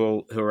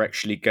people who are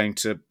actually going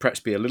to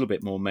perhaps be a little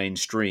bit more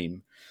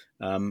mainstream,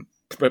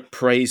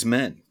 praise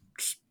men,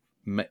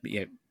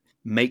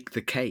 make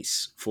the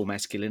case for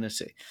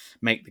masculinity,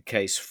 make the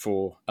case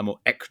for a more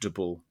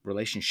equitable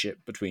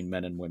relationship between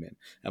men and women,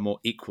 a more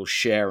equal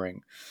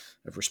sharing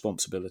of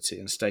responsibility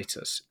and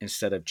status,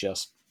 instead of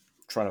just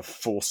trying to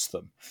force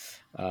them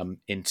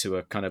into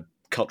a kind of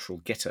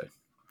cultural ghetto.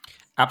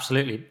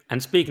 Absolutely.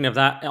 And speaking of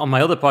that, on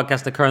my other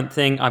podcast, The Current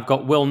Thing, I've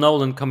got Will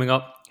Nolan coming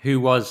up, who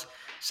was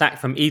sacked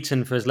from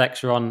Eton for his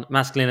lecture on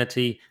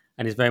masculinity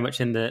and is very much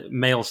in the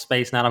male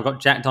space now. And I've got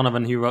Jack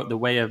Donovan, who wrote The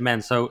Way of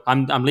Men. So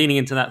I'm leaning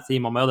into that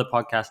theme on my other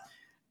podcast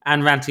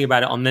and ranting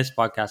about it on this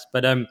podcast.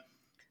 But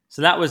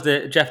so that was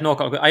the Jeff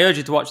Norgott. I urge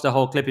you to watch the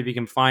whole clip if you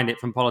can find it,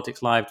 from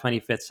Politics Live,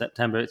 25th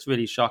September. It's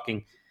really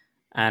shocking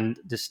and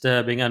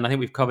disturbing, and I think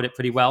we've covered it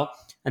pretty well.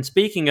 And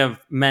speaking of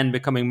men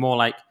becoming more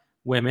like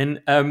women,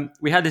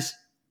 we had this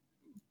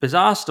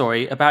bizarre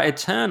story about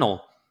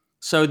Eternal.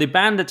 So the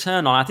band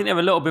Eternal, I think they were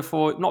a little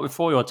before, not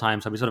before your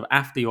time, so sort of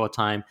after your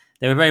time.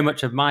 They were very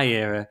much of my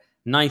era.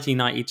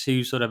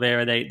 1992 sort of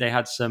era. They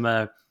had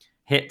some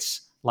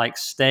hits like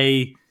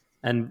 "Stay"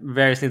 and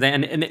various things.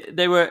 And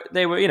they were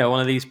one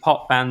of these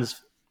pop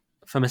bands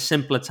from a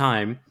simpler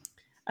time.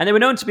 And they were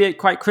known to be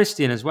quite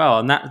Christian as well,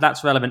 and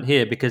that's relevant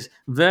here because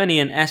Vernie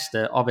and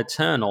Esther of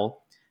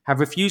Eternal have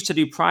refused to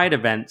do Pride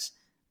events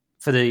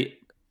for the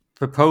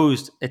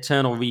proposed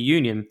Eternal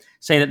reunion,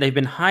 saying that they've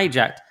been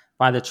hijacked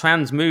by the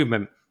trans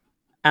movement.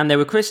 And they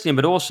were Christian,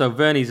 but also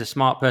Vernie's a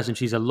smart person.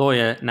 She's a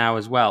lawyer now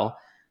as well.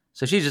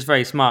 So she's just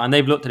very smart. And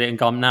they've looked at it and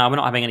gone, no, we're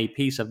not having any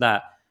piece of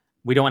that.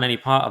 We don't want any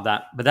part of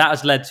that. But that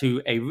has led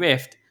to a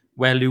rift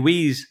where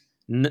Louise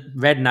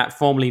Redknapp,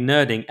 formerly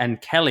Nerding, and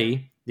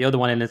Kelly, the other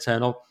one in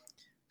Eternal,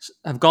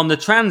 have gone the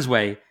trans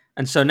way.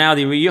 And so now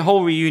the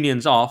whole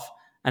reunion's off,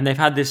 and they've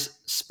had this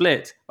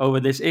split over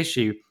this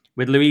issue,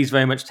 with Louise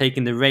very much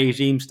taking the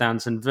regime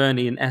stance and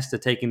Vernie and Esther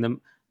taking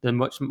the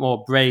much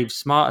more brave,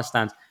 smarter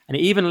stance. And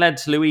it even led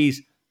to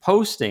Louise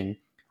posting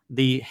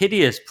the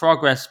hideous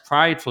Progress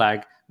Pride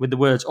flag with the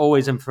words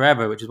 "Always and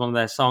Forever," which is one of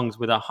their songs,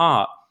 with a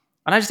heart.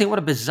 And I just think what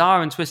a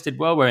bizarre and twisted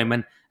world we're in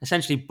when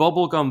essentially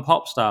bubblegum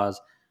pop stars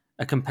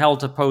are compelled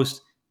to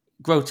post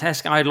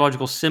grotesque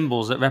ideological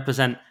symbols that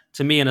represent,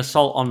 to me, an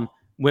assault on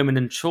women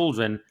and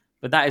children.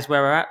 But that is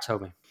where we're at,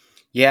 Toby.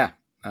 Yeah.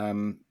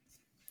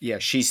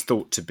 She's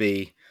thought to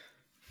be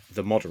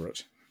the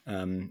moderate,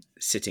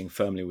 sitting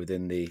firmly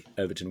within the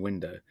Overton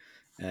window.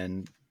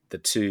 And the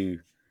two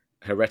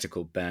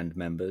heretical band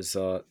members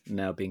are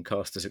now being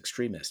cast as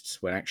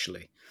extremists, when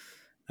actually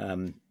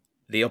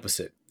the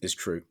opposite is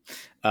true.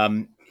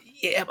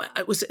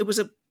 It was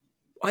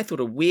I thought,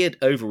 a weird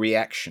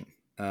overreaction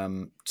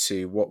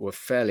to what were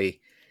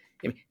fairly...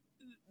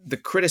 the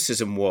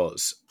criticism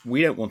was,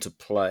 we don't want to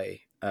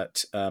play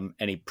at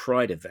any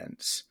Pride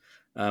events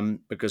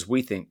because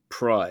we think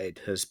Pride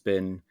has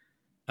been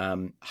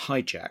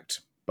hijacked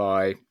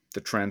by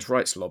the trans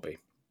rights lobby.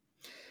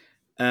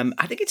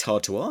 I think it's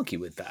hard to argue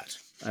with that.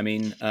 I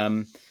mean,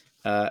 and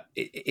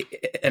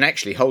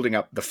actually holding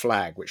up the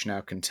flag, which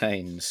now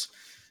contains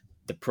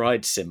the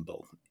Pride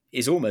symbol,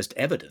 is almost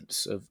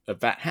evidence of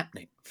that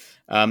happening.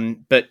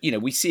 But,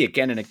 we see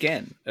again and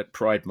again at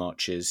Pride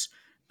marches,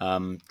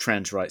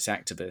 trans rights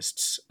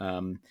activists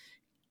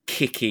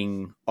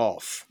kicking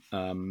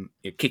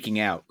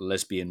out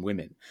lesbian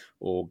women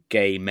or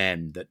gay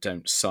men that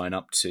don't sign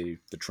up to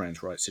the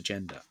trans rights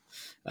agenda.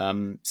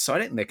 So I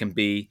don't think there can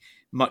be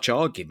much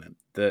argument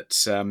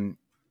that,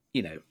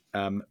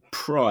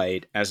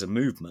 Pride as a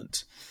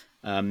movement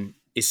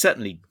is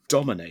certainly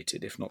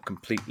dominated, if not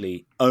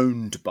completely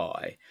owned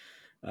by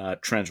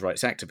trans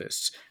rights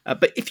activists.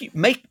 But if you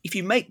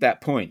make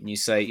that point and you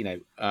say,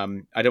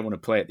 I don't want to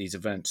play at these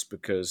events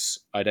because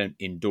I don't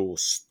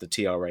endorse the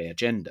TRA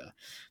agenda,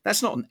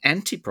 that's not an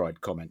anti-Pride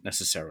comment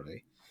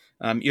necessarily.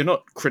 You're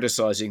not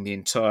criticizing the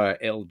entire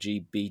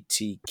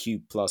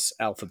LGBTQ plus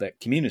alphabet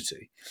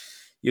community.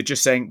 You're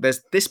just saying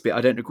there's this bit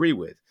I don't agree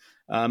with.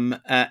 Why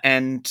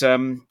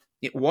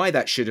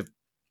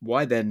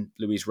then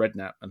Louise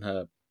Redknapp and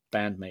her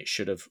bandmates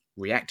should have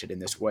reacted in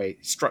this way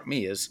struck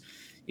me as,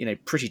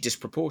 pretty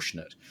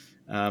disproportionate.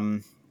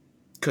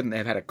 Couldn't they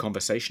have had a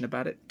conversation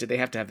about it? Did they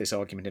have to have this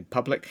argument in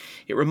public?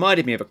 It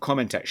reminded me of a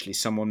comment actually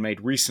someone made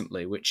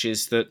recently, which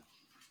is that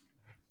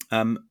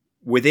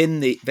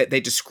they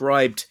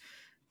described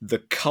the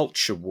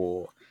culture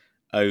war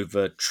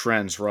over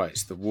trans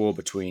rights, the war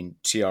between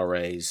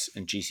TRAs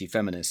and GC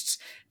feminists,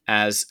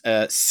 as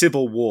a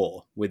civil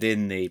war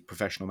within the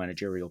professional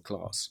managerial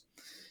class.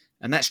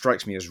 And that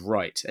strikes me as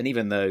right. And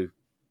even though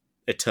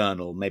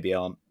Eternal maybe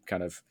aren't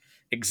kind of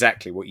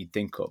exactly what you'd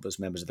think of as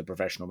members of the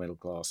professional middle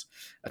class,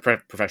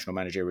 professional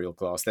managerial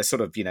class, they're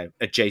sort of,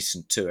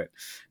 adjacent to it.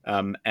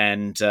 And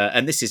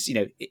this is,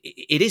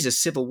 it is a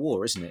civil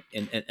war, isn't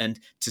it? And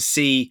to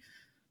see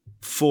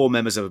four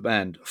members of a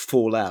band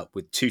fall out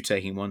with two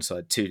taking one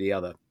side, two the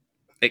other,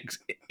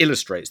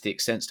 illustrates the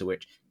extent to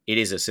which it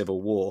is a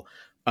civil war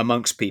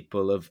amongst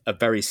people of a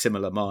very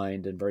similar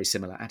mind and very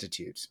similar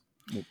attitudes,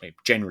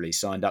 generally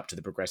signed up to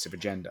the progressive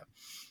agenda.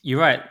 You're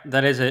right.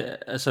 That is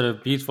a sort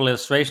of beautiful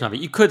illustration of it.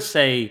 You could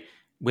say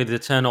with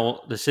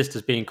Eternal, the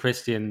sisters being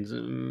Christians,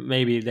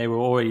 maybe they were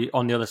already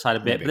on the other side a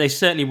bit, but they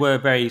certainly were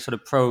very sort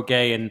of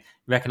pro-gay and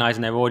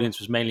recognizing their audience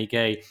was mainly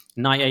gay.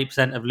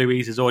 98% of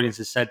Louise's audience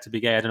is said to be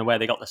gay. I don't know where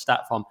they got the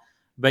stat from.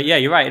 But yeah,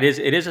 you're right.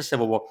 It is a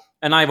civil war.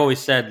 And I've always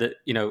said that,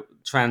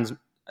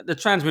 the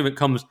trans movement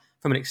comes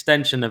from an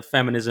extension of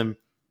feminism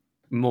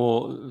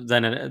more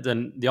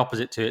than the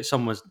opposite to it.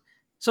 Someone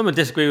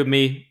disagreed with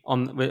me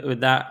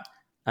with that,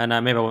 and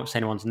maybe I won't say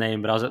anyone's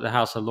name, but I was at the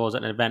House of Lords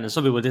at an event, and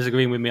some people were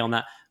disagreeing with me on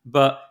that.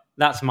 But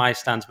that's my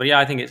stance. But yeah,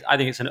 I think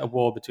it's a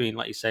war between,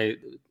 like you say,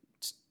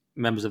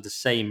 members of the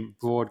same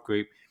broad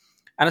group.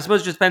 And I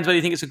suppose it just depends whether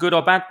you think it's a good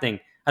or bad thing.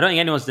 I don't think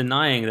anyone's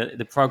denying that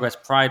the Progress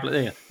Pride,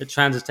 that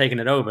trans has taken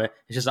it over.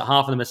 It's just that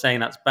half of them are saying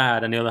that's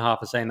bad, and the other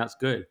half are saying that's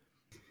good.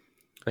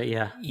 But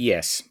yeah,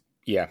 yes,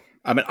 yeah.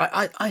 I mean,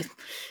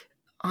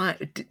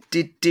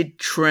 did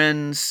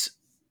trans.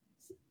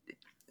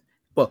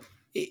 Well,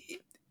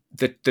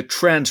 the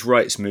trans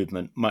rights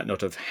movement might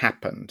not have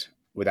happened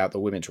without the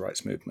women's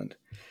rights movement.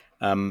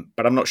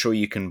 But I'm not sure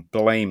you can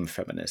blame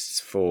feminists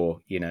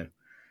for,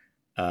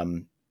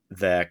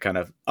 their kind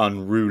of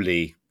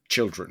unruly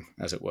children,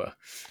 as it were,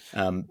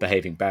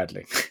 behaving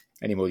badly.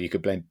 Any more you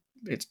could blame.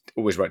 It's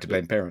always right to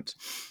blame parents.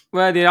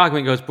 Well, the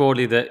argument goes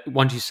broadly that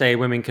once you say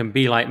women can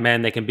be like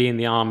men, they can be in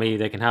the army,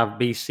 they can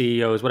be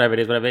CEOs, whatever it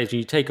is, and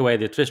you take away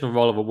the traditional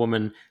role of a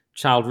woman,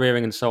 child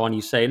rearing and so on,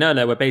 you say, no,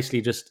 we're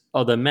basically just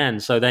other men.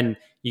 So then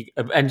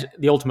and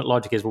the ultimate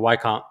logic is, well, why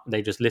can't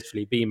they just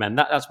literally be men?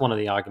 That's one of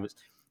the arguments.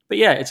 But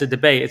yeah, it's a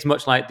debate. It's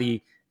much like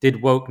did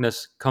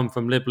wokeness come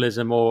from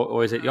liberalism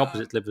or is it the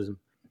opposite to liberalism?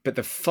 But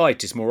the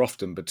fight is more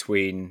often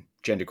between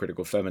gender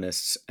critical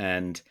feminists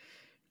and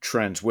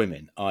trans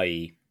women,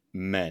 i.e.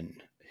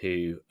 men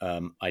who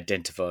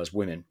identify as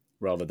women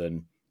rather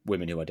than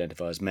women who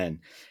identify as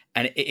men.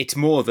 And it's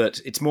more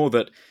that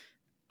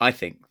I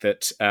think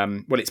that,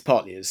 it's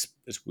partly, as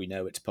we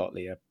know, it's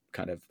partly a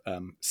kind of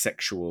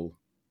sexual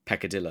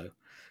peccadillo,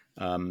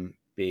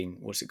 being,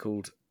 what's it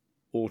called?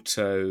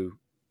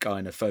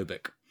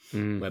 Autogynephobic,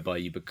 whereby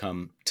you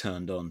become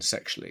turned on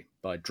sexually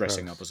by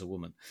dressing up as a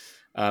woman.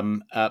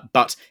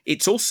 But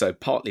it's also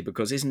partly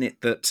because, isn't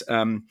it, that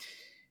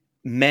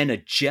men are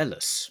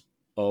jealous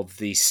of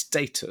the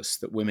status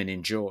that women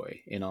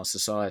enjoy in our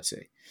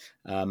society.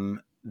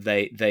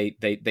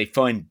 They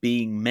find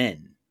being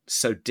men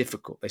so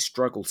difficult. They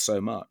struggle so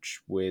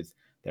much with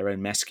their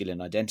own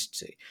masculine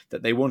identity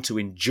that they want to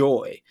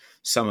enjoy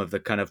some of the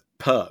kind of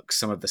perks,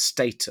 some of the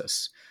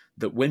status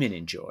that women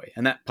enjoy,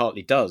 and that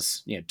partly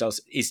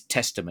is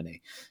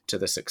testimony to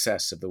the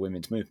success of the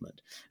women's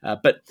movement.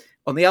 But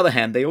on the other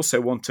hand, they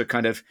also want to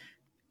kind of.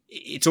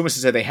 It's almost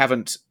as though they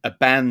haven't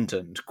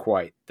abandoned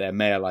quite their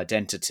male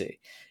identity,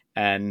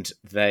 and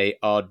they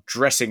are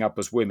dressing up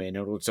as women in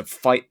order to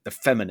fight the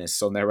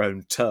feminists on their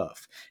own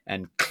turf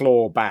and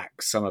claw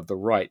back some of the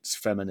rights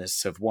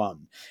feminists have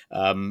won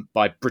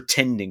by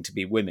pretending to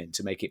be women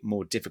to make it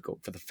more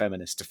difficult for the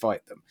feminists to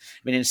fight them.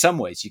 I mean, in some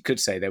ways, you could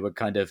say they were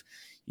kind of,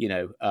 they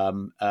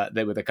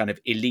were the kind of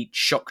elite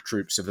shock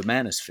troops of the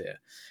manosphere,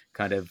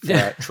 kind of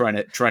trying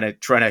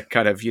to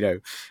kind of,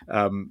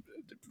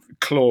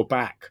 claw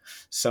back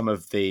some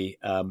of the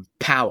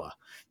power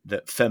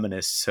that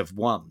feminists have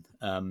won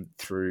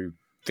through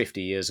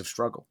 50 years of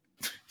struggle.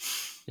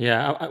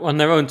 Yeah, on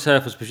their own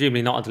turf was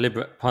presumably not a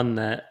deliberate pun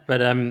there.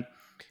 But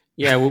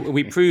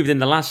we proved in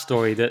the last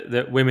story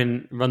that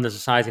women run the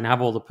society and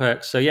have all the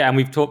perks. So yeah, and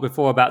we've talked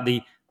before about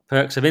the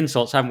perks of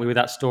insults, haven't we, with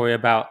that story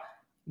about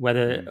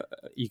whether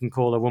you can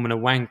call a woman a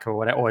wanker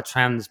or a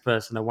trans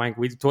person a wanker.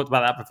 We've talked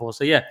about that before.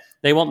 So yeah,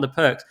 they want the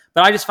perks.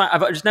 But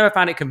I've just never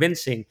found it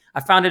convincing.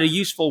 I found it a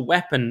useful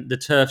weapon the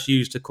TERFs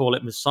use to call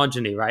it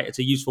misogyny, right? It's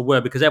a useful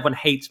word because everyone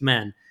hates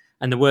men.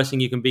 And the worst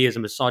thing you can be is a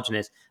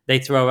misogynist. They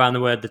throw around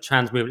the word the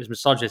trans movement is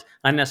misogynist.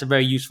 I think that's a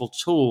very useful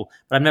tool,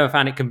 but I've never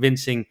found it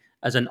convincing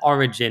as an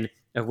origin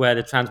of where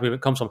the trans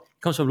movement comes from.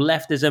 It comes from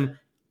leftism.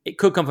 It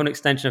could come from an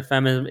extension of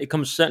feminism. It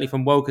comes certainly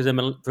from wokeism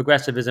and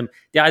progressivism.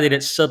 The idea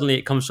that suddenly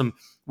it comes from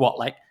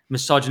like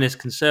misogynist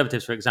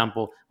conservatives, for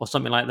example, or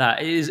something like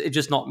that. It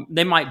just not.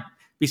 There might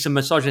be some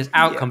misogynist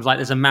outcomes, like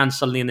there's a man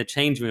suddenly in the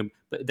change room,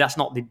 but that's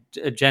not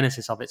the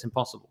genesis of it. It's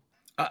impossible.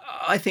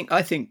 I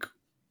think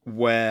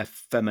where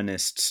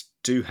feminists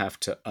do have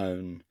to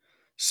own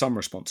some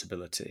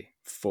responsibility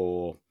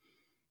for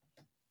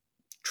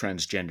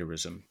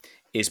transgenderism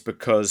is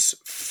because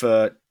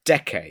for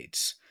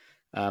decades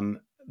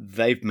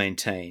they've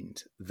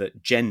maintained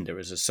that gender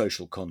is a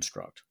social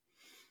construct.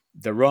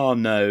 There are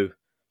no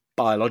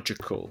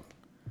biological,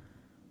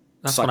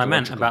 that's what I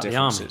meant about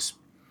differences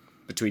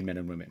between men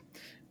and women.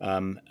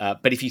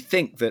 But if you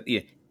think that,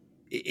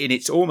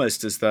 it's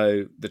almost as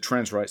though the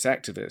trans rights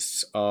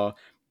activists are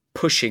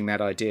pushing that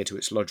idea to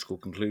its logical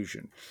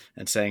conclusion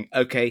and saying,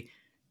 okay,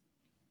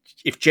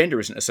 if gender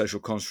isn't a social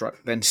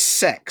construct, then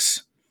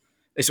sex.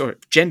 Sorry,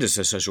 if gender is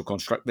a social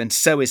construct, then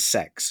so is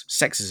sex.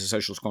 Sex is a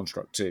social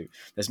construct too.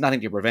 There's nothing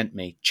to prevent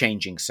me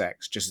changing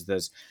sex, just as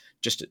there's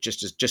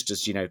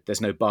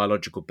there's no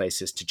biological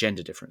basis to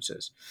gender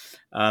differences.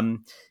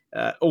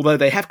 Although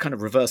they have kind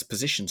of reversed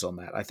positions on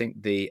that. I think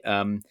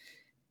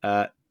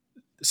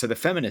so the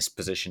feminist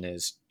position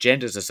is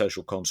gender is a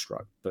social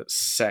construct, but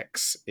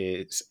sex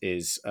is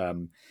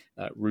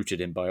rooted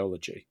in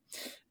biology.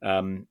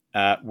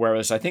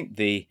 Whereas I think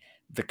the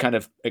kind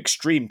of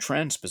extreme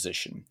trans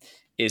position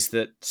is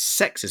that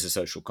sex is a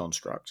social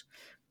construct,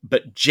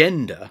 but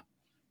gender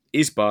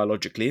is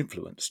biologically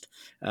influenced.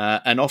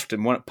 And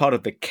often part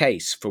of the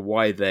case for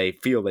why they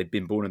feel they've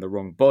been born in the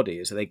wrong body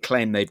is that they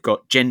claim they've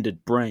got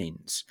gendered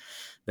brains.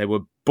 They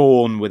were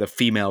born with a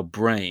female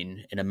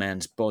brain in a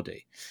man's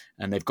body,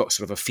 and they've got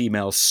sort of a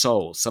female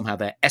soul. Somehow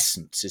their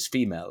essence is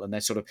female, and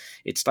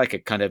it's like a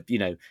kind of,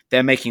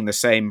 they're making the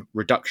same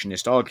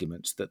reductionist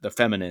arguments that the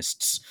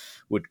feminists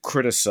would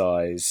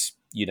criticize,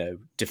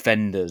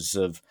 defenders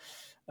of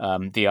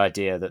the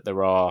idea that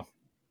there are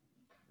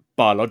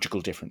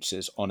biological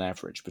differences on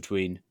average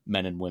between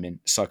men and women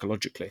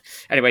psychologically.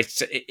 Anyway,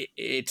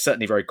 it's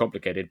certainly very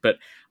complicated, but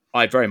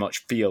I very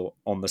much feel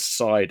on the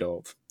side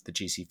of the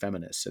GC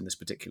feminists in this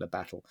particular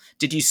battle.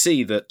 Did you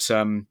see that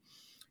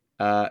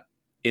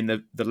in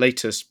the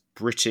latest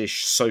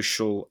British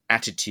social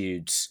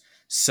attitudes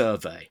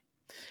survey,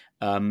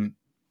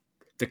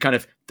 the kind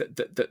of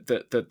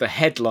the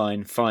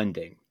headline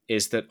finding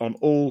is that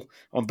on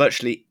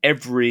virtually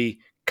every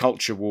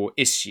culture war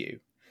issue,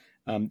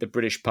 the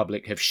British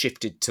public have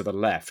shifted to the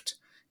left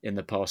in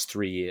the past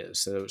 3 years.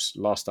 So it was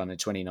last done in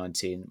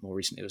 2019. More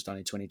recently, it was done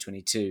in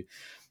 2022.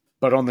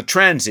 But on the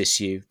trans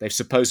issue, they've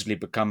supposedly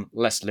become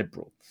less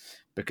liberal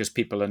because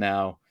people are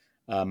now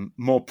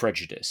more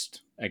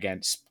prejudiced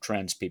against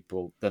trans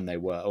people than they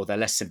were, or they're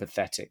less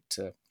sympathetic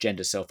to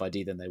gender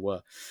self-ID than they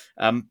were.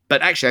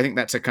 But actually, I think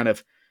that's a kind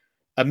of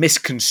a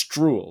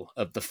misconstrual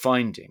of the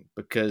finding,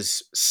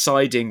 because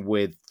siding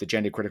with the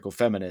gender critical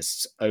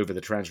feminists over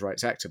the trans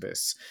rights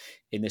activists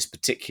in this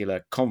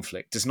particular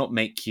conflict does not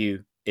make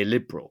you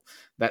illiberal.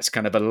 That's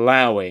kind of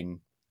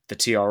allowing the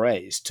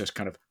TRAs to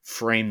kind of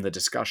frame the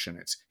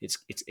discussion.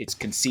 It's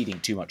conceding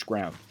too much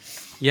ground.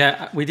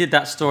 Yeah, we did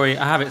that story.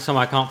 I have it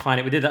somewhere. I can't find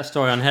it. We did that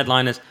story on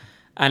Headliners,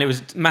 and it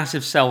was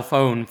massive cell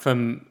phone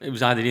from, it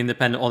was either the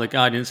Independent or the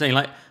Guardian, saying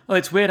like, "Oh,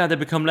 it's weird how they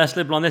become less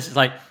liberal on this." It's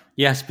like,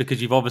 yes,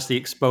 because you've obviously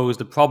exposed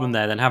the problem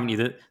there, then haven't you?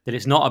 That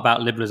it's not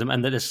about liberalism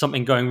and that there's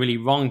something going really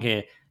wrong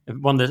here.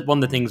 One of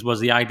the things was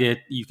the idea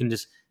you can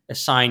just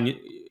assign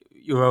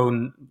your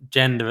own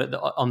gender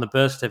on the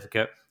birth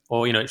certificate,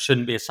 or it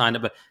shouldn't be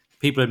assigned. But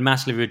people had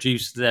massively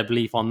reduced their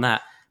belief on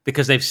that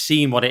because they've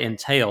seen what it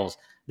entails.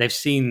 They've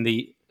seen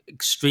the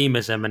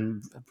extremism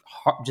and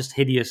just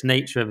hideous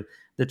nature of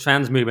the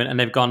trans movement, and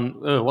they've gone,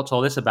 "Oh, what's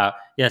all this about?"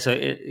 Yeah, so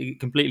it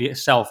completely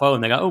cell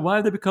phone. They go, "Oh, why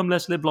have they become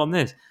less liberal on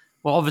this?"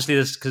 Well, obviously,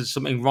 there's because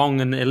something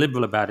wrong and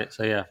illiberal about it.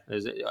 So yeah,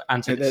 there's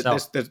answered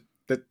itself.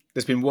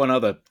 There's been one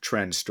other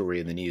trans story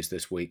in the news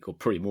this week, or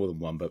probably more than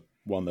one, but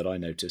one that I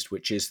noticed,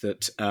 which is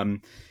that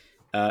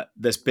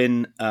there's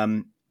been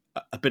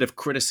a bit of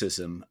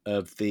criticism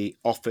of the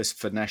Office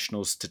for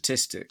National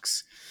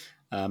Statistics,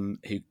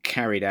 who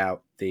carried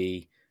out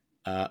the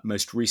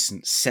most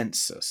recent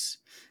census.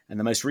 And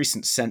the most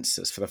recent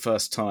census, for the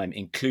first time,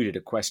 included a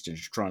question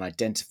to try and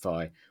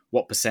identify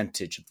what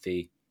percentage of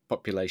the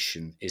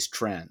population is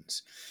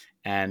trans.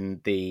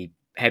 And the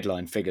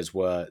headline figures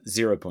were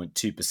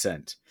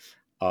 0.2%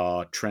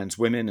 are trans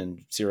women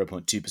and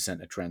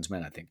 0.2% are trans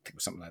men, I think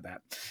something like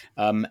that.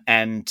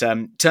 And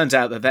turns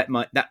out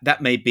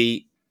that may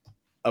be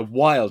a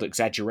wild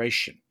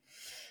exaggeration,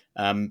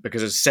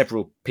 because as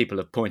several people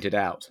have pointed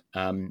out,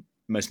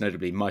 most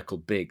notably Michael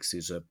Biggs,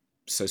 who's a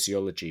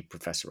sociology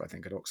professor, I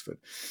think, at Oxford.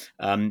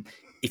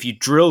 If you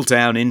drill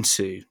down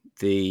into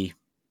the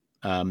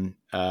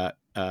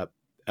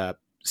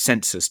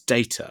census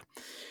data,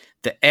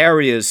 the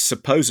areas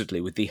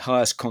supposedly with the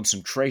highest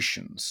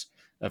concentrations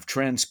of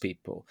trans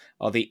people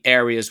are the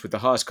areas with the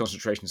highest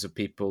concentrations of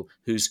people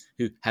who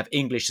have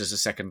English as a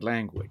second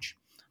language,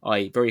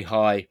 i.e. very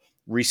high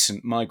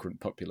recent migrant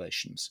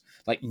populations.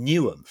 Like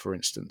Newham, for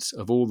instance,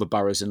 of all the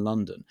boroughs in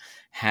London,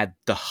 had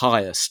the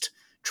highest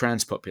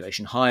trans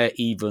population, higher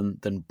even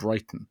than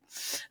Brighton.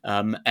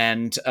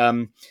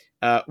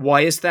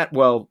 Why is that?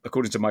 Well,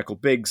 according to Michael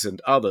Biggs and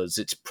others,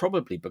 it's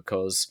probably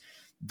because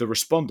the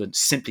respondents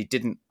simply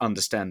didn't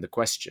understand the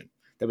question.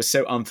 They were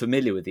so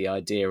unfamiliar with the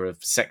idea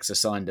of sex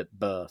assigned at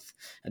birth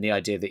and the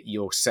idea that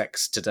your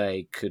sex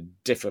today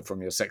could differ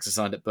from your sex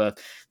assigned at birth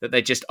that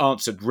they just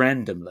answered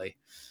randomly.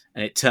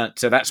 And it turned,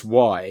 so that's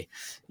why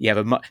you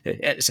have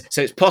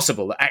so it's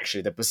possible that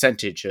actually the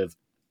percentage of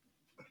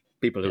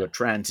people who are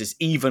trans is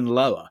even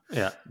lower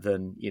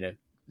than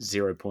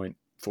 0.4%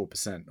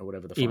 or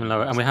whatever the even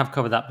lower. And we have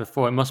covered that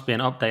before. It must be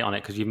an update on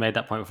it because you've made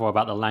that point before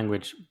about the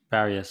language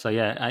barrier. So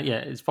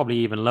it's probably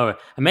even lower.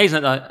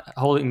 Amazing that they're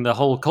holding the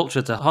whole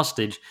culture to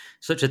hostage,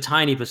 such a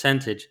tiny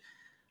percentage.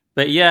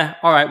 But yeah,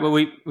 all right. Well,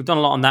 we've done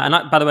a lot on that.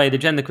 And by the way, the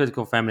gender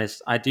critical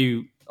feminists, I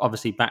do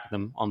obviously back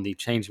them on the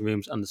changing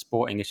rooms and the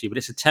sporting issue, but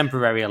it's a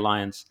temporary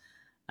alliance.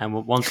 And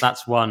once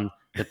that's won,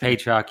 the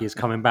patriarchy is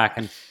coming back.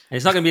 And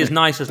it's not going to be as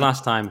nice as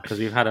last time because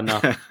we've had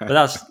enough.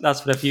 But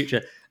that's for the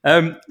future.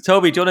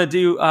 Toby, do you want to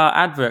do our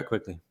advert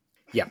quickly?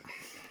 Yeah.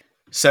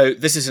 So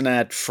this is an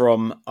ad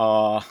from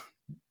our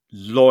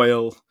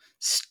loyal,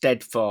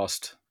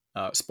 steadfast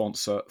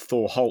sponsor,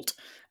 Thor Holt.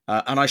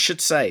 And I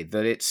should say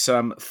that it's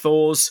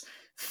Thor's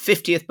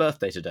 50th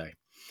birthday today.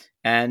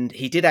 And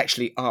he did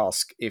actually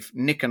ask if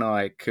Nick and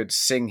I could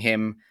sing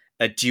him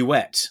a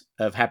duet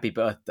of Happy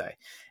Birthday.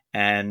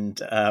 And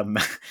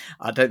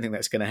I don't think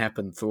that's going to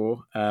happen,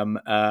 Thor.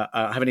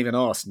 I haven't even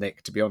asked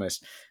Nick, to be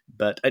honest.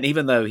 And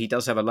even though he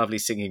does have a lovely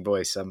singing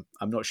voice, I'm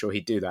not sure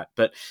he'd do that.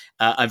 But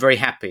I'm very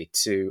happy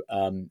to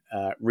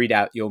read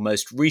out your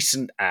most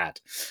recent ad.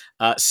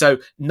 So,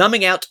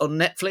 numbing out on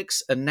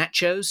Netflix and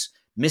nachos,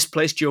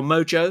 misplaced your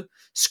mojo,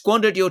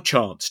 squandered your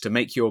chance to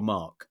make your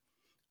mark.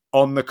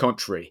 On the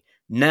contrary,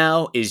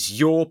 now is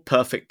your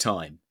perfect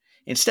time.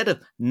 Instead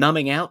of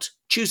numbing out,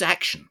 choose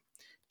action.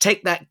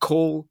 Take that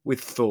call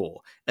with Thor,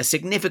 a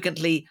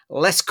significantly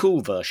less cool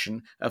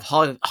version of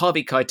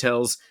Harvey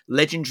Keitel's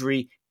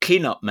legendary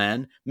cleanup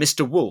man,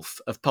 Mr.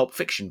 Wolf of Pulp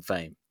Fiction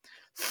fame.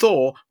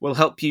 Thor will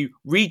help you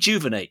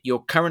rejuvenate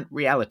your current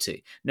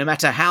reality, no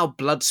matter how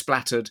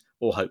blood-splattered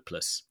or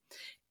hopeless.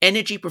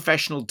 Energy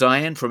professional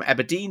Diane from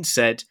Aberdeen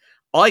said,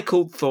 I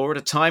called Thor at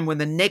a time when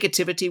the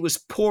negativity was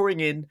pouring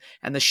in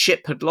and the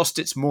ship had lost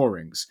its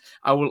moorings.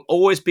 I will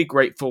always be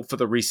grateful for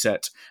the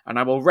reset, and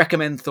I will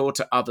recommend Thor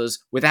to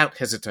others without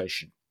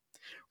hesitation.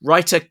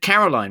 Writer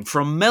Caroline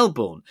from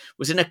Melbourne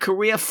was in a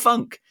career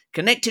funk,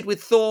 connected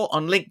with Thor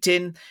on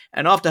LinkedIn,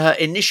 and after her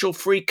initial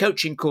free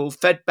coaching call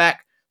fed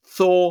back,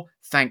 Thor,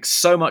 thanks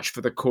so much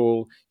for the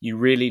call. You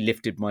really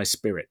lifted my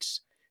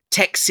spirits.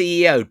 Tech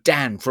CEO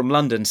Dan from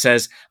London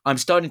says, I'm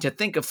starting to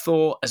think of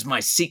Thor as my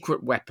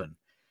secret weapon.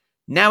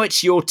 Now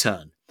it's your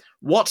turn.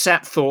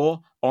 WhatsApp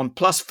Thor on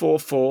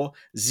 +44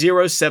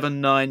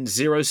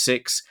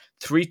 07906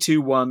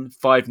 321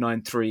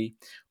 593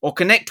 or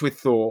connect with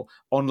Thor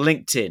on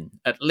LinkedIn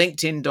at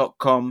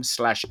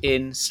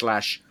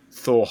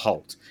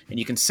linkedin.com/in/ThorHolt. And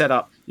you can set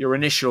up your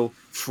initial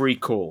free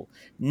call.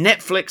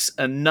 Netflix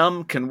and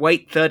Numb can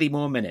wait 30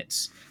 more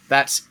minutes.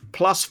 That's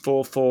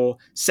 +44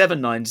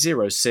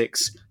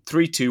 7906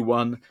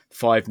 321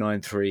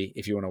 593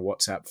 if you want to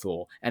WhatsApp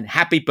Thor. And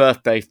happy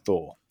birthday,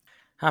 Thor.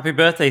 Happy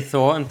birthday,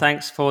 Thor, and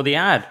thanks for the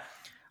ad.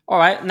 All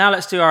right, now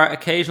let's do our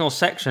occasional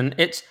section.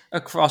 It's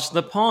Across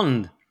the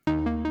Pond.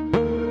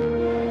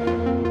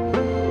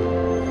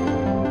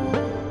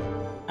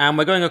 And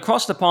we're going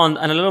across the pond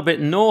and a little bit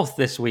north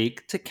this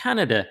week to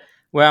Canada,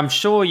 where I'm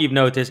sure you've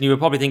noticed, and you were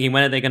probably thinking,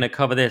 when are they going to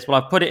cover this? Well,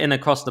 I've put it in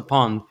Across the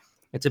Pond.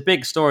 It's a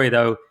big story,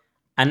 though.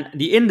 And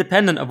The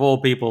Independent, of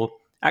all people,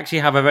 actually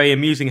have a very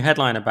amusing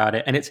headline about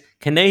it. And it's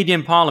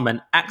Canadian Parliament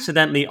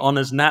accidentally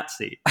honours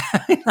Nazi.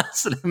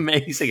 That's an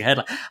amazing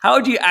headline. How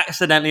do you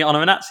accidentally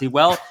honour a Nazi?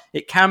 Well,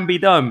 it can be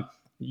done.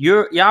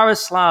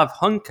 Yaroslav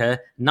Hunka,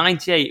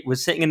 98,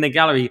 was sitting in the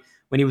gallery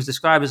when he was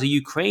described as a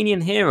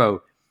Ukrainian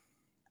hero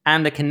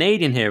and a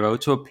Canadian hero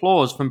to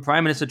applause from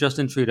Prime Minister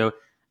Justin Trudeau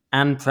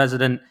and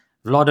President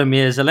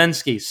Volodymyr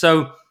Zelensky.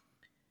 So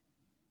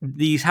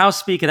the House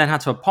Speaker then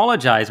had to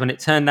apologize when it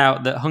turned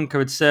out that Hunker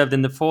had served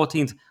in the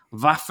 14th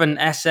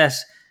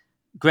Waffen-SS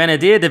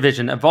Grenadier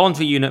Division, a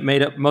voluntary unit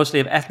made up mostly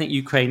of ethnic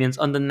Ukrainians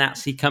under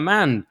Nazi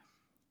command.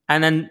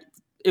 And then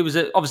it was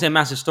obviously a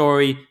massive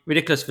story,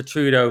 ridiculous for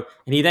Trudeau.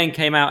 And he then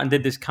came out and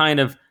did this kind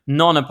of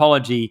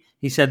non-apology.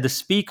 He said the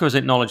Speaker has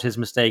acknowledged his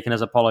mistake and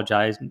has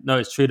apologized.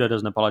 Notice Trudeau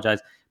doesn't apologize.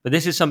 But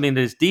this is something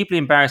that is deeply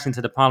embarrassing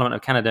to the Parliament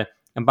of Canada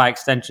and by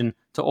extension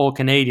to all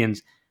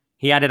Canadians.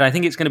 He added, I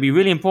think it's going to be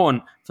really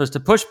important for us to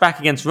push back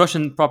against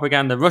Russian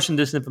propaganda, Russian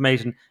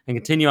disinformation, and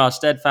continue our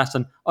steadfast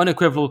and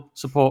unequivocal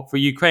support for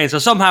Ukraine. So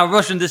somehow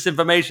Russian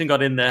disinformation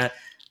got in there,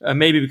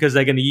 maybe because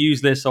they're going to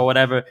use this or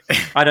whatever.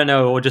 I don't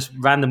know, or just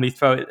randomly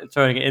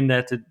throwing it in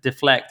there to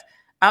deflect.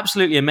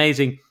 Absolutely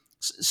amazing.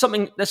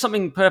 There's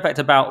something perfect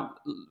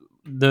about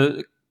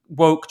the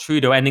woke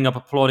Trudeau ending up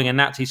applauding a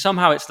Nazi.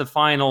 Somehow it's the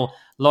final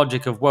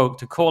logic of woke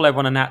to call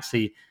everyone a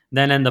Nazi,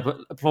 then end up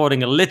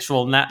applauding a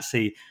literal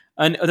Nazi.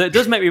 And it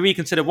does make me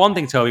reconsider one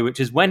thing, Toby, which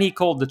is when he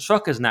called the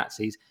truckers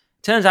Nazis,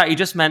 turns out he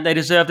just meant they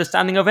deserved a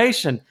standing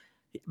ovation.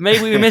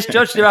 Maybe we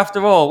misjudged him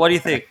after all. What do you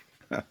think?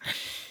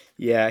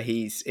 Yeah,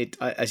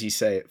 as you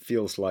say, it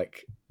feels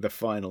like the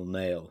final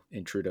nail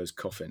in Trudeau's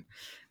coffin.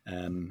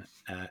 And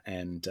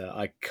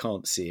I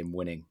can't see him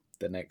winning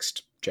the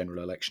next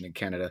general election in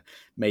Canada.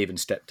 May even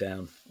step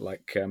down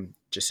like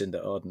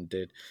Jacinda Ardern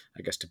did,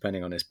 I guess,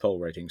 depending on his poll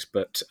ratings.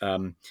 But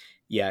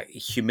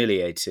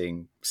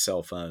humiliating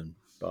self-own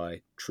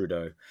by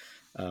Trudeau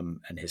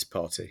and his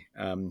party.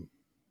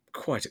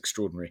 Quite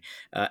extraordinary.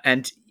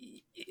 And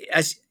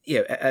as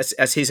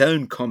his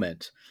own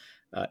comment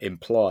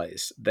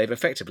implies, they've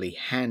effectively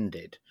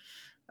handed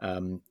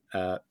Putin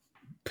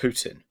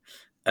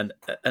an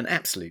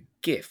absolute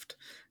gift.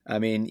 I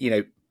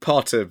mean,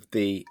 part of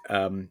the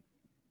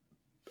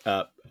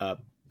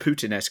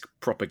Putin-esque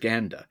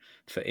propaganda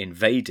for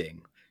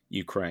invading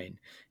Ukraine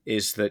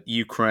is that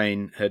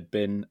Ukraine had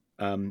been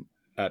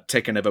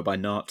taken over by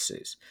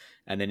Nazis,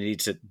 and they needed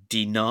to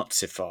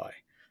denazify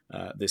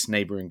this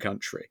neighboring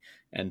country.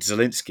 And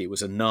Zelensky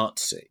was a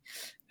Nazi.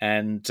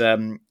 And,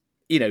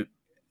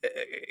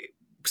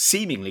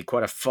 seemingly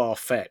quite a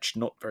far-fetched,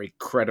 not very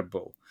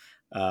credible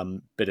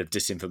bit of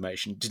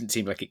disinformation. It didn't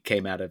seem like it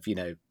came out of,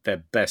 their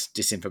best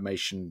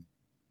disinformation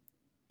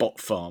bot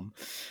farm.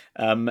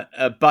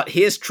 But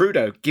here's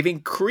Trudeau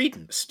giving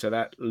credence to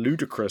that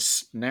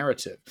ludicrous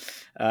narrative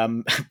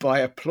by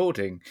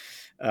applauding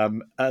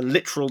a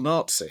literal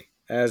Nazi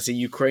as a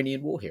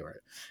Ukrainian war hero.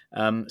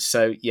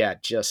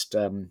 Just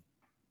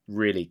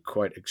really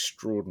quite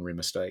extraordinary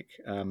mistake,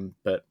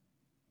 but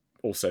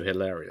also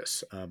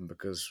hilarious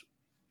because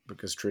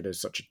Trudeau's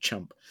such a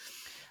chump.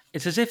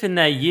 It's as if in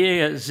their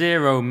year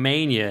zero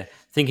mania,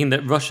 thinking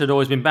that Russia had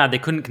always been bad, they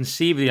couldn't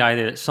conceive of the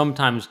idea that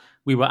sometimes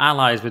we were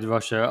allies with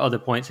Russia at other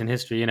points in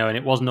history, and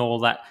it wasn't all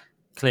that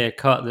clear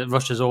cut that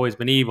Russia's always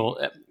been evil.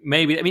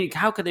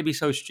 How could they be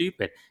so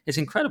stupid? It's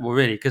incredible,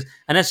 really.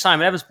 And as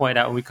Simon Evans pointed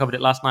out when we covered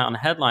it last night on the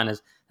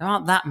Headliners, there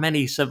aren't that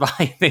many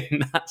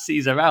surviving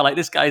Nazis around. Like,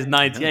 this guy's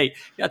 98.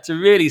 You had to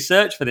really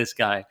search for this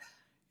guy.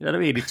 You know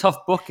what I mean?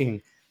 Tough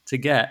booking to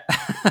get.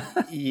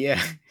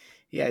 Yeah.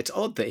 It's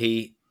odd that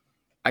he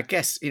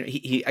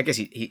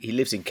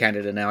lives in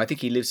Canada now. I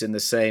think he lives in the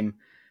same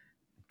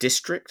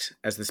district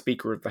as the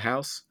Speaker of the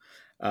House.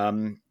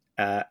 And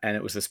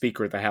it was the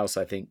Speaker of the House,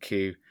 I think,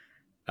 who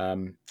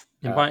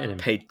invited him,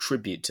 paid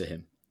tribute to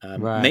him.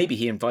 Right. Maybe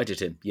he invited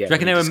him. Yeah, Do you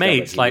reckon they were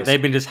mates? Like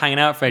they'd been just hanging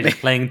out for ages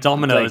playing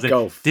dominoes and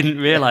golf. Didn't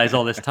realise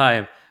all this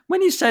time.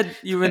 When you said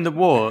you were in the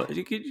war,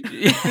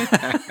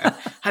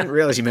 hadn't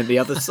realised you meant the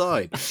other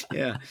side.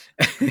 Yeah.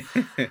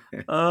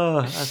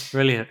 Oh, that's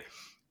brilliant.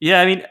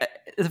 Yeah, I mean,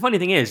 the funny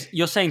thing is,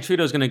 you're saying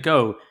Trudeau's going to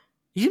go.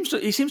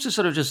 He seems to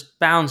sort of just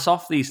bounce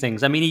off these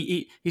things. I mean,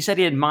 he said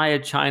he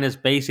admired China's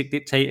basic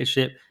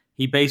dictatorship.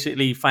 He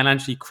basically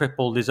financially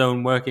crippled his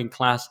own working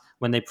class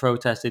when they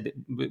protested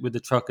with the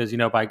truckers,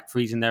 by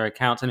freezing their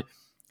accounts. And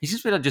he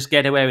seems to be able to just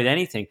get away with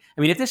anything.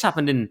 I mean, if this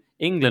happened in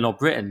England or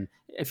Britain,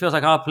 it feels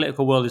like our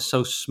political world is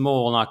so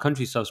small and our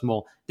country's so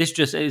small. This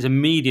just is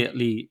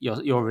immediately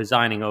you're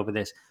resigning over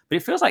this. But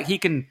it feels like he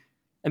can.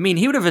 I mean,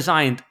 he would have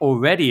resigned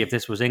already if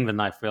this was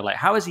England. I feel like,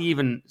 how is he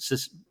even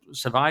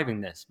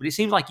surviving this? But it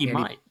seems like he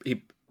might.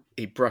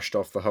 He brushed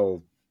off the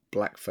whole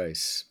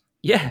blackface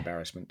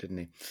embarrassment, didn't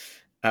he?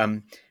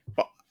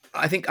 But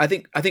I think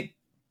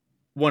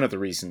one of the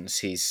reasons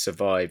he's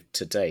survived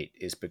to date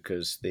is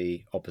because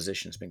the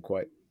opposition has been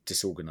quite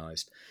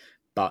disorganised.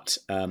 But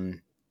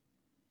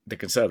the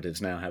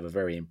Conservatives now have a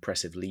very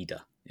impressive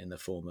leader in the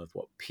form of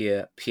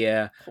Pierre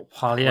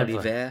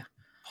Poilievre.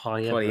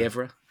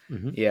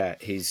 Mm-hmm. Yeah,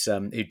 he's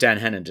who Dan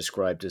Hannan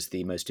described as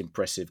the most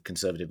impressive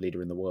Conservative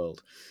leader in the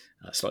world.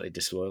 Slightly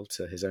disloyal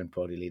to his own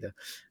party leader,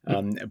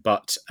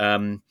 but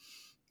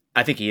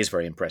I think he is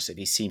very impressive.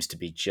 He seems to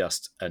be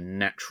just a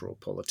natural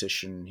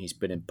politician. He's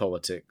been in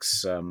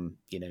politics,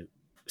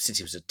 since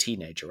he was a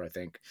teenager, I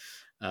think.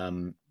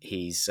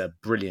 He's a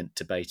brilliant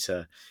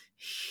debater.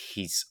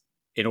 He's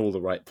in all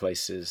the right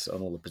places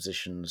on all the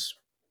positions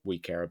we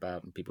care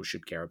about and people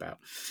should care about.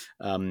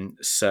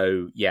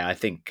 I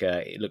think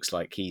it looks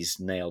like he's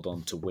nailed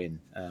on to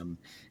win.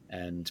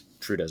 And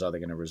Trudeau's either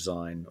going to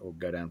resign or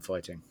go down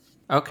fighting.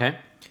 Okay.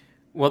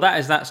 Well, that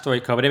is that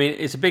story covered. I mean,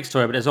 it's a big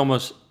story, but there's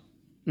almost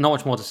not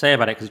much more to say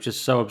about it because it's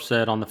just so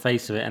absurd on the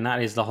face of it. And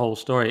that is the whole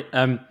story.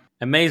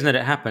 Amazing that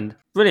it happened.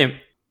 Brilliant.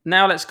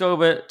 Now let's go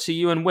over to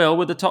you and Will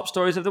with the top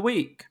stories of the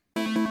week.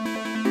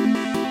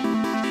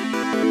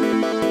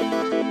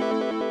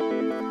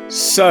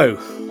 So,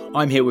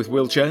 I'm here with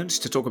Will Jones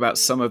to talk about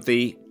some of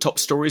the top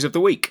stories of the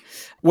week.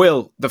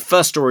 Will, the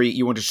first story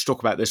you wanted to talk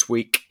about this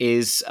week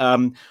is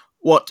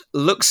what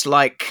looks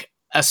like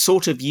a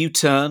sort of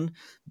U-turn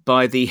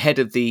by the head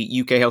of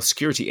the UK Health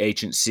Security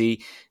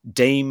Agency,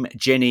 Dame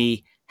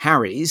Jenny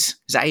Harries.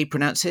 Is that how you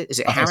pronounce it? Is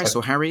it Harris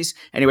or Harries?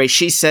 Anyway,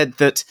 she said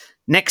that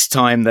next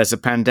time there's a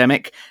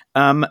pandemic,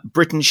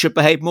 Britain should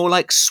behave more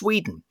like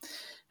Sweden.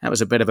 That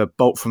was a bit of a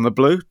bolt from the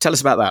blue. Tell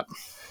us about that.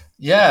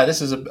 Yeah,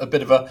 this is a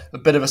bit of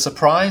a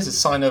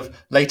surprise. A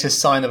latest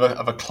sign of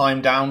a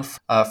climb down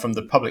from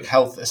the public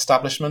health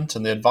establishment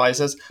and the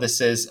advisors.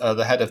 This is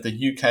the head of the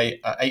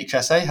UK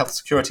HSA, Health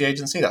Security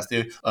Agency. That's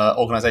the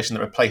organisation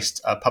that replaced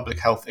Public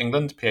Health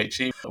England,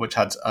 PHE, which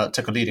had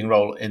took a leading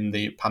role in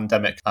the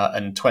pandemic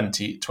in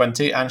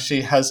 2020. And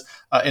she has,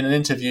 in an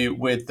interview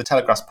with the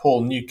Telegraph's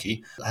Paul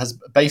Newkey, has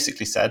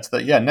basically said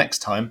that next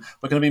time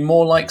we're going to be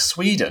more like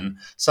Sweden.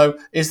 So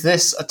is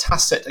this a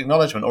tacit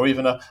acknowledgement or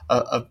even an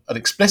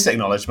explicit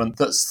acknowledgement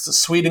that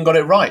Sweden got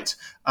it right?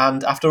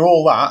 And after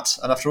all that,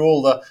 and after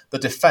all the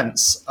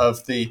defence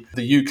of the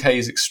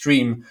UK's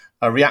extreme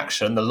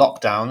reaction, the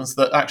lockdowns,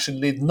 that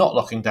actually not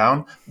locking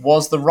down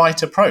was the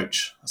right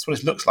approach. That's what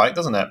it looks like,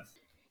 doesn't it?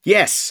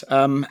 Yes,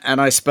 and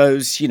I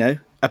suppose,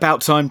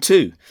 about time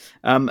too.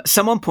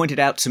 Someone pointed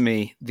out to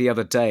me the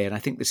other day, and I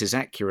think this is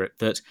accurate,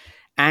 that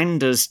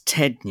Anders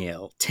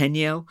Tegnell,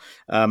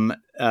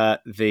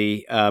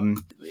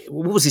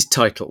 what was his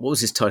title? What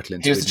was his title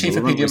in Sweden? He was the chief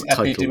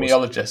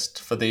epidemiologist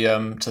for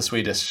the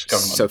Swedish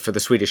government. So for the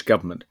Swedish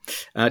government,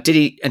 did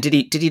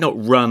he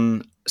not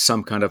run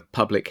some kind of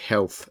public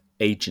health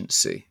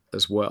agency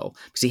as well?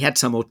 Because he had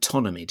some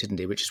autonomy, didn't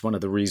he? Which is one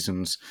of the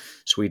reasons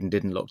Sweden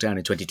didn't lock down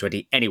in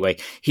 2020. Anyway,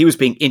 he was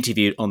being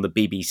interviewed on the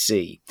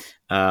BBC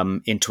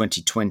in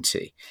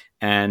 2020.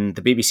 And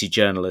the BBC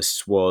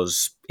journalist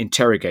was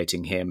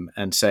interrogating him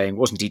and saying,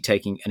 wasn't he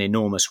taking an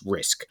enormous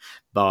risk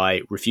by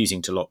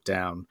refusing to lock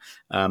down?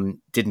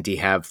 Didn't he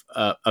have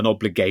an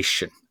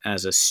obligation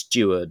as a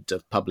steward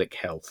of public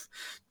health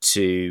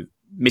to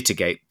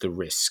mitigate the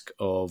risk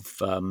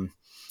of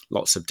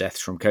lots of deaths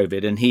from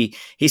COVID? And he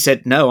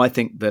said, no, I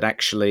think that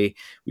actually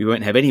we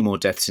won't have any more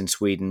deaths in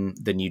Sweden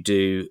than you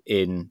do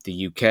in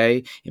the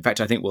UK. In fact,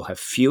 I think we'll have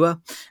fewer.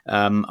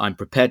 I'm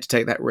prepared to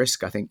take that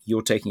risk. I think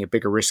you're taking a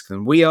bigger risk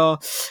than we are.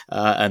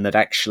 And that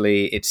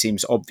actually it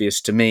seems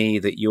obvious to me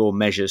that your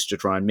measures to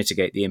try and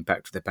mitigate the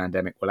impact of the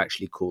pandemic will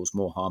actually cause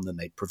more harm than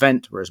they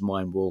prevent, whereas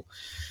mine will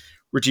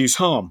reduce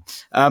harm.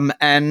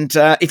 And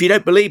if you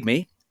don't believe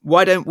me,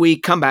 why don't we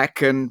come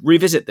back and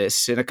revisit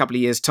this in a couple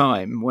of years'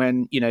 time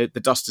when,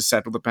 the dust has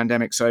settled, the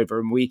pandemic's over,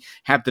 and we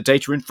have the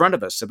data in front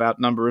of us about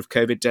number of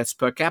COVID deaths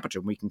per capita,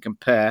 and we can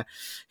compare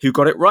who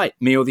got it right,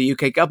 me or the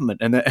UK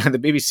government. And the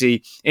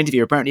BBC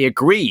interviewer apparently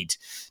agreed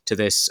to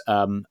this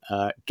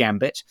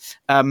gambit.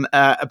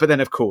 But then,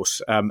 of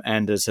course,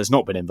 Anders has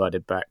not been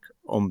invited back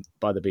on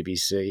by the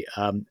BBC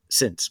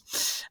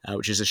since,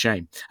 which is a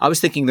shame. I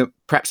was thinking that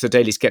perhaps the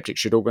Daily Sceptic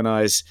should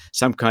organise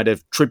some kind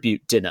of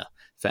tribute dinner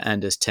for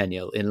Anders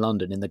Tenniel in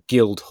London in the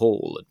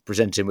Guildhall and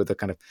present him with a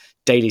kind of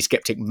Daily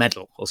Sceptic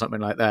medal or something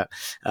like that.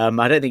 I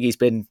don't think he's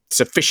been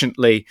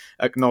sufficiently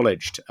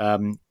acknowledged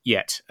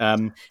yet.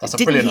 That's a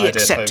Didn't brilliant he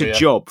idea, accept Toby, a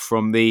job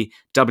from the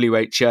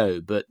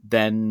WHO, but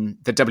then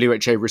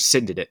the WHO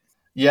rescinded it?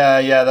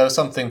 Yeah, there was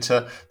something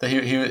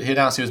he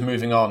announced he was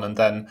moving on, and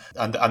then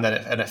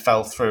it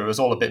fell through. It was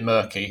all a bit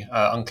murky,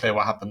 unclear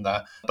what happened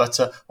there. But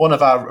one of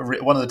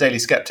the Daily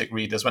Sceptic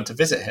readers went to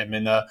visit him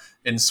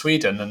in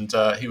Sweden, and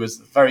he was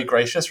very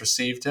gracious,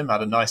 received him,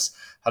 had a nice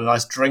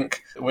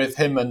drink with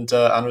him, and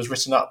was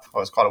written up.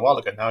 Well, it was quite a while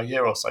ago now, a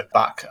year or so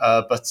back.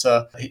 But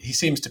he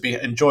seems to be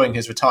enjoying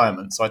his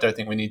retirement, so I don't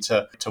think we need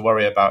to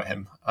worry about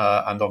him.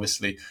 And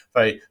obviously,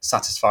 very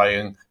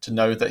satisfying to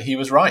know that he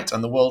was right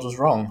and the world was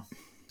wrong.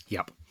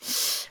 Yep.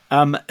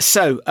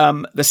 So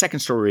the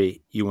second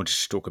story you wanted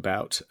to talk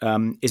about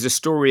is a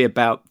story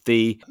about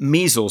the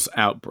measles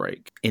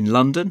outbreak in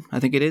London, I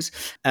think it is,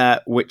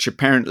 which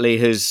apparently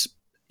is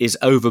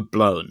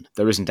overblown.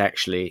 There isn't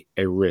actually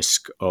a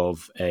risk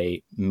of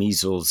a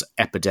measles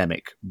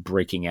epidemic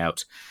breaking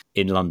out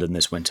in London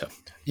this winter.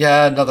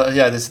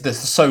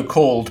 This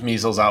so-called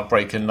measles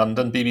outbreak in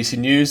London. BBC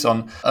News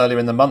earlier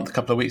in the month, a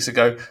couple of weeks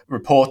ago,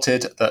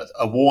 reported that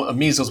a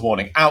measles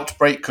warning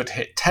outbreak could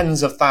hit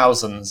tens of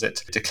thousands,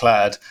 it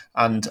declared.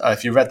 And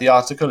if you read the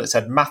article, it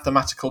said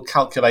mathematical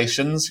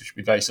calculations. You should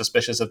be very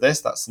suspicious of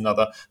this. That's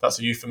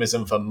a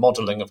euphemism for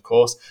modelling, of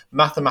course.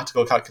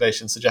 Mathematical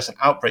calculations suggest an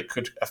outbreak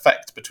could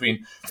affect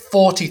between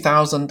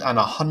 40,000 and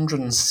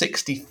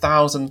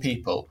 160,000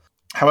 people.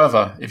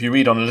 However, if you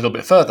read on a little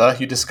bit further,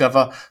 you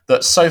discover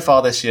that so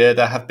far this year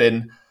there have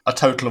been a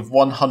total of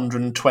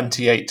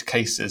 128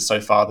 cases so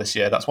far this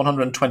year. That's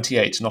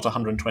 128, not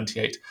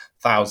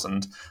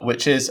 128,000,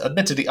 which is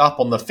admittedly up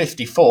on the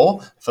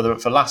 54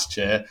 for last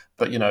year.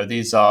 But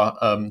these are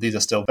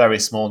still very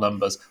small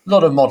numbers. A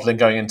lot of modelling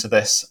going into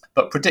this,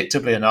 but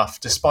predictably enough,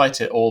 despite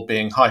it all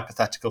being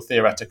hypothetical,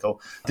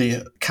 theoretical,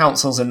 the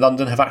councils in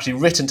London have actually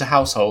written to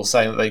households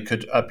saying that they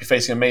could be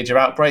facing a major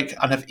outbreak,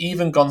 and have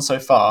even gone so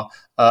far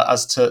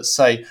as to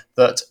say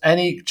that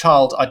any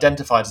child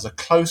identified as a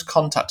close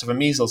contact of a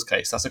measles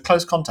case, that's a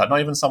close contact, not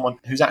even someone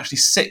who's actually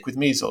sick with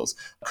measles,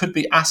 could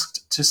be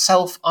asked to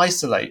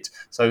self-isolate.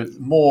 So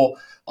more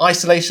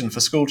isolation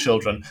for school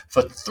children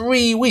for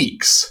 3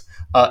 weeks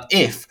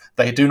if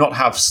they do not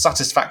have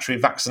satisfactory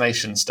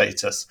vaccination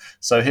status.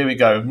 So here we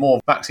go, more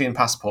vaccine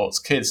passports,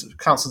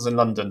 councils in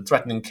London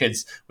threatening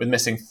kids with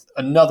missing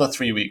another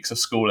 3 weeks of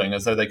schooling,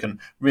 as though they can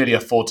really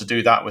afford to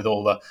do that with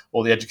all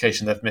the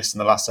education they've missed in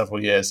the last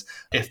several years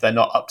if they're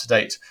not up to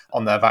date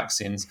on their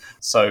vaccines.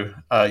 So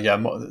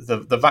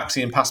the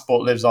vaccine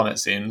passport lives on, it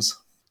seems.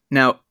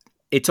 Now,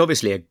 it's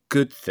obviously a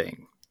good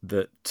thing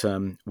that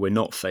we're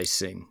not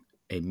facing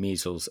a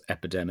measles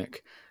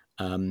epidemic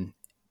in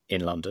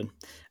London.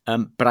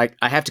 But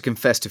I have to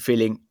confess to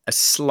feeling a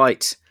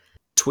slight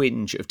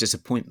twinge of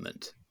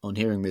disappointment on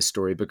hearing this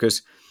story,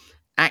 because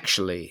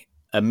actually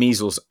a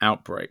measles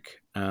outbreak,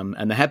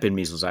 and there have been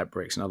measles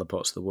outbreaks in other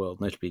parts of the world,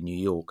 notably New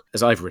York,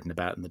 as I've written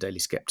about in the Daily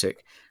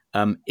Sceptic,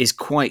 is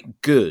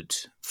quite good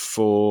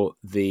for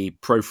the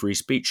pro-free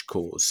speech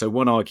cause. So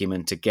one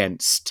argument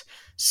against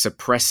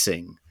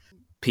suppressing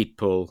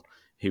people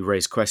who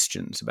raise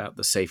questions about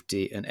the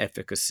safety and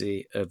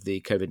efficacy of the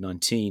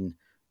COVID-19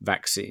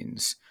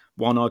 vaccines,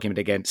 one argument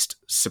against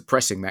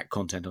suppressing that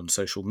content on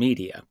social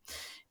media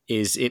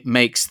is it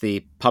makes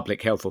the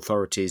public health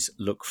authorities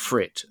look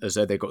frit, as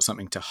though they've got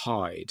something to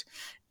hide.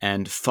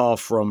 And far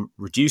from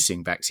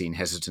reducing vaccine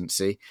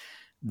hesitancy,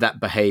 that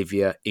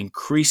behaviour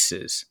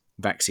increases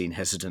vaccine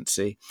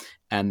hesitancy.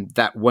 And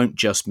that won't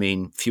just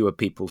mean fewer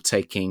people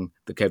taking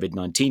the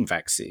COVID-19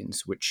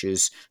 vaccines, which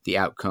is the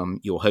outcome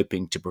you're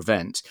hoping to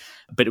prevent,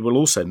 but it will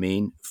also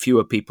mean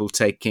fewer people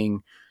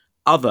taking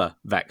other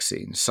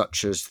vaccines,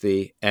 such as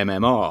the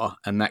MMR,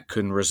 and that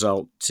can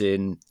result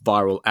in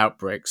viral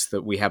outbreaks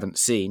that we haven't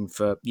seen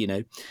for,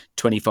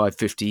 25,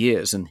 50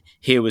 years. And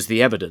here was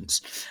the evidence.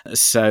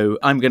 So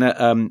I'm going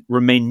to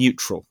remain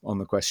neutral on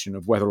the question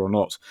of whether or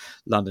not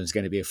London is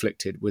going to be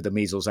afflicted with a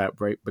measles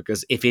outbreak,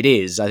 because if it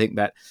is, I think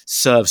that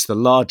serves the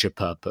larger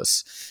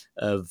purpose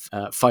of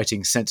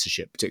fighting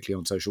censorship, particularly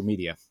on social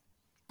media.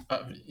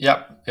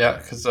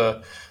 Because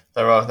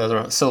there's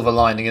a silver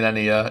lining in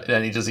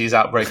any disease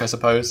outbreak, I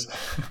suppose.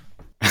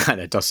 And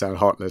it does sound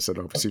heartless, and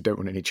obviously we don't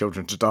want any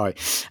children to die.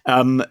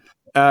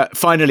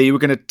 Finally, we're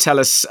going to tell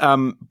us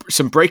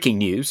some breaking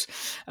news.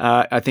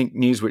 I think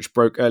news which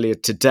broke earlier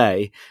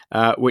today,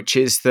 which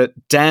is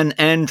that Dan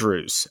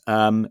Andrews,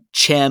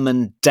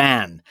 Chairman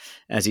Dan,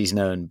 as he's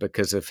known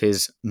because of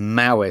his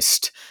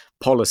Maoist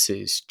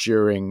policies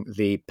during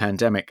the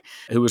pandemic,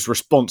 who was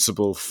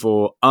responsible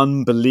for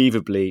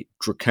unbelievably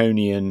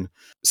draconian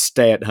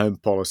stay-at-home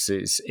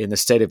policies in the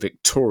state of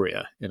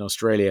Victoria in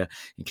Australia,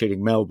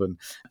 including Melbourne,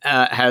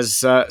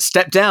 has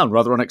stepped down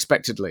rather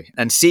unexpectedly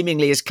and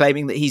seemingly is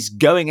claiming that he's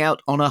going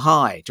out on a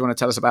high. Do you want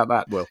to tell us about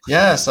that, Will?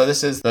 Yeah, so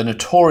this is the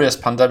notorious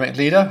pandemic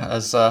leader,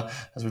 as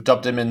we've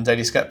dubbed him in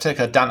Daily Sceptic,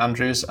 Dan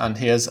Andrews, and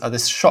he has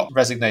this shock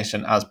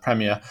resignation as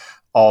Premier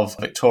of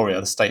Victoria,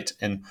 the state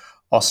in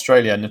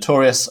Australia.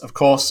 Notorious, of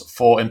course,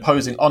 for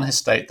imposing on his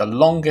state the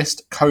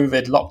longest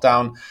COVID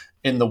lockdown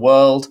in the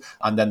world,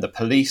 and then the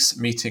police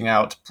meting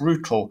out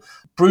brutal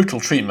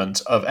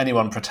treatment of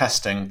anyone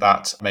protesting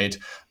that made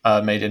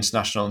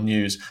international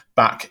news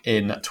back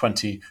in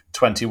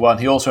 2021.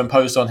 He also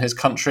imposed on his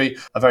country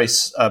a very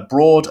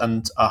broad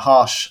and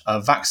harsh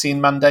vaccine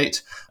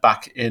mandate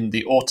back in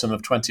the autumn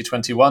of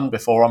 2021,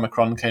 before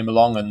Omicron came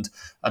along and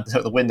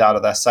took the wind out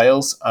of their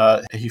sails.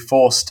 He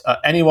forced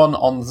anyone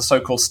on the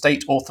so-called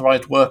state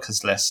authorised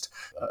workers list,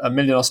 1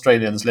 million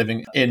Australians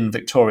living in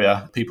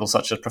Victoria, people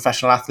such as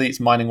professional athletes,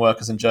 mining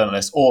workers and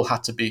journalists, all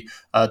had to be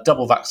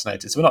double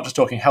vaccinated. So we're not just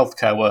talking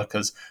healthcare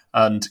workers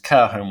and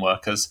care home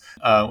workers.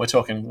 We're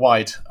talking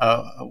wide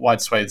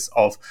swathes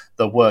of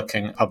the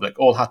working public,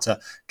 all had to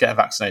get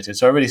vaccinated.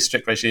 So a really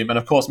strict regime. And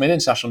of course, made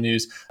international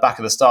news back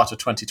at the start of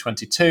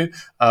 2022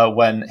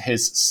 when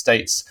his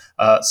state's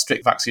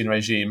strict vaccine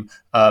regime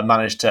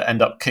managed to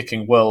end up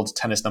kicking world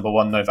tennis number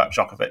one Novak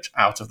Djokovic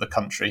out of the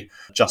country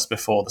just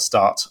before the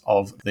start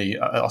of the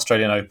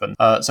Australian Open.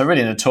 So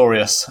really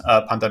notorious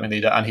pandemic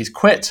leader, and he's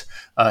quit.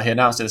 He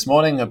announced it this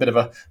morning. A bit of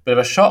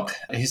a shock.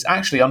 He's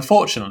actually,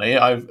 unfortunately,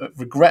 I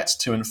regret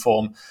to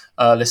inform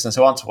listeners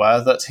who aren't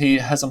aware that he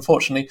has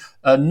unfortunately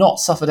not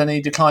suffered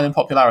any decline in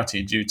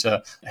popularity due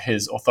to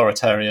his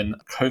authoritarian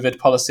COVID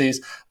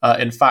policies.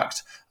 In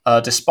fact,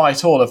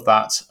 despite all of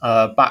that,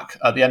 back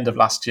at the end of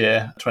last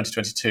year,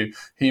 2022,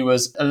 he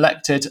was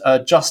elected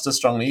just as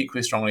strongly,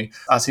 equally strongly,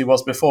 as he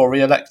was before,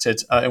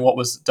 re-elected in what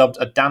was dubbed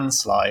a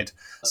Dan-slide.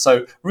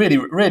 So really,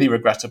 really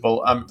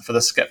regrettable for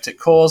the skeptic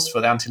cause,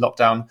 for the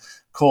anti-lockdown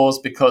cause,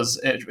 because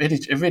it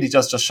really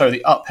does just show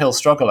the uphill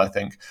struggle, I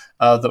think,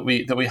 that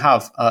we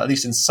have, at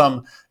least in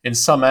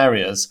some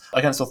areas,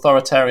 against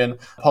authoritarian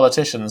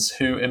politicians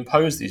who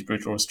impose these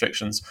brutal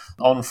restrictions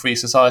on free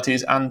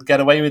societies and get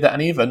away with it,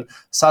 and even,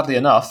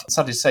 sadly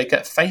to say,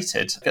 get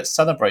feted, get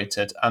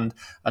celebrated, and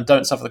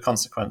don't suffer the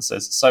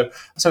consequences. So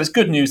it's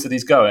good news that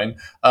he's going,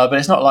 but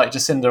it's not like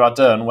Jacinda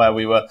Ardern, where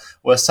we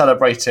were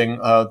celebrating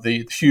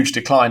the huge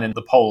decline in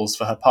the polls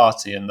for her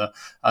party,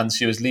 and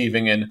she was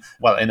leaving in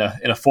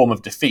a form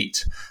of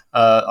defeat.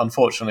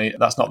 Unfortunately,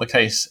 that's not the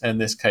case in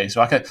this case.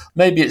 Okay,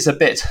 maybe it's a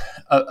bit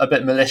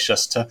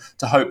malicious to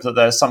hope that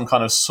there's some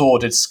kind of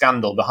sordid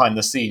scandal behind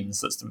the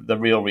scenes that's the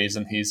real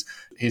reason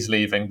he's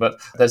leaving,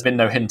 but there's been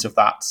no hint of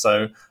that.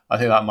 So I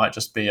think that might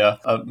just be a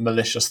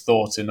malicious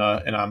thought in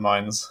our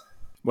minds.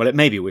 Well, it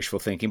may be wishful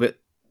thinking, but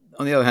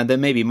on the other hand, there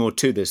may be more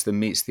to this than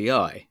meets the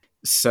eye.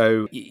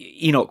 So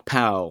Enoch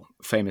Powell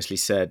famously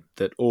said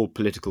that all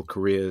political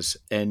careers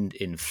end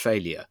in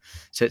failure.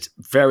 So it's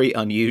very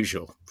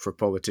unusual for a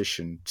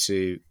politician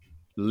to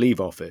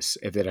leave office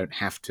if they don't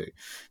have to.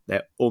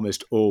 They're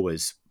almost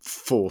always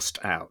forced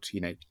out,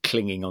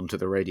 clinging onto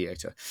the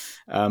radiator.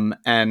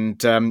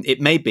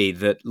 It may be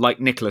that, like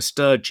Nicola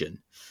Sturgeon,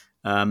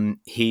 the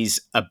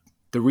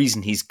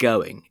reason he's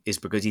going is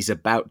because he's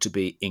about to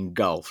be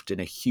engulfed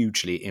in a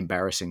hugely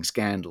embarrassing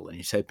scandal, and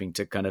he's hoping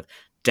to kind of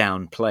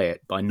downplay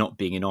it by not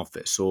being in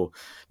office, or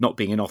not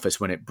being in office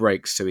when it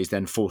breaks, so he's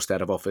then forced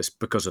out of office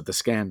because of the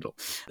scandal.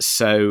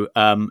 So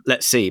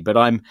let's see, but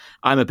I'm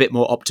a bit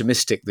more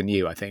optimistic than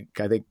you. I think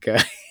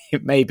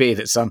it may be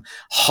that some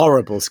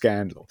horrible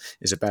scandal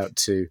is about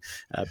to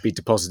be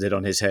deposited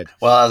on his head.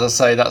 Well, as I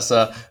say, that's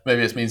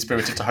maybe it's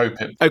mean-spirited to hope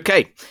it.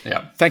 Okay.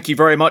 Yeah. Thank you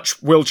very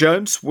much, Will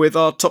Jones, with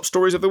our top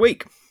stories of the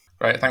week.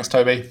 Great. Thanks,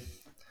 Toby.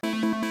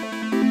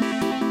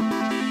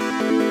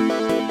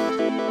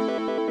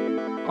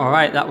 All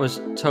right, that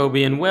was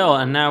Toby and Will,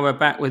 and now we're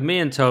back with me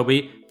and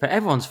Toby for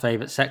everyone's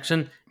favourite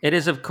section. It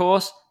is, of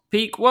course,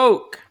 Peak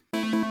Woke.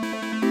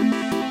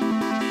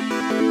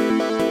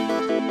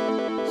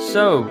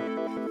 So,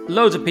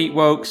 loads of Peak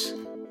Wokes,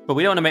 but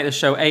we don't want to make the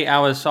show 8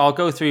 hours, so I'll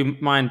go through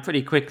mine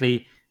pretty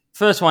quickly.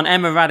 First one,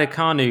 Emma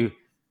Raducanu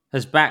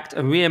has backed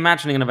a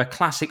reimagining of a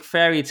classic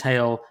fairy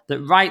tale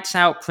that writes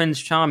out Prince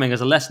Charming as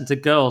a lesson to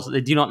girls that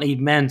they do not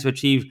need men to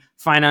achieve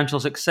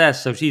financial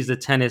success. So she's the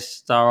tennis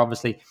star,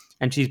 obviously,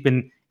 and she's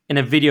been in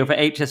a video for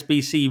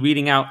HSBC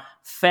reading out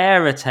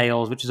Fairy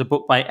Tales, which is a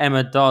book by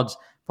Emma Dodds,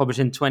 published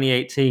in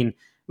 2018,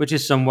 which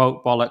is some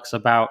woke bollocks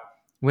about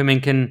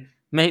women can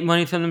make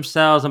money for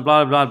themselves and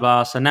blah, blah,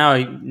 blah. So now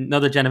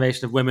another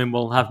generation of women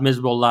will have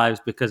miserable lives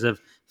because of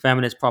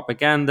feminist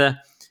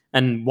propaganda,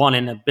 and 1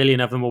 in a billion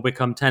of them will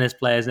become tennis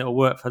players and it will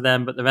work for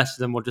them, but the rest of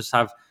them will just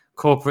have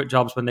corporate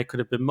jobs when they could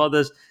have been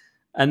mothers.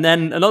 And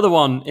then another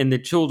one in the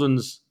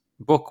children's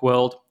book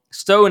world,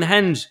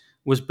 Stonehenge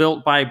was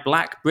built by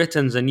Black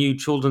Britons, a new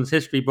children's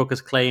history book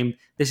has claimed.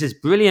 This is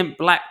brilliant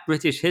Black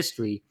British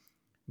history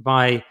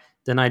by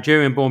the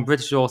Nigerian-born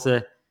British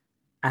author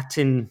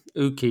Atin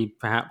Uki,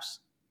 perhaps.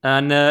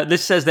 And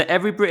this says that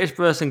every British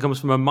person comes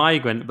from a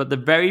migrant, but the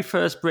very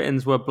first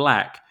Britons were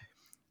black.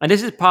 And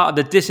this is part of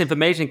the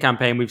disinformation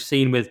campaign we've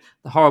seen with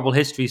the Horrible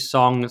History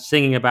song,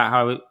 singing about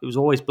how it was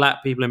always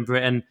black people in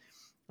Britain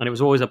and it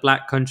was always a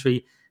black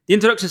country. The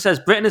introduction says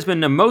Britain has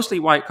been a mostly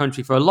white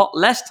country for a lot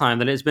less time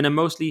than it's been a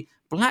mostly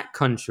black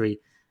country.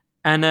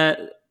 And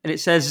it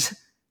says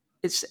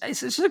it's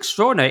just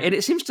extraordinary. And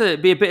it seems to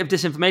be a bit of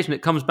disinformation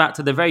that comes back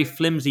to the very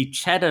flimsy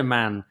Cheddar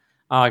Man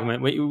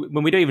argument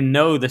when we don't even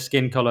know the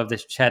skin color of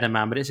this Cheddar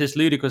Man, but it's this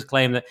ludicrous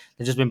claim that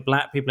there's just been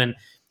black people in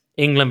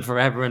England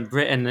forever and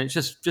Britain. And it's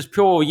just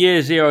pure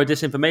year zero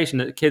disinformation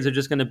that the kids are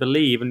just going to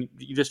believe, and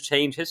you just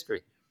change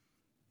history.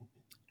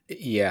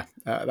 Yeah,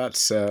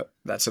 that's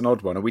an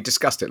odd one, and we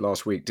discussed it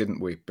last week, didn't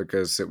we?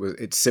 Because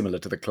it's similar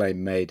to the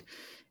claim made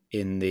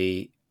in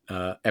the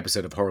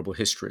episode of Horrible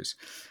Histories.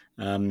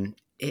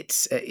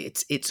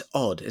 It's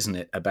odd, isn't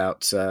it,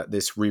 about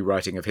this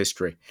rewriting of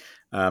history?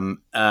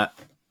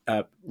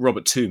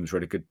 Robert Toombs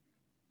wrote a good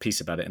piece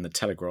about it in the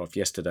Telegraph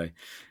yesterday,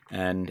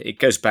 and it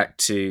goes back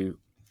to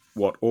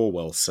what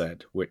Orwell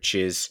said, which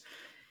is,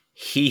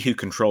 he who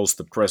controls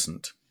the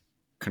present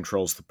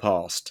controls the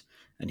past,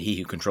 and he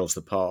who controls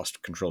the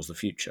past controls the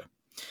future.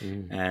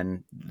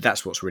 And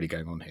that's what's really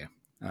going on here.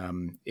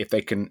 If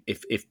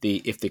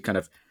the kind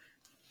of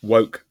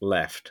woke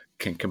left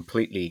can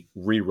completely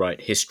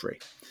rewrite history,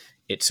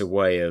 it's a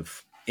way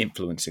of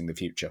influencing the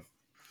future.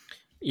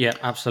 Yeah,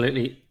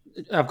 absolutely.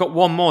 I've got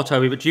one more,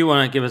 Toby, but do you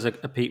want to give us a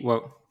peek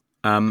woke?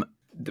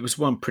 There was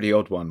one pretty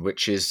odd one,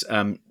 which is,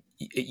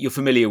 you're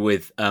familiar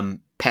with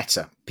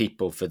PETA,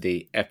 People for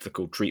the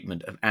Ethical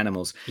Treatment of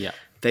Animals. Yeah.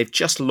 They've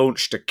just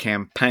launched a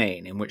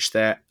campaign in which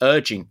they're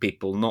urging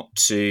people not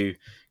to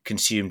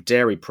consume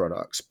dairy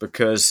products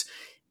because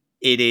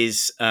it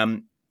is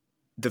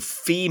the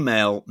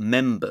female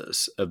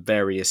members of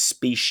various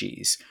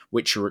species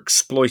which are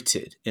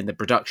exploited in the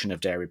production of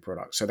dairy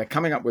products. So they're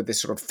coming up with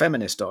this sort of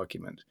feminist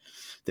argument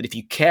that if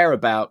you care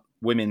about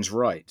women's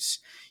rights,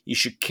 you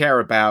should care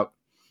about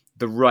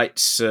the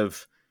rights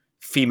of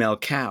female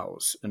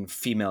cows and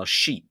female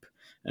sheep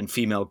and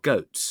female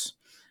goats.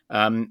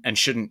 And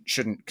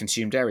shouldn't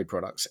consume dairy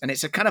products. And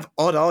it's a kind of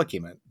odd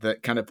argument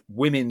that kind of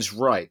women's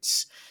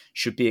rights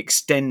should be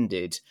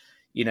extended,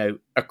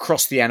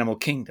 across the animal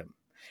kingdom.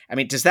 I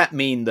mean, does that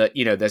mean that,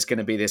 there's going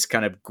to be this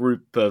kind of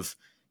group of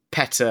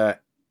PETA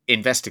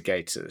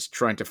investigators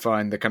trying to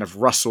find the kind of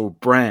Russell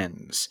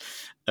Brands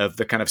of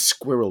the kind of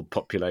squirrel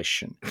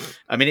population?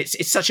 I mean,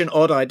 it's such an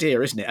odd idea,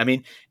 isn't it? I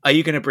mean, are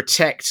you going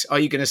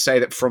to say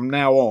that from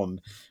now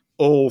on,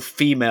 all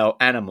female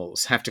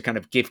animals have to kind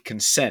of give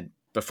consent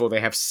before they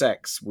have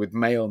sex with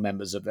male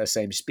members of their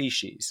same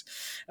species?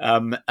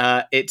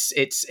 It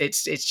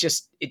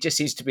just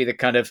seems to be the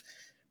kind of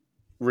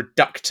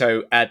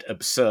reducto ad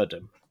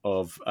absurdum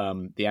of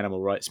the animal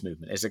rights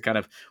movement. It's a kind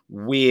of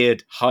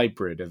weird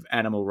hybrid of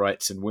animal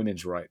rights and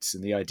women's rights,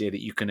 and the idea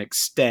that you can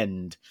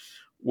extend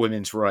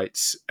women's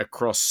rights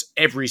across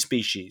every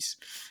species,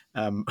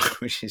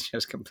 which is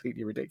just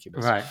completely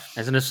ridiculous. Right.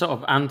 There's a sort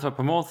of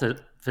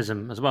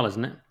anthropomorphism as well,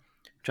 isn't it?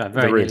 Which I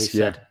nearly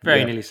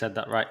said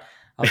that right.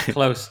 I was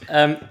close. Do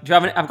you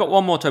have any? I've got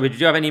one more, Toby. Did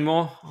you have any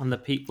more on the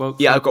Pete woke?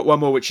 Yeah, I've got one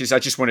more, which is I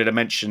just wanted to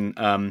mention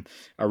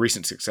a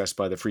recent success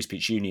by the Free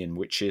Speech Union,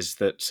 which is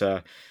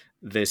that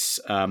this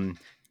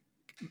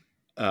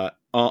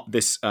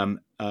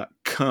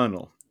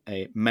colonel,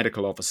 a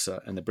medical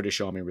officer in the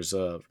British Army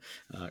Reserve,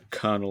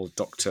 Colonel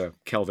Dr.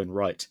 Kelvin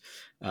Wright,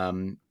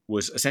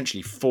 was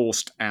essentially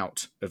forced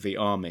out of the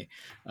army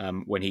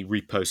when he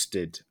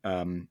reposted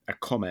a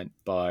comment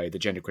by the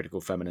gender-critical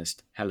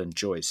feminist Helen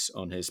Joyce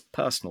on his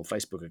personal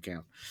Facebook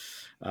account.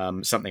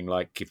 Something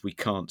like, if we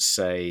can't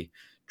say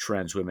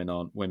trans women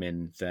aren't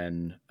women,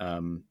 then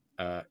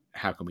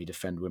how can we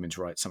defend women's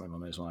rights? Something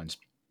along those lines.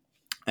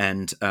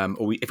 And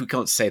if we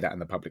can't say that in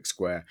the public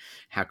square,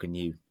 how can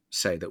you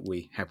say that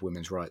we have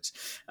women's rights?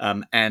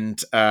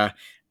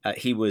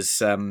 He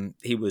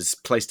was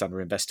placed under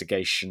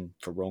investigation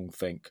for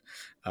wrongthink,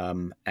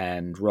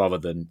 and rather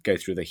than go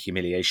through the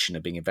humiliation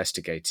of being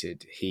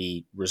investigated,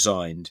 he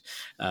resigned.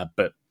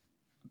 But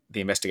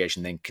the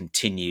investigation then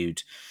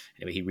continued.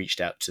 He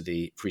reached out to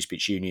the Free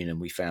Speech Union,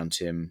 and we found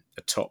him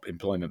a top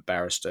employment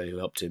barrister who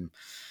helped him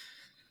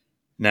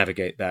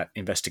navigate that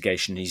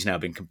investigation. He's now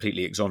been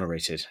completely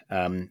exonerated.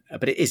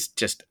 But it is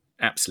just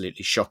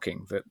absolutely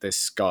shocking that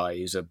this guy,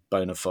 who's a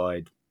bona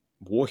fide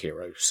war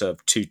hero,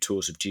 served 2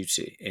 tours of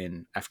duty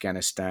in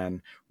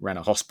Afghanistan, ran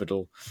a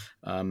hospital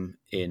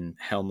in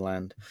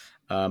Helmland,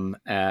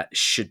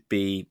 should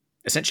be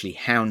essentially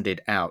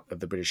hounded out of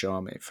the British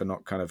Army for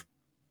not kind of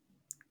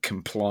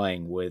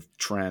complying with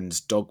trans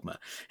dogma.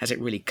 Has it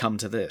really come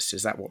to this?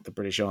 Is that what the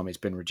British Army's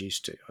been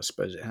reduced to? I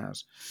suppose it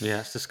has.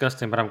 Yeah, it's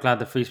disgusting, but I'm glad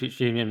the Free Speech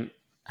Union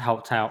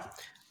helped out.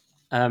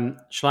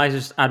 Shall I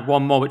just add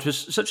one more, which was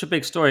such a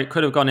big story, it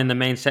could have gone in the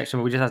main section,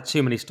 but we just had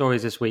too many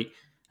stories this week.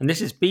 And this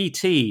is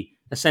BT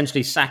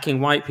essentially sacking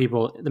white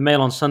people. The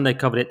Mail on Sunday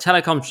covered it.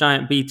 Telecom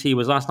giant BT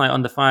was last night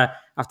under fire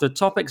after a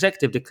top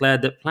executive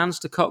declared that plans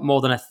to cut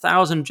more than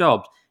 1,000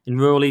 jobs in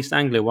rural East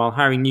Anglia while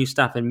hiring new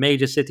staff in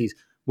major cities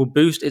will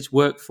boost its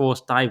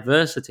workforce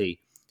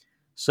diversity.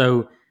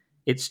 So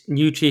its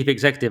new chief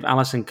executive,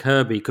 Alison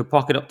Kirby, could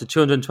pocket up to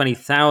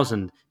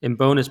 $220,000 in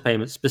bonus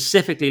payments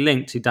specifically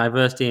linked to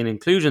diversity and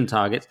inclusion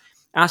targets.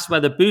 Asked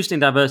whether boosting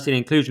diversity and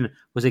inclusion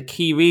was a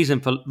key reason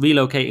for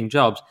relocating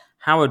jobs,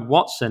 Howard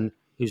Watson,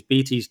 who's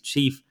BT's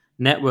chief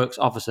networks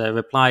officer,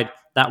 replied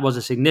that was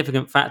a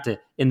significant factor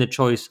in the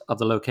choice of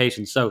the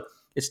location. So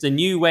it's the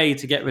new way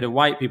to get rid of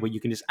white people.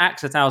 You can just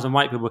axe 1,000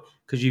 white people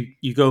because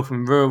you go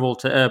from rural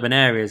to urban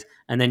areas,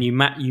 and then you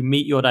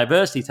meet your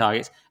diversity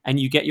targets and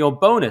you get your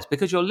bonus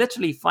because you're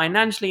literally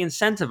financially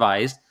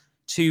incentivized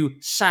to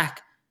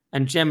sack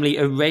and generally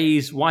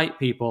erase white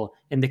people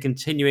in the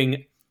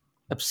continuing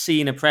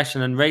obscene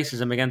oppression and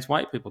racism against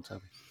white people,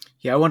 Toby.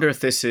 Yeah, I wonder if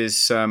this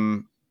is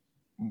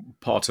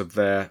part of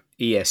their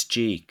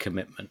ESG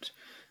commitment,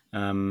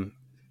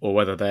 or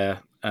whether they're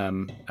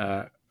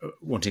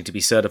wanting to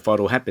be certified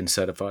or have been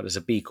certified as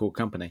a B Corp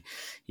company.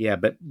 Yeah,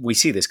 but we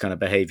see this kind of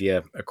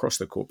behavior across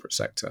the corporate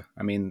sector.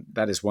 I mean,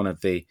 that is one of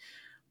the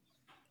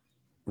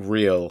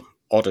real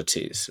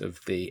oddities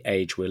of the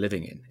age we're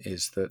living in,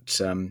 is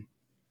that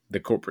the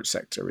corporate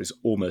sector is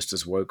almost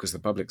as woke as the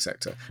public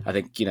sector. I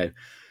think,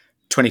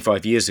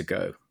 25 years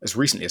ago, as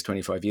recently as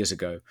 25 years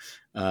ago,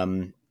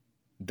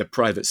 the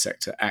private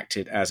sector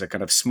acted as a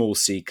kind of small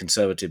c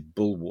conservative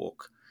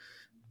bulwark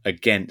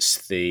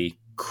against the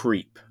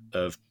creep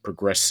of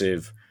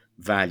progressive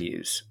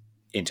values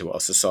into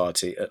our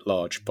society at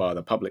large by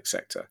the public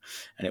sector,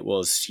 and it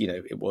was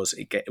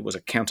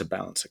a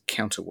counterbalance, a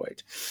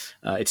counterweight.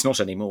 It's not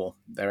anymore.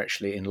 They're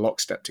actually in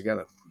lockstep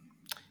together.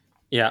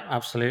 Yeah,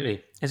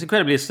 absolutely. It's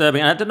incredibly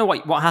disturbing, and I don't know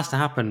what has to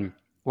happen.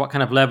 What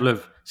kind of level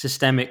of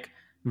systemic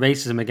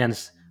racism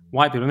against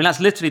white people? I mean, that's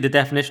literally the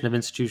definition of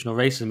institutional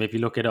racism. If you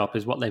look it up,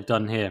 is what they've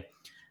done here.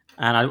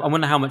 And I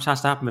wonder how much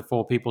has to happen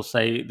before people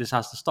say this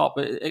has to stop.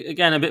 But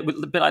again, a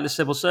bit like the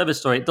civil service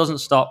story, it doesn't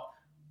stop.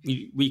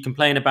 We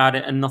complain about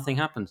it and nothing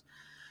happens.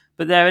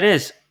 But there it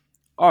is.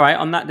 All right,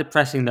 on that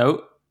depressing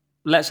note,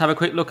 let's have a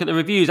quick look at the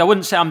reviews. I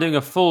wouldn't say I'm doing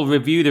a full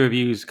review of the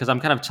reviews because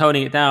I'm kind of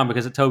toning it down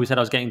because Toby said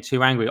I was getting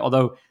too angry,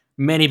 although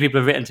many people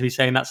have written to me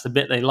saying that's the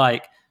bit they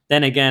like.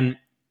 Then again,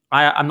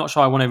 I'm not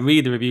sure I want to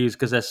read the reviews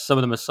because some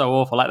of them are so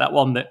awful, like that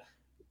one that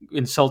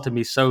insulted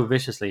me so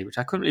viciously, which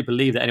I couldn't really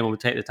believe that anyone would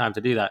take the time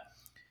to do that.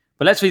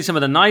 But let's read some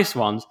of the nice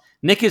ones.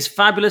 Nick is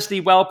fabulously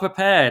well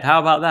prepared.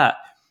 How about that?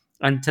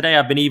 And today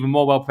I've been even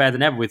more well prepared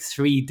than ever with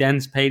 3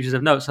 dense pages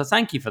of notes. So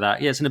thank you for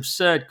that. Yeah, it's an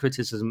absurd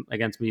criticism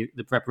against me,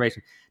 the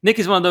preparation. Nick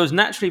is one of those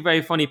naturally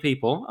very funny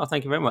people. Oh,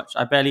 thank you very much.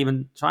 I barely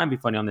even try and be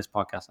funny on this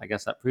podcast. I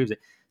guess that proves it.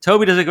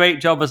 Toby does a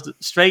great job as the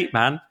straight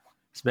man.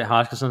 It's a bit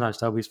harsh because sometimes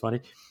Toby's funny.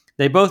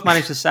 They both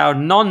manage to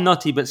sound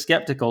non-nutty but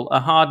skeptical.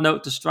 A hard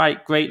note to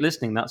strike. Great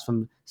listening. That's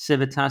from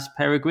Civitas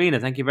Peregrina.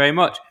 Thank you very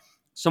much.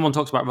 Someone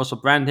talks about Russell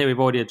Brand here. We've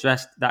already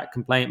addressed that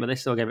complaint, but they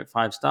still gave it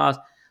 5 stars.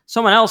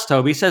 Someone else,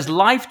 Toby, says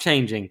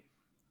life-changing.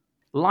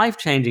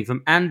 Life-changing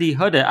from Andy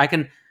Hudder. I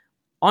can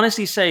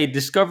honestly say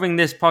discovering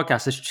this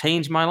podcast has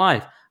changed my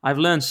life. I've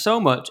learned so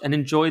much and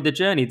enjoyed the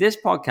journey. This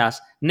podcast,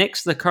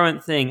 Nick's The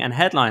Current Thing, and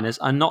Headliners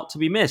are not to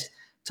be missed.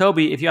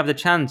 Toby, if you have the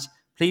chance,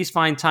 please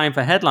find time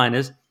for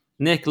Headliners.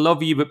 Nick,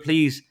 love you, but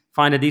please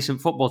find a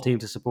decent football team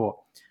to support.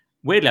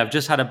 Weirdly, I've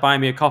just had a buy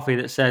me a coffee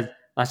that said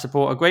I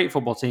support a great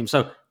football team.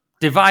 So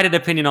divided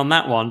opinion on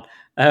that one.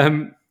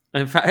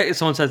 In fact,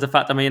 someone says the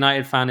fact I'm a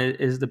United fan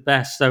is the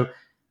best. So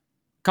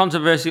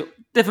controversial,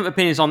 different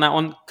opinions on that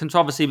one.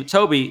 Controversy. But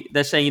Toby,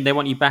 they're saying they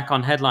want you back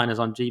on Headliners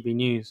on GB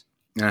News.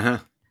 Uh-huh.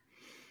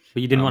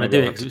 But you didn't want to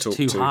do it because it was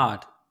too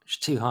hard. It was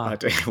too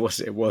hard.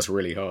 It was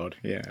really hard.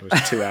 Yeah, it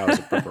was 2 hours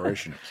of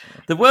preparation.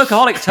 The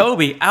workaholic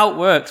Toby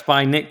outworked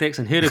by Nick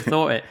Dixon. Who'd have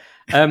thought it?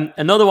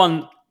 Another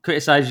one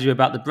criticizes you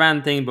about the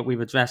brand thing, but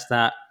we've addressed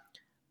that.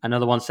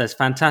 Another one says,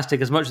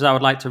 fantastic. As much as I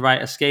would like to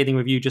write a scathing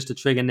review just to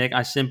trigger Nick,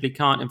 I simply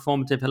can't.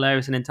 Informative,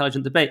 hilarious, and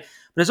intelligent debate. But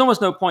there's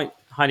almost no point,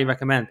 highly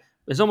recommend.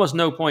 There's almost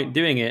no point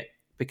doing it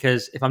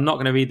because if I'm not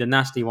going to read the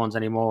nasty ones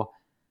anymore,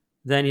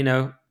 then,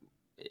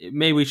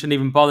 maybe we shouldn't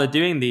even bother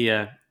doing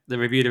the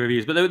review of the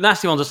reviews. But the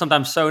nasty ones are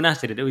sometimes so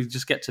nasty that it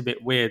just gets a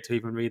bit weird to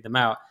even read them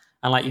out.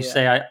 And like you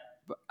say,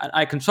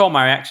 I control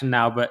my reaction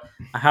now, but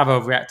I have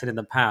overreacted in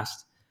the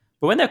past.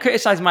 But when they're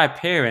criticizing my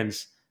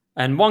appearance,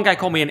 and one guy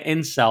called me an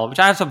incel, which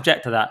I have to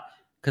object to that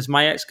because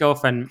my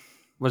ex-girlfriend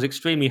was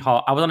extremely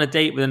hot. I was on a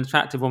date with an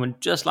attractive woman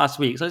just last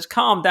week. So let's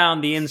calm down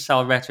the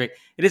incel rhetoric.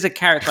 It is a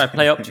character I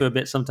play up to a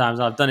bit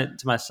sometimes. I've done it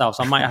to myself,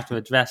 so I might have to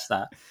address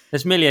that.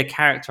 It's merely a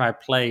character I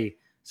play.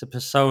 It's a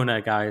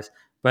persona, guys.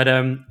 But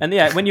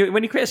when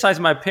you criticize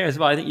my appearance,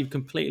 well, I think you've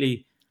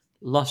completely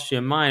lost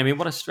your mind. I mean,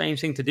 what a strange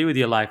thing to do with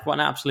your life. What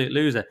an absolute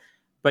loser.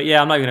 But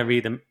yeah, I'm not going to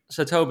read them.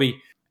 So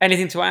Toby,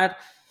 anything to add?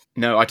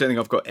 No, I don't think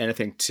I've got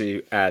anything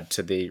to add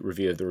to the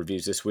review of the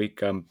reviews this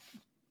week. I'm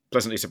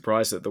pleasantly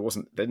surprised that there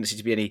didn't seem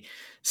to be any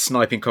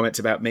sniping comments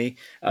about me.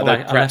 I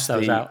left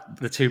those out,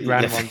 the 2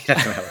 brand ones.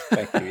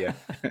 Thank you, yeah.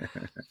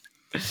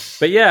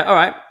 But yeah, all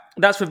right.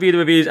 that's Review the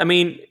Reviews. I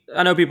mean,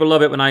 I know people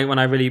love it when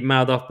I really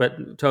mouth off,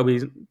 but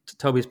Toby's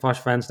posh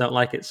friends don't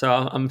like it, so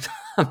I'm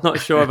I'm not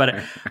sure about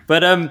it.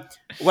 But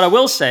what I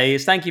will say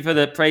is thank you for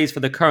the praise for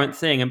The Current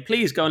Thing, and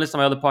please go and listen to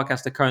my other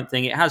podcast, The Current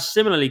Thing. It has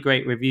similarly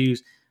great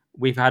reviews.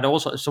 We've had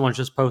also someone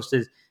just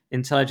posted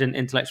intelligent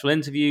intellectual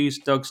interviews.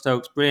 Doug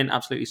Stokes, brilliant,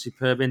 absolutely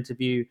superb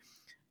interview.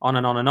 On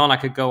and on and on. I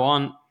could go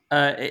on.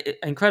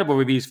 Incredible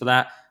reviews for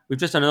that. We've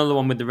just done another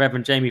one with the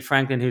Reverend Jamie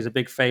Franklin, who's a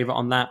big favourite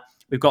on that.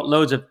 We've got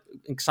loads of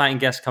exciting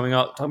guests coming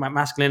up, talking about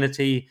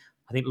masculinity.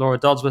 I think Laura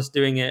Dodsworth's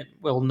doing it,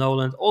 Will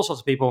Nolan, all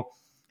sorts of people.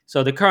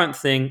 So The Current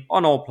Thing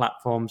on all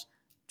platforms,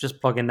 just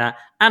plug in that.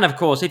 And of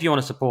course, if you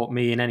want to support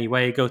me in any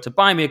way, go to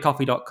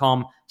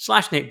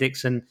buymeacoffee.com/Nick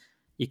Dixon.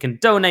 You can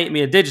donate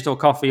me a digital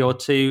coffee or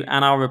two,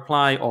 and I'll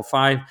reply, or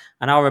five,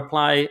 and I'll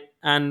reply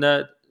and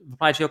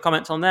reply to your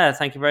comments on there.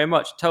 Thank you very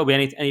much. Toby,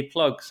 any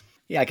plugs?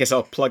 Yeah, I guess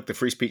I'll plug the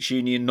Free Speech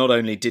Union. Not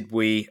only did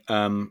we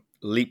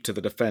leap to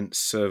the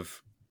defence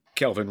of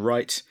Kelvin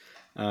Wright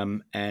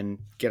and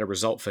get a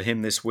result for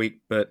him this week,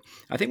 but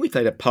I think we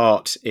played a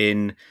part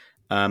in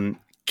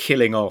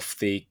killing off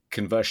the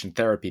conversion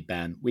therapy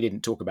ban. We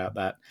didn't talk about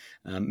that.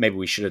 Maybe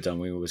we should have done.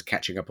 We were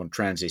catching up on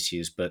trans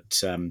issues,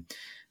 but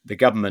the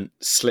government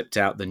slipped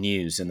out the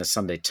news in the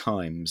Sunday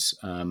Times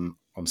on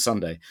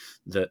Sunday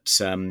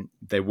that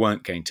they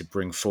weren't going to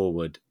bring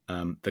forward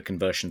the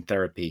conversion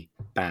therapy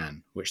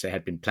ban, which they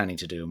had been planning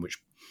to do and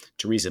which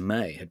Theresa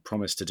May had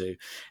promised to do.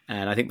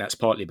 And I think that's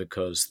partly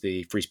because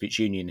the Free Speech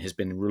Union has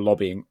been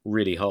lobbying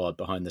really hard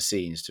behind the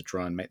scenes to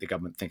try and make the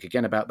government think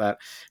again about that.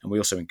 And we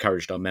also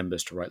encouraged our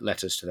members to write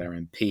letters to their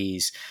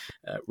MPs,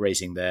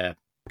 raising their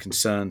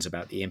concerns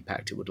about the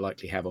impact it would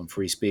likely have on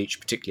free speech,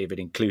 particularly if it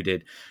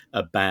included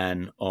a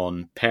ban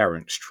on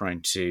parents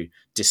trying to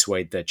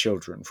dissuade their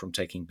children from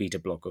taking beta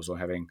blockers or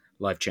having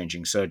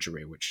life-changing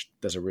surgery, which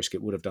there's a risk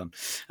it would have done.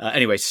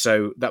 Anyway,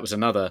 so that was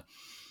another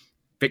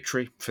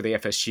victory for the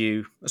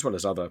FSU, as well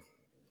as other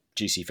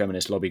GC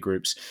feminist lobby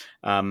groups.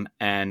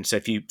 And so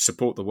if you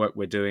support the work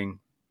we're doing,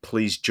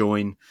 please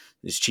join.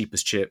 It's cheap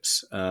as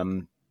chips.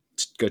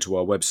 Go to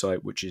our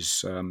website, which is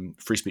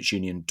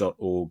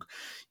freespeechunion.org.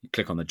 You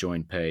click on the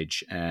join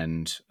page,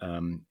 and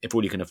if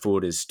all you can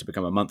afford is to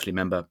become a monthly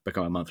member,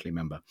 become a monthly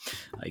member.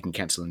 You can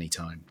cancel any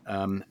time.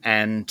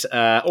 And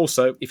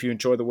also, if you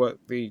enjoy the work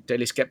the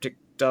Daily Skeptic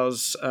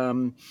does,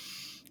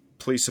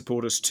 please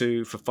support us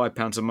too. For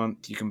 £5 a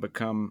month, you can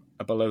become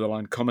a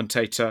below-the-line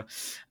commentator.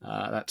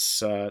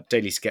 That's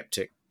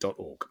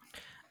dailyskeptic.org.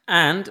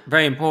 And,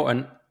 very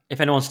important,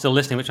 if anyone's still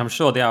listening, which I'm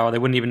sure they are, or they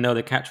wouldn't even know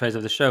the catchphrase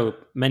of the show,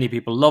 many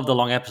people love the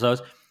long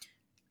episodes,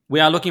 we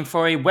are looking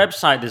for a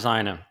website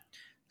designer.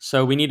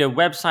 So we need a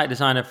website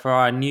designer for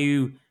our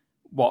new,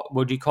 what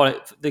would you call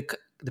it,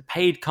 the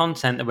paid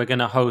content that we're going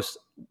to host,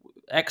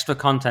 extra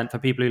content for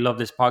people who love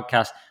this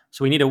podcast.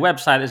 So we need a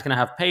website that's going to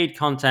have paid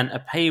content, a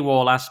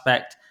paywall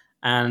aspect,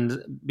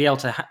 and be able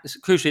to,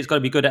 crucially, it's got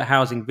to be good at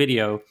housing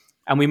video.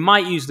 And we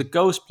might use the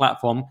Ghost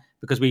platform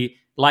because we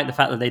like the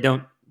fact that they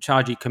don't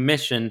charge you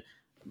commission,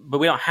 but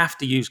we don't have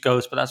to use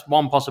Ghost, but that's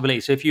one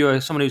possibility. So if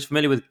you're someone who's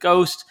familiar with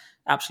Ghost,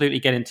 absolutely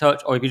get in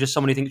touch. Or if you're just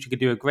someone who thinks you could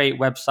do a great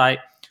website,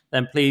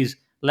 then please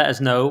let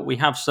us know. We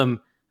have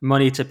some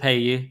money to pay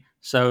you,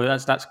 so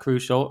that's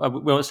crucial.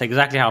 We won't say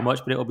exactly how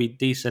much, but it will be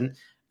decent.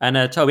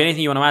 And Toby,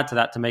 anything you want to add to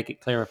that to make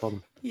it clearer for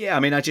them? Yeah, I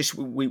mean,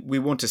 we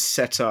want to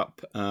set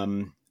up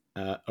a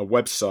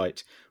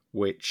website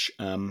which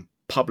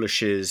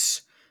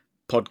publishes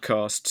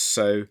podcasts.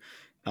 So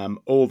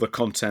all the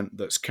content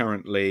that's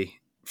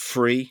currently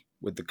free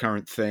with The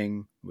Current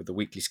Thing, with The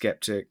Weekly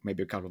Skeptic,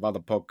 maybe a couple of other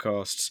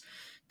podcasts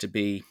to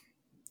be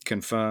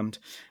confirmed.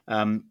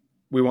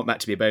 We want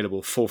that to be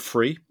available for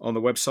free on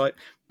the website.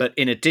 But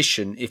in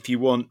addition, if you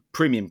want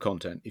premium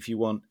content, if you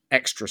want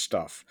extra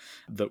stuff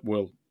that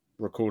we'll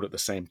record at the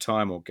same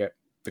time or get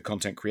the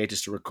content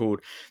creators to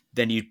record,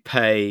 then you'd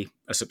pay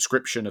a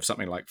subscription of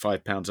something like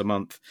 £5 a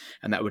month,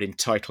 and that would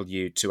entitle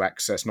you to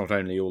access not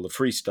only all the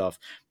free stuff,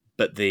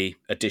 but the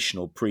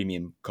additional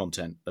premium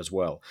content as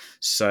well.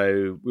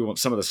 So we want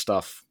some of the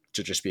stuff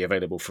to just be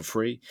available for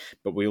free,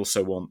 but we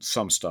also want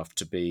some stuff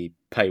to be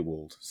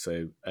paywalled,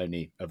 so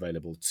only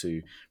available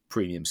to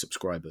premium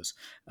subscribers.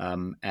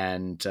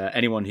 And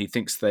anyone who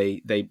thinks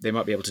they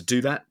might be able to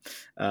do that,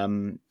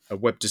 a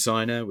web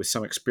designer with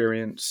some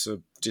experience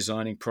of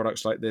designing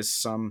products like this,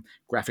 some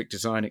graphic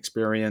design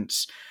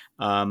experience,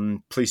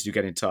 please do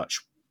get in touch.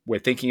 We're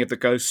thinking of the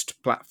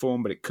Ghost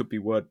platform, but it could be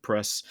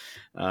WordPress.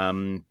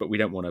 But we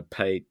don't want to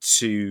pay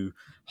too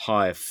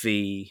high a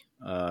fee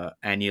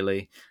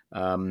annually,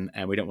 and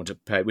we don't want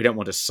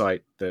a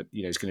site that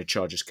is going to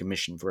charge us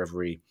commission for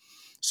every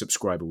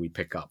subscriber we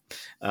pick up,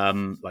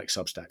 like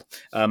Substack.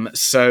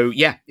 So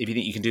yeah, if you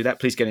think you can do that,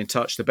 please get in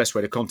touch. The best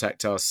way to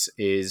contact us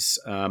is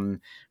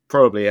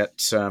probably at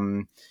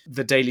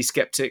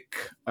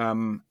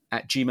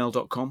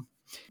thedailyskeptic@gmail.com.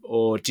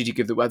 Or did you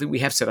give I think we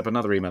have set up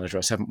another email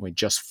address, haven't we,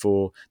 just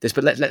for this?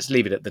 But let's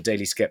leave it at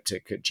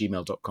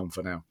thedailyskeptic@gmail.com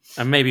for now.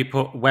 And maybe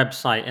put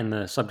website in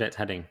the subject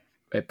heading.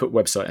 Put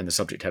website in the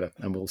subject header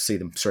and we'll see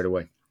them straight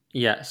away.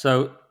 Yeah,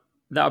 so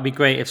That would be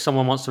great if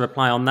someone wants to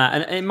reply on that.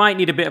 And it might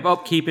need a bit of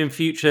upkeep in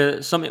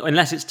future, something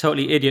unless it's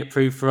totally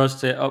idiot-proof for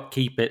us to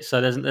upkeep it. So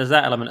there's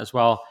that element as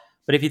well.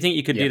 But if you think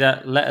you could do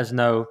that, let us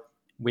know.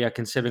 We are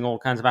considering all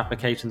kinds of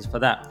applications for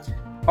that.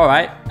 All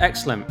right,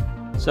 excellent.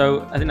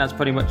 So I think that's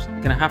pretty much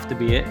going to have to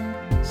be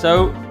it.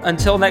 So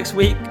until next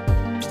week,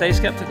 stay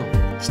skeptical.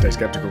 Stay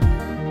skeptical.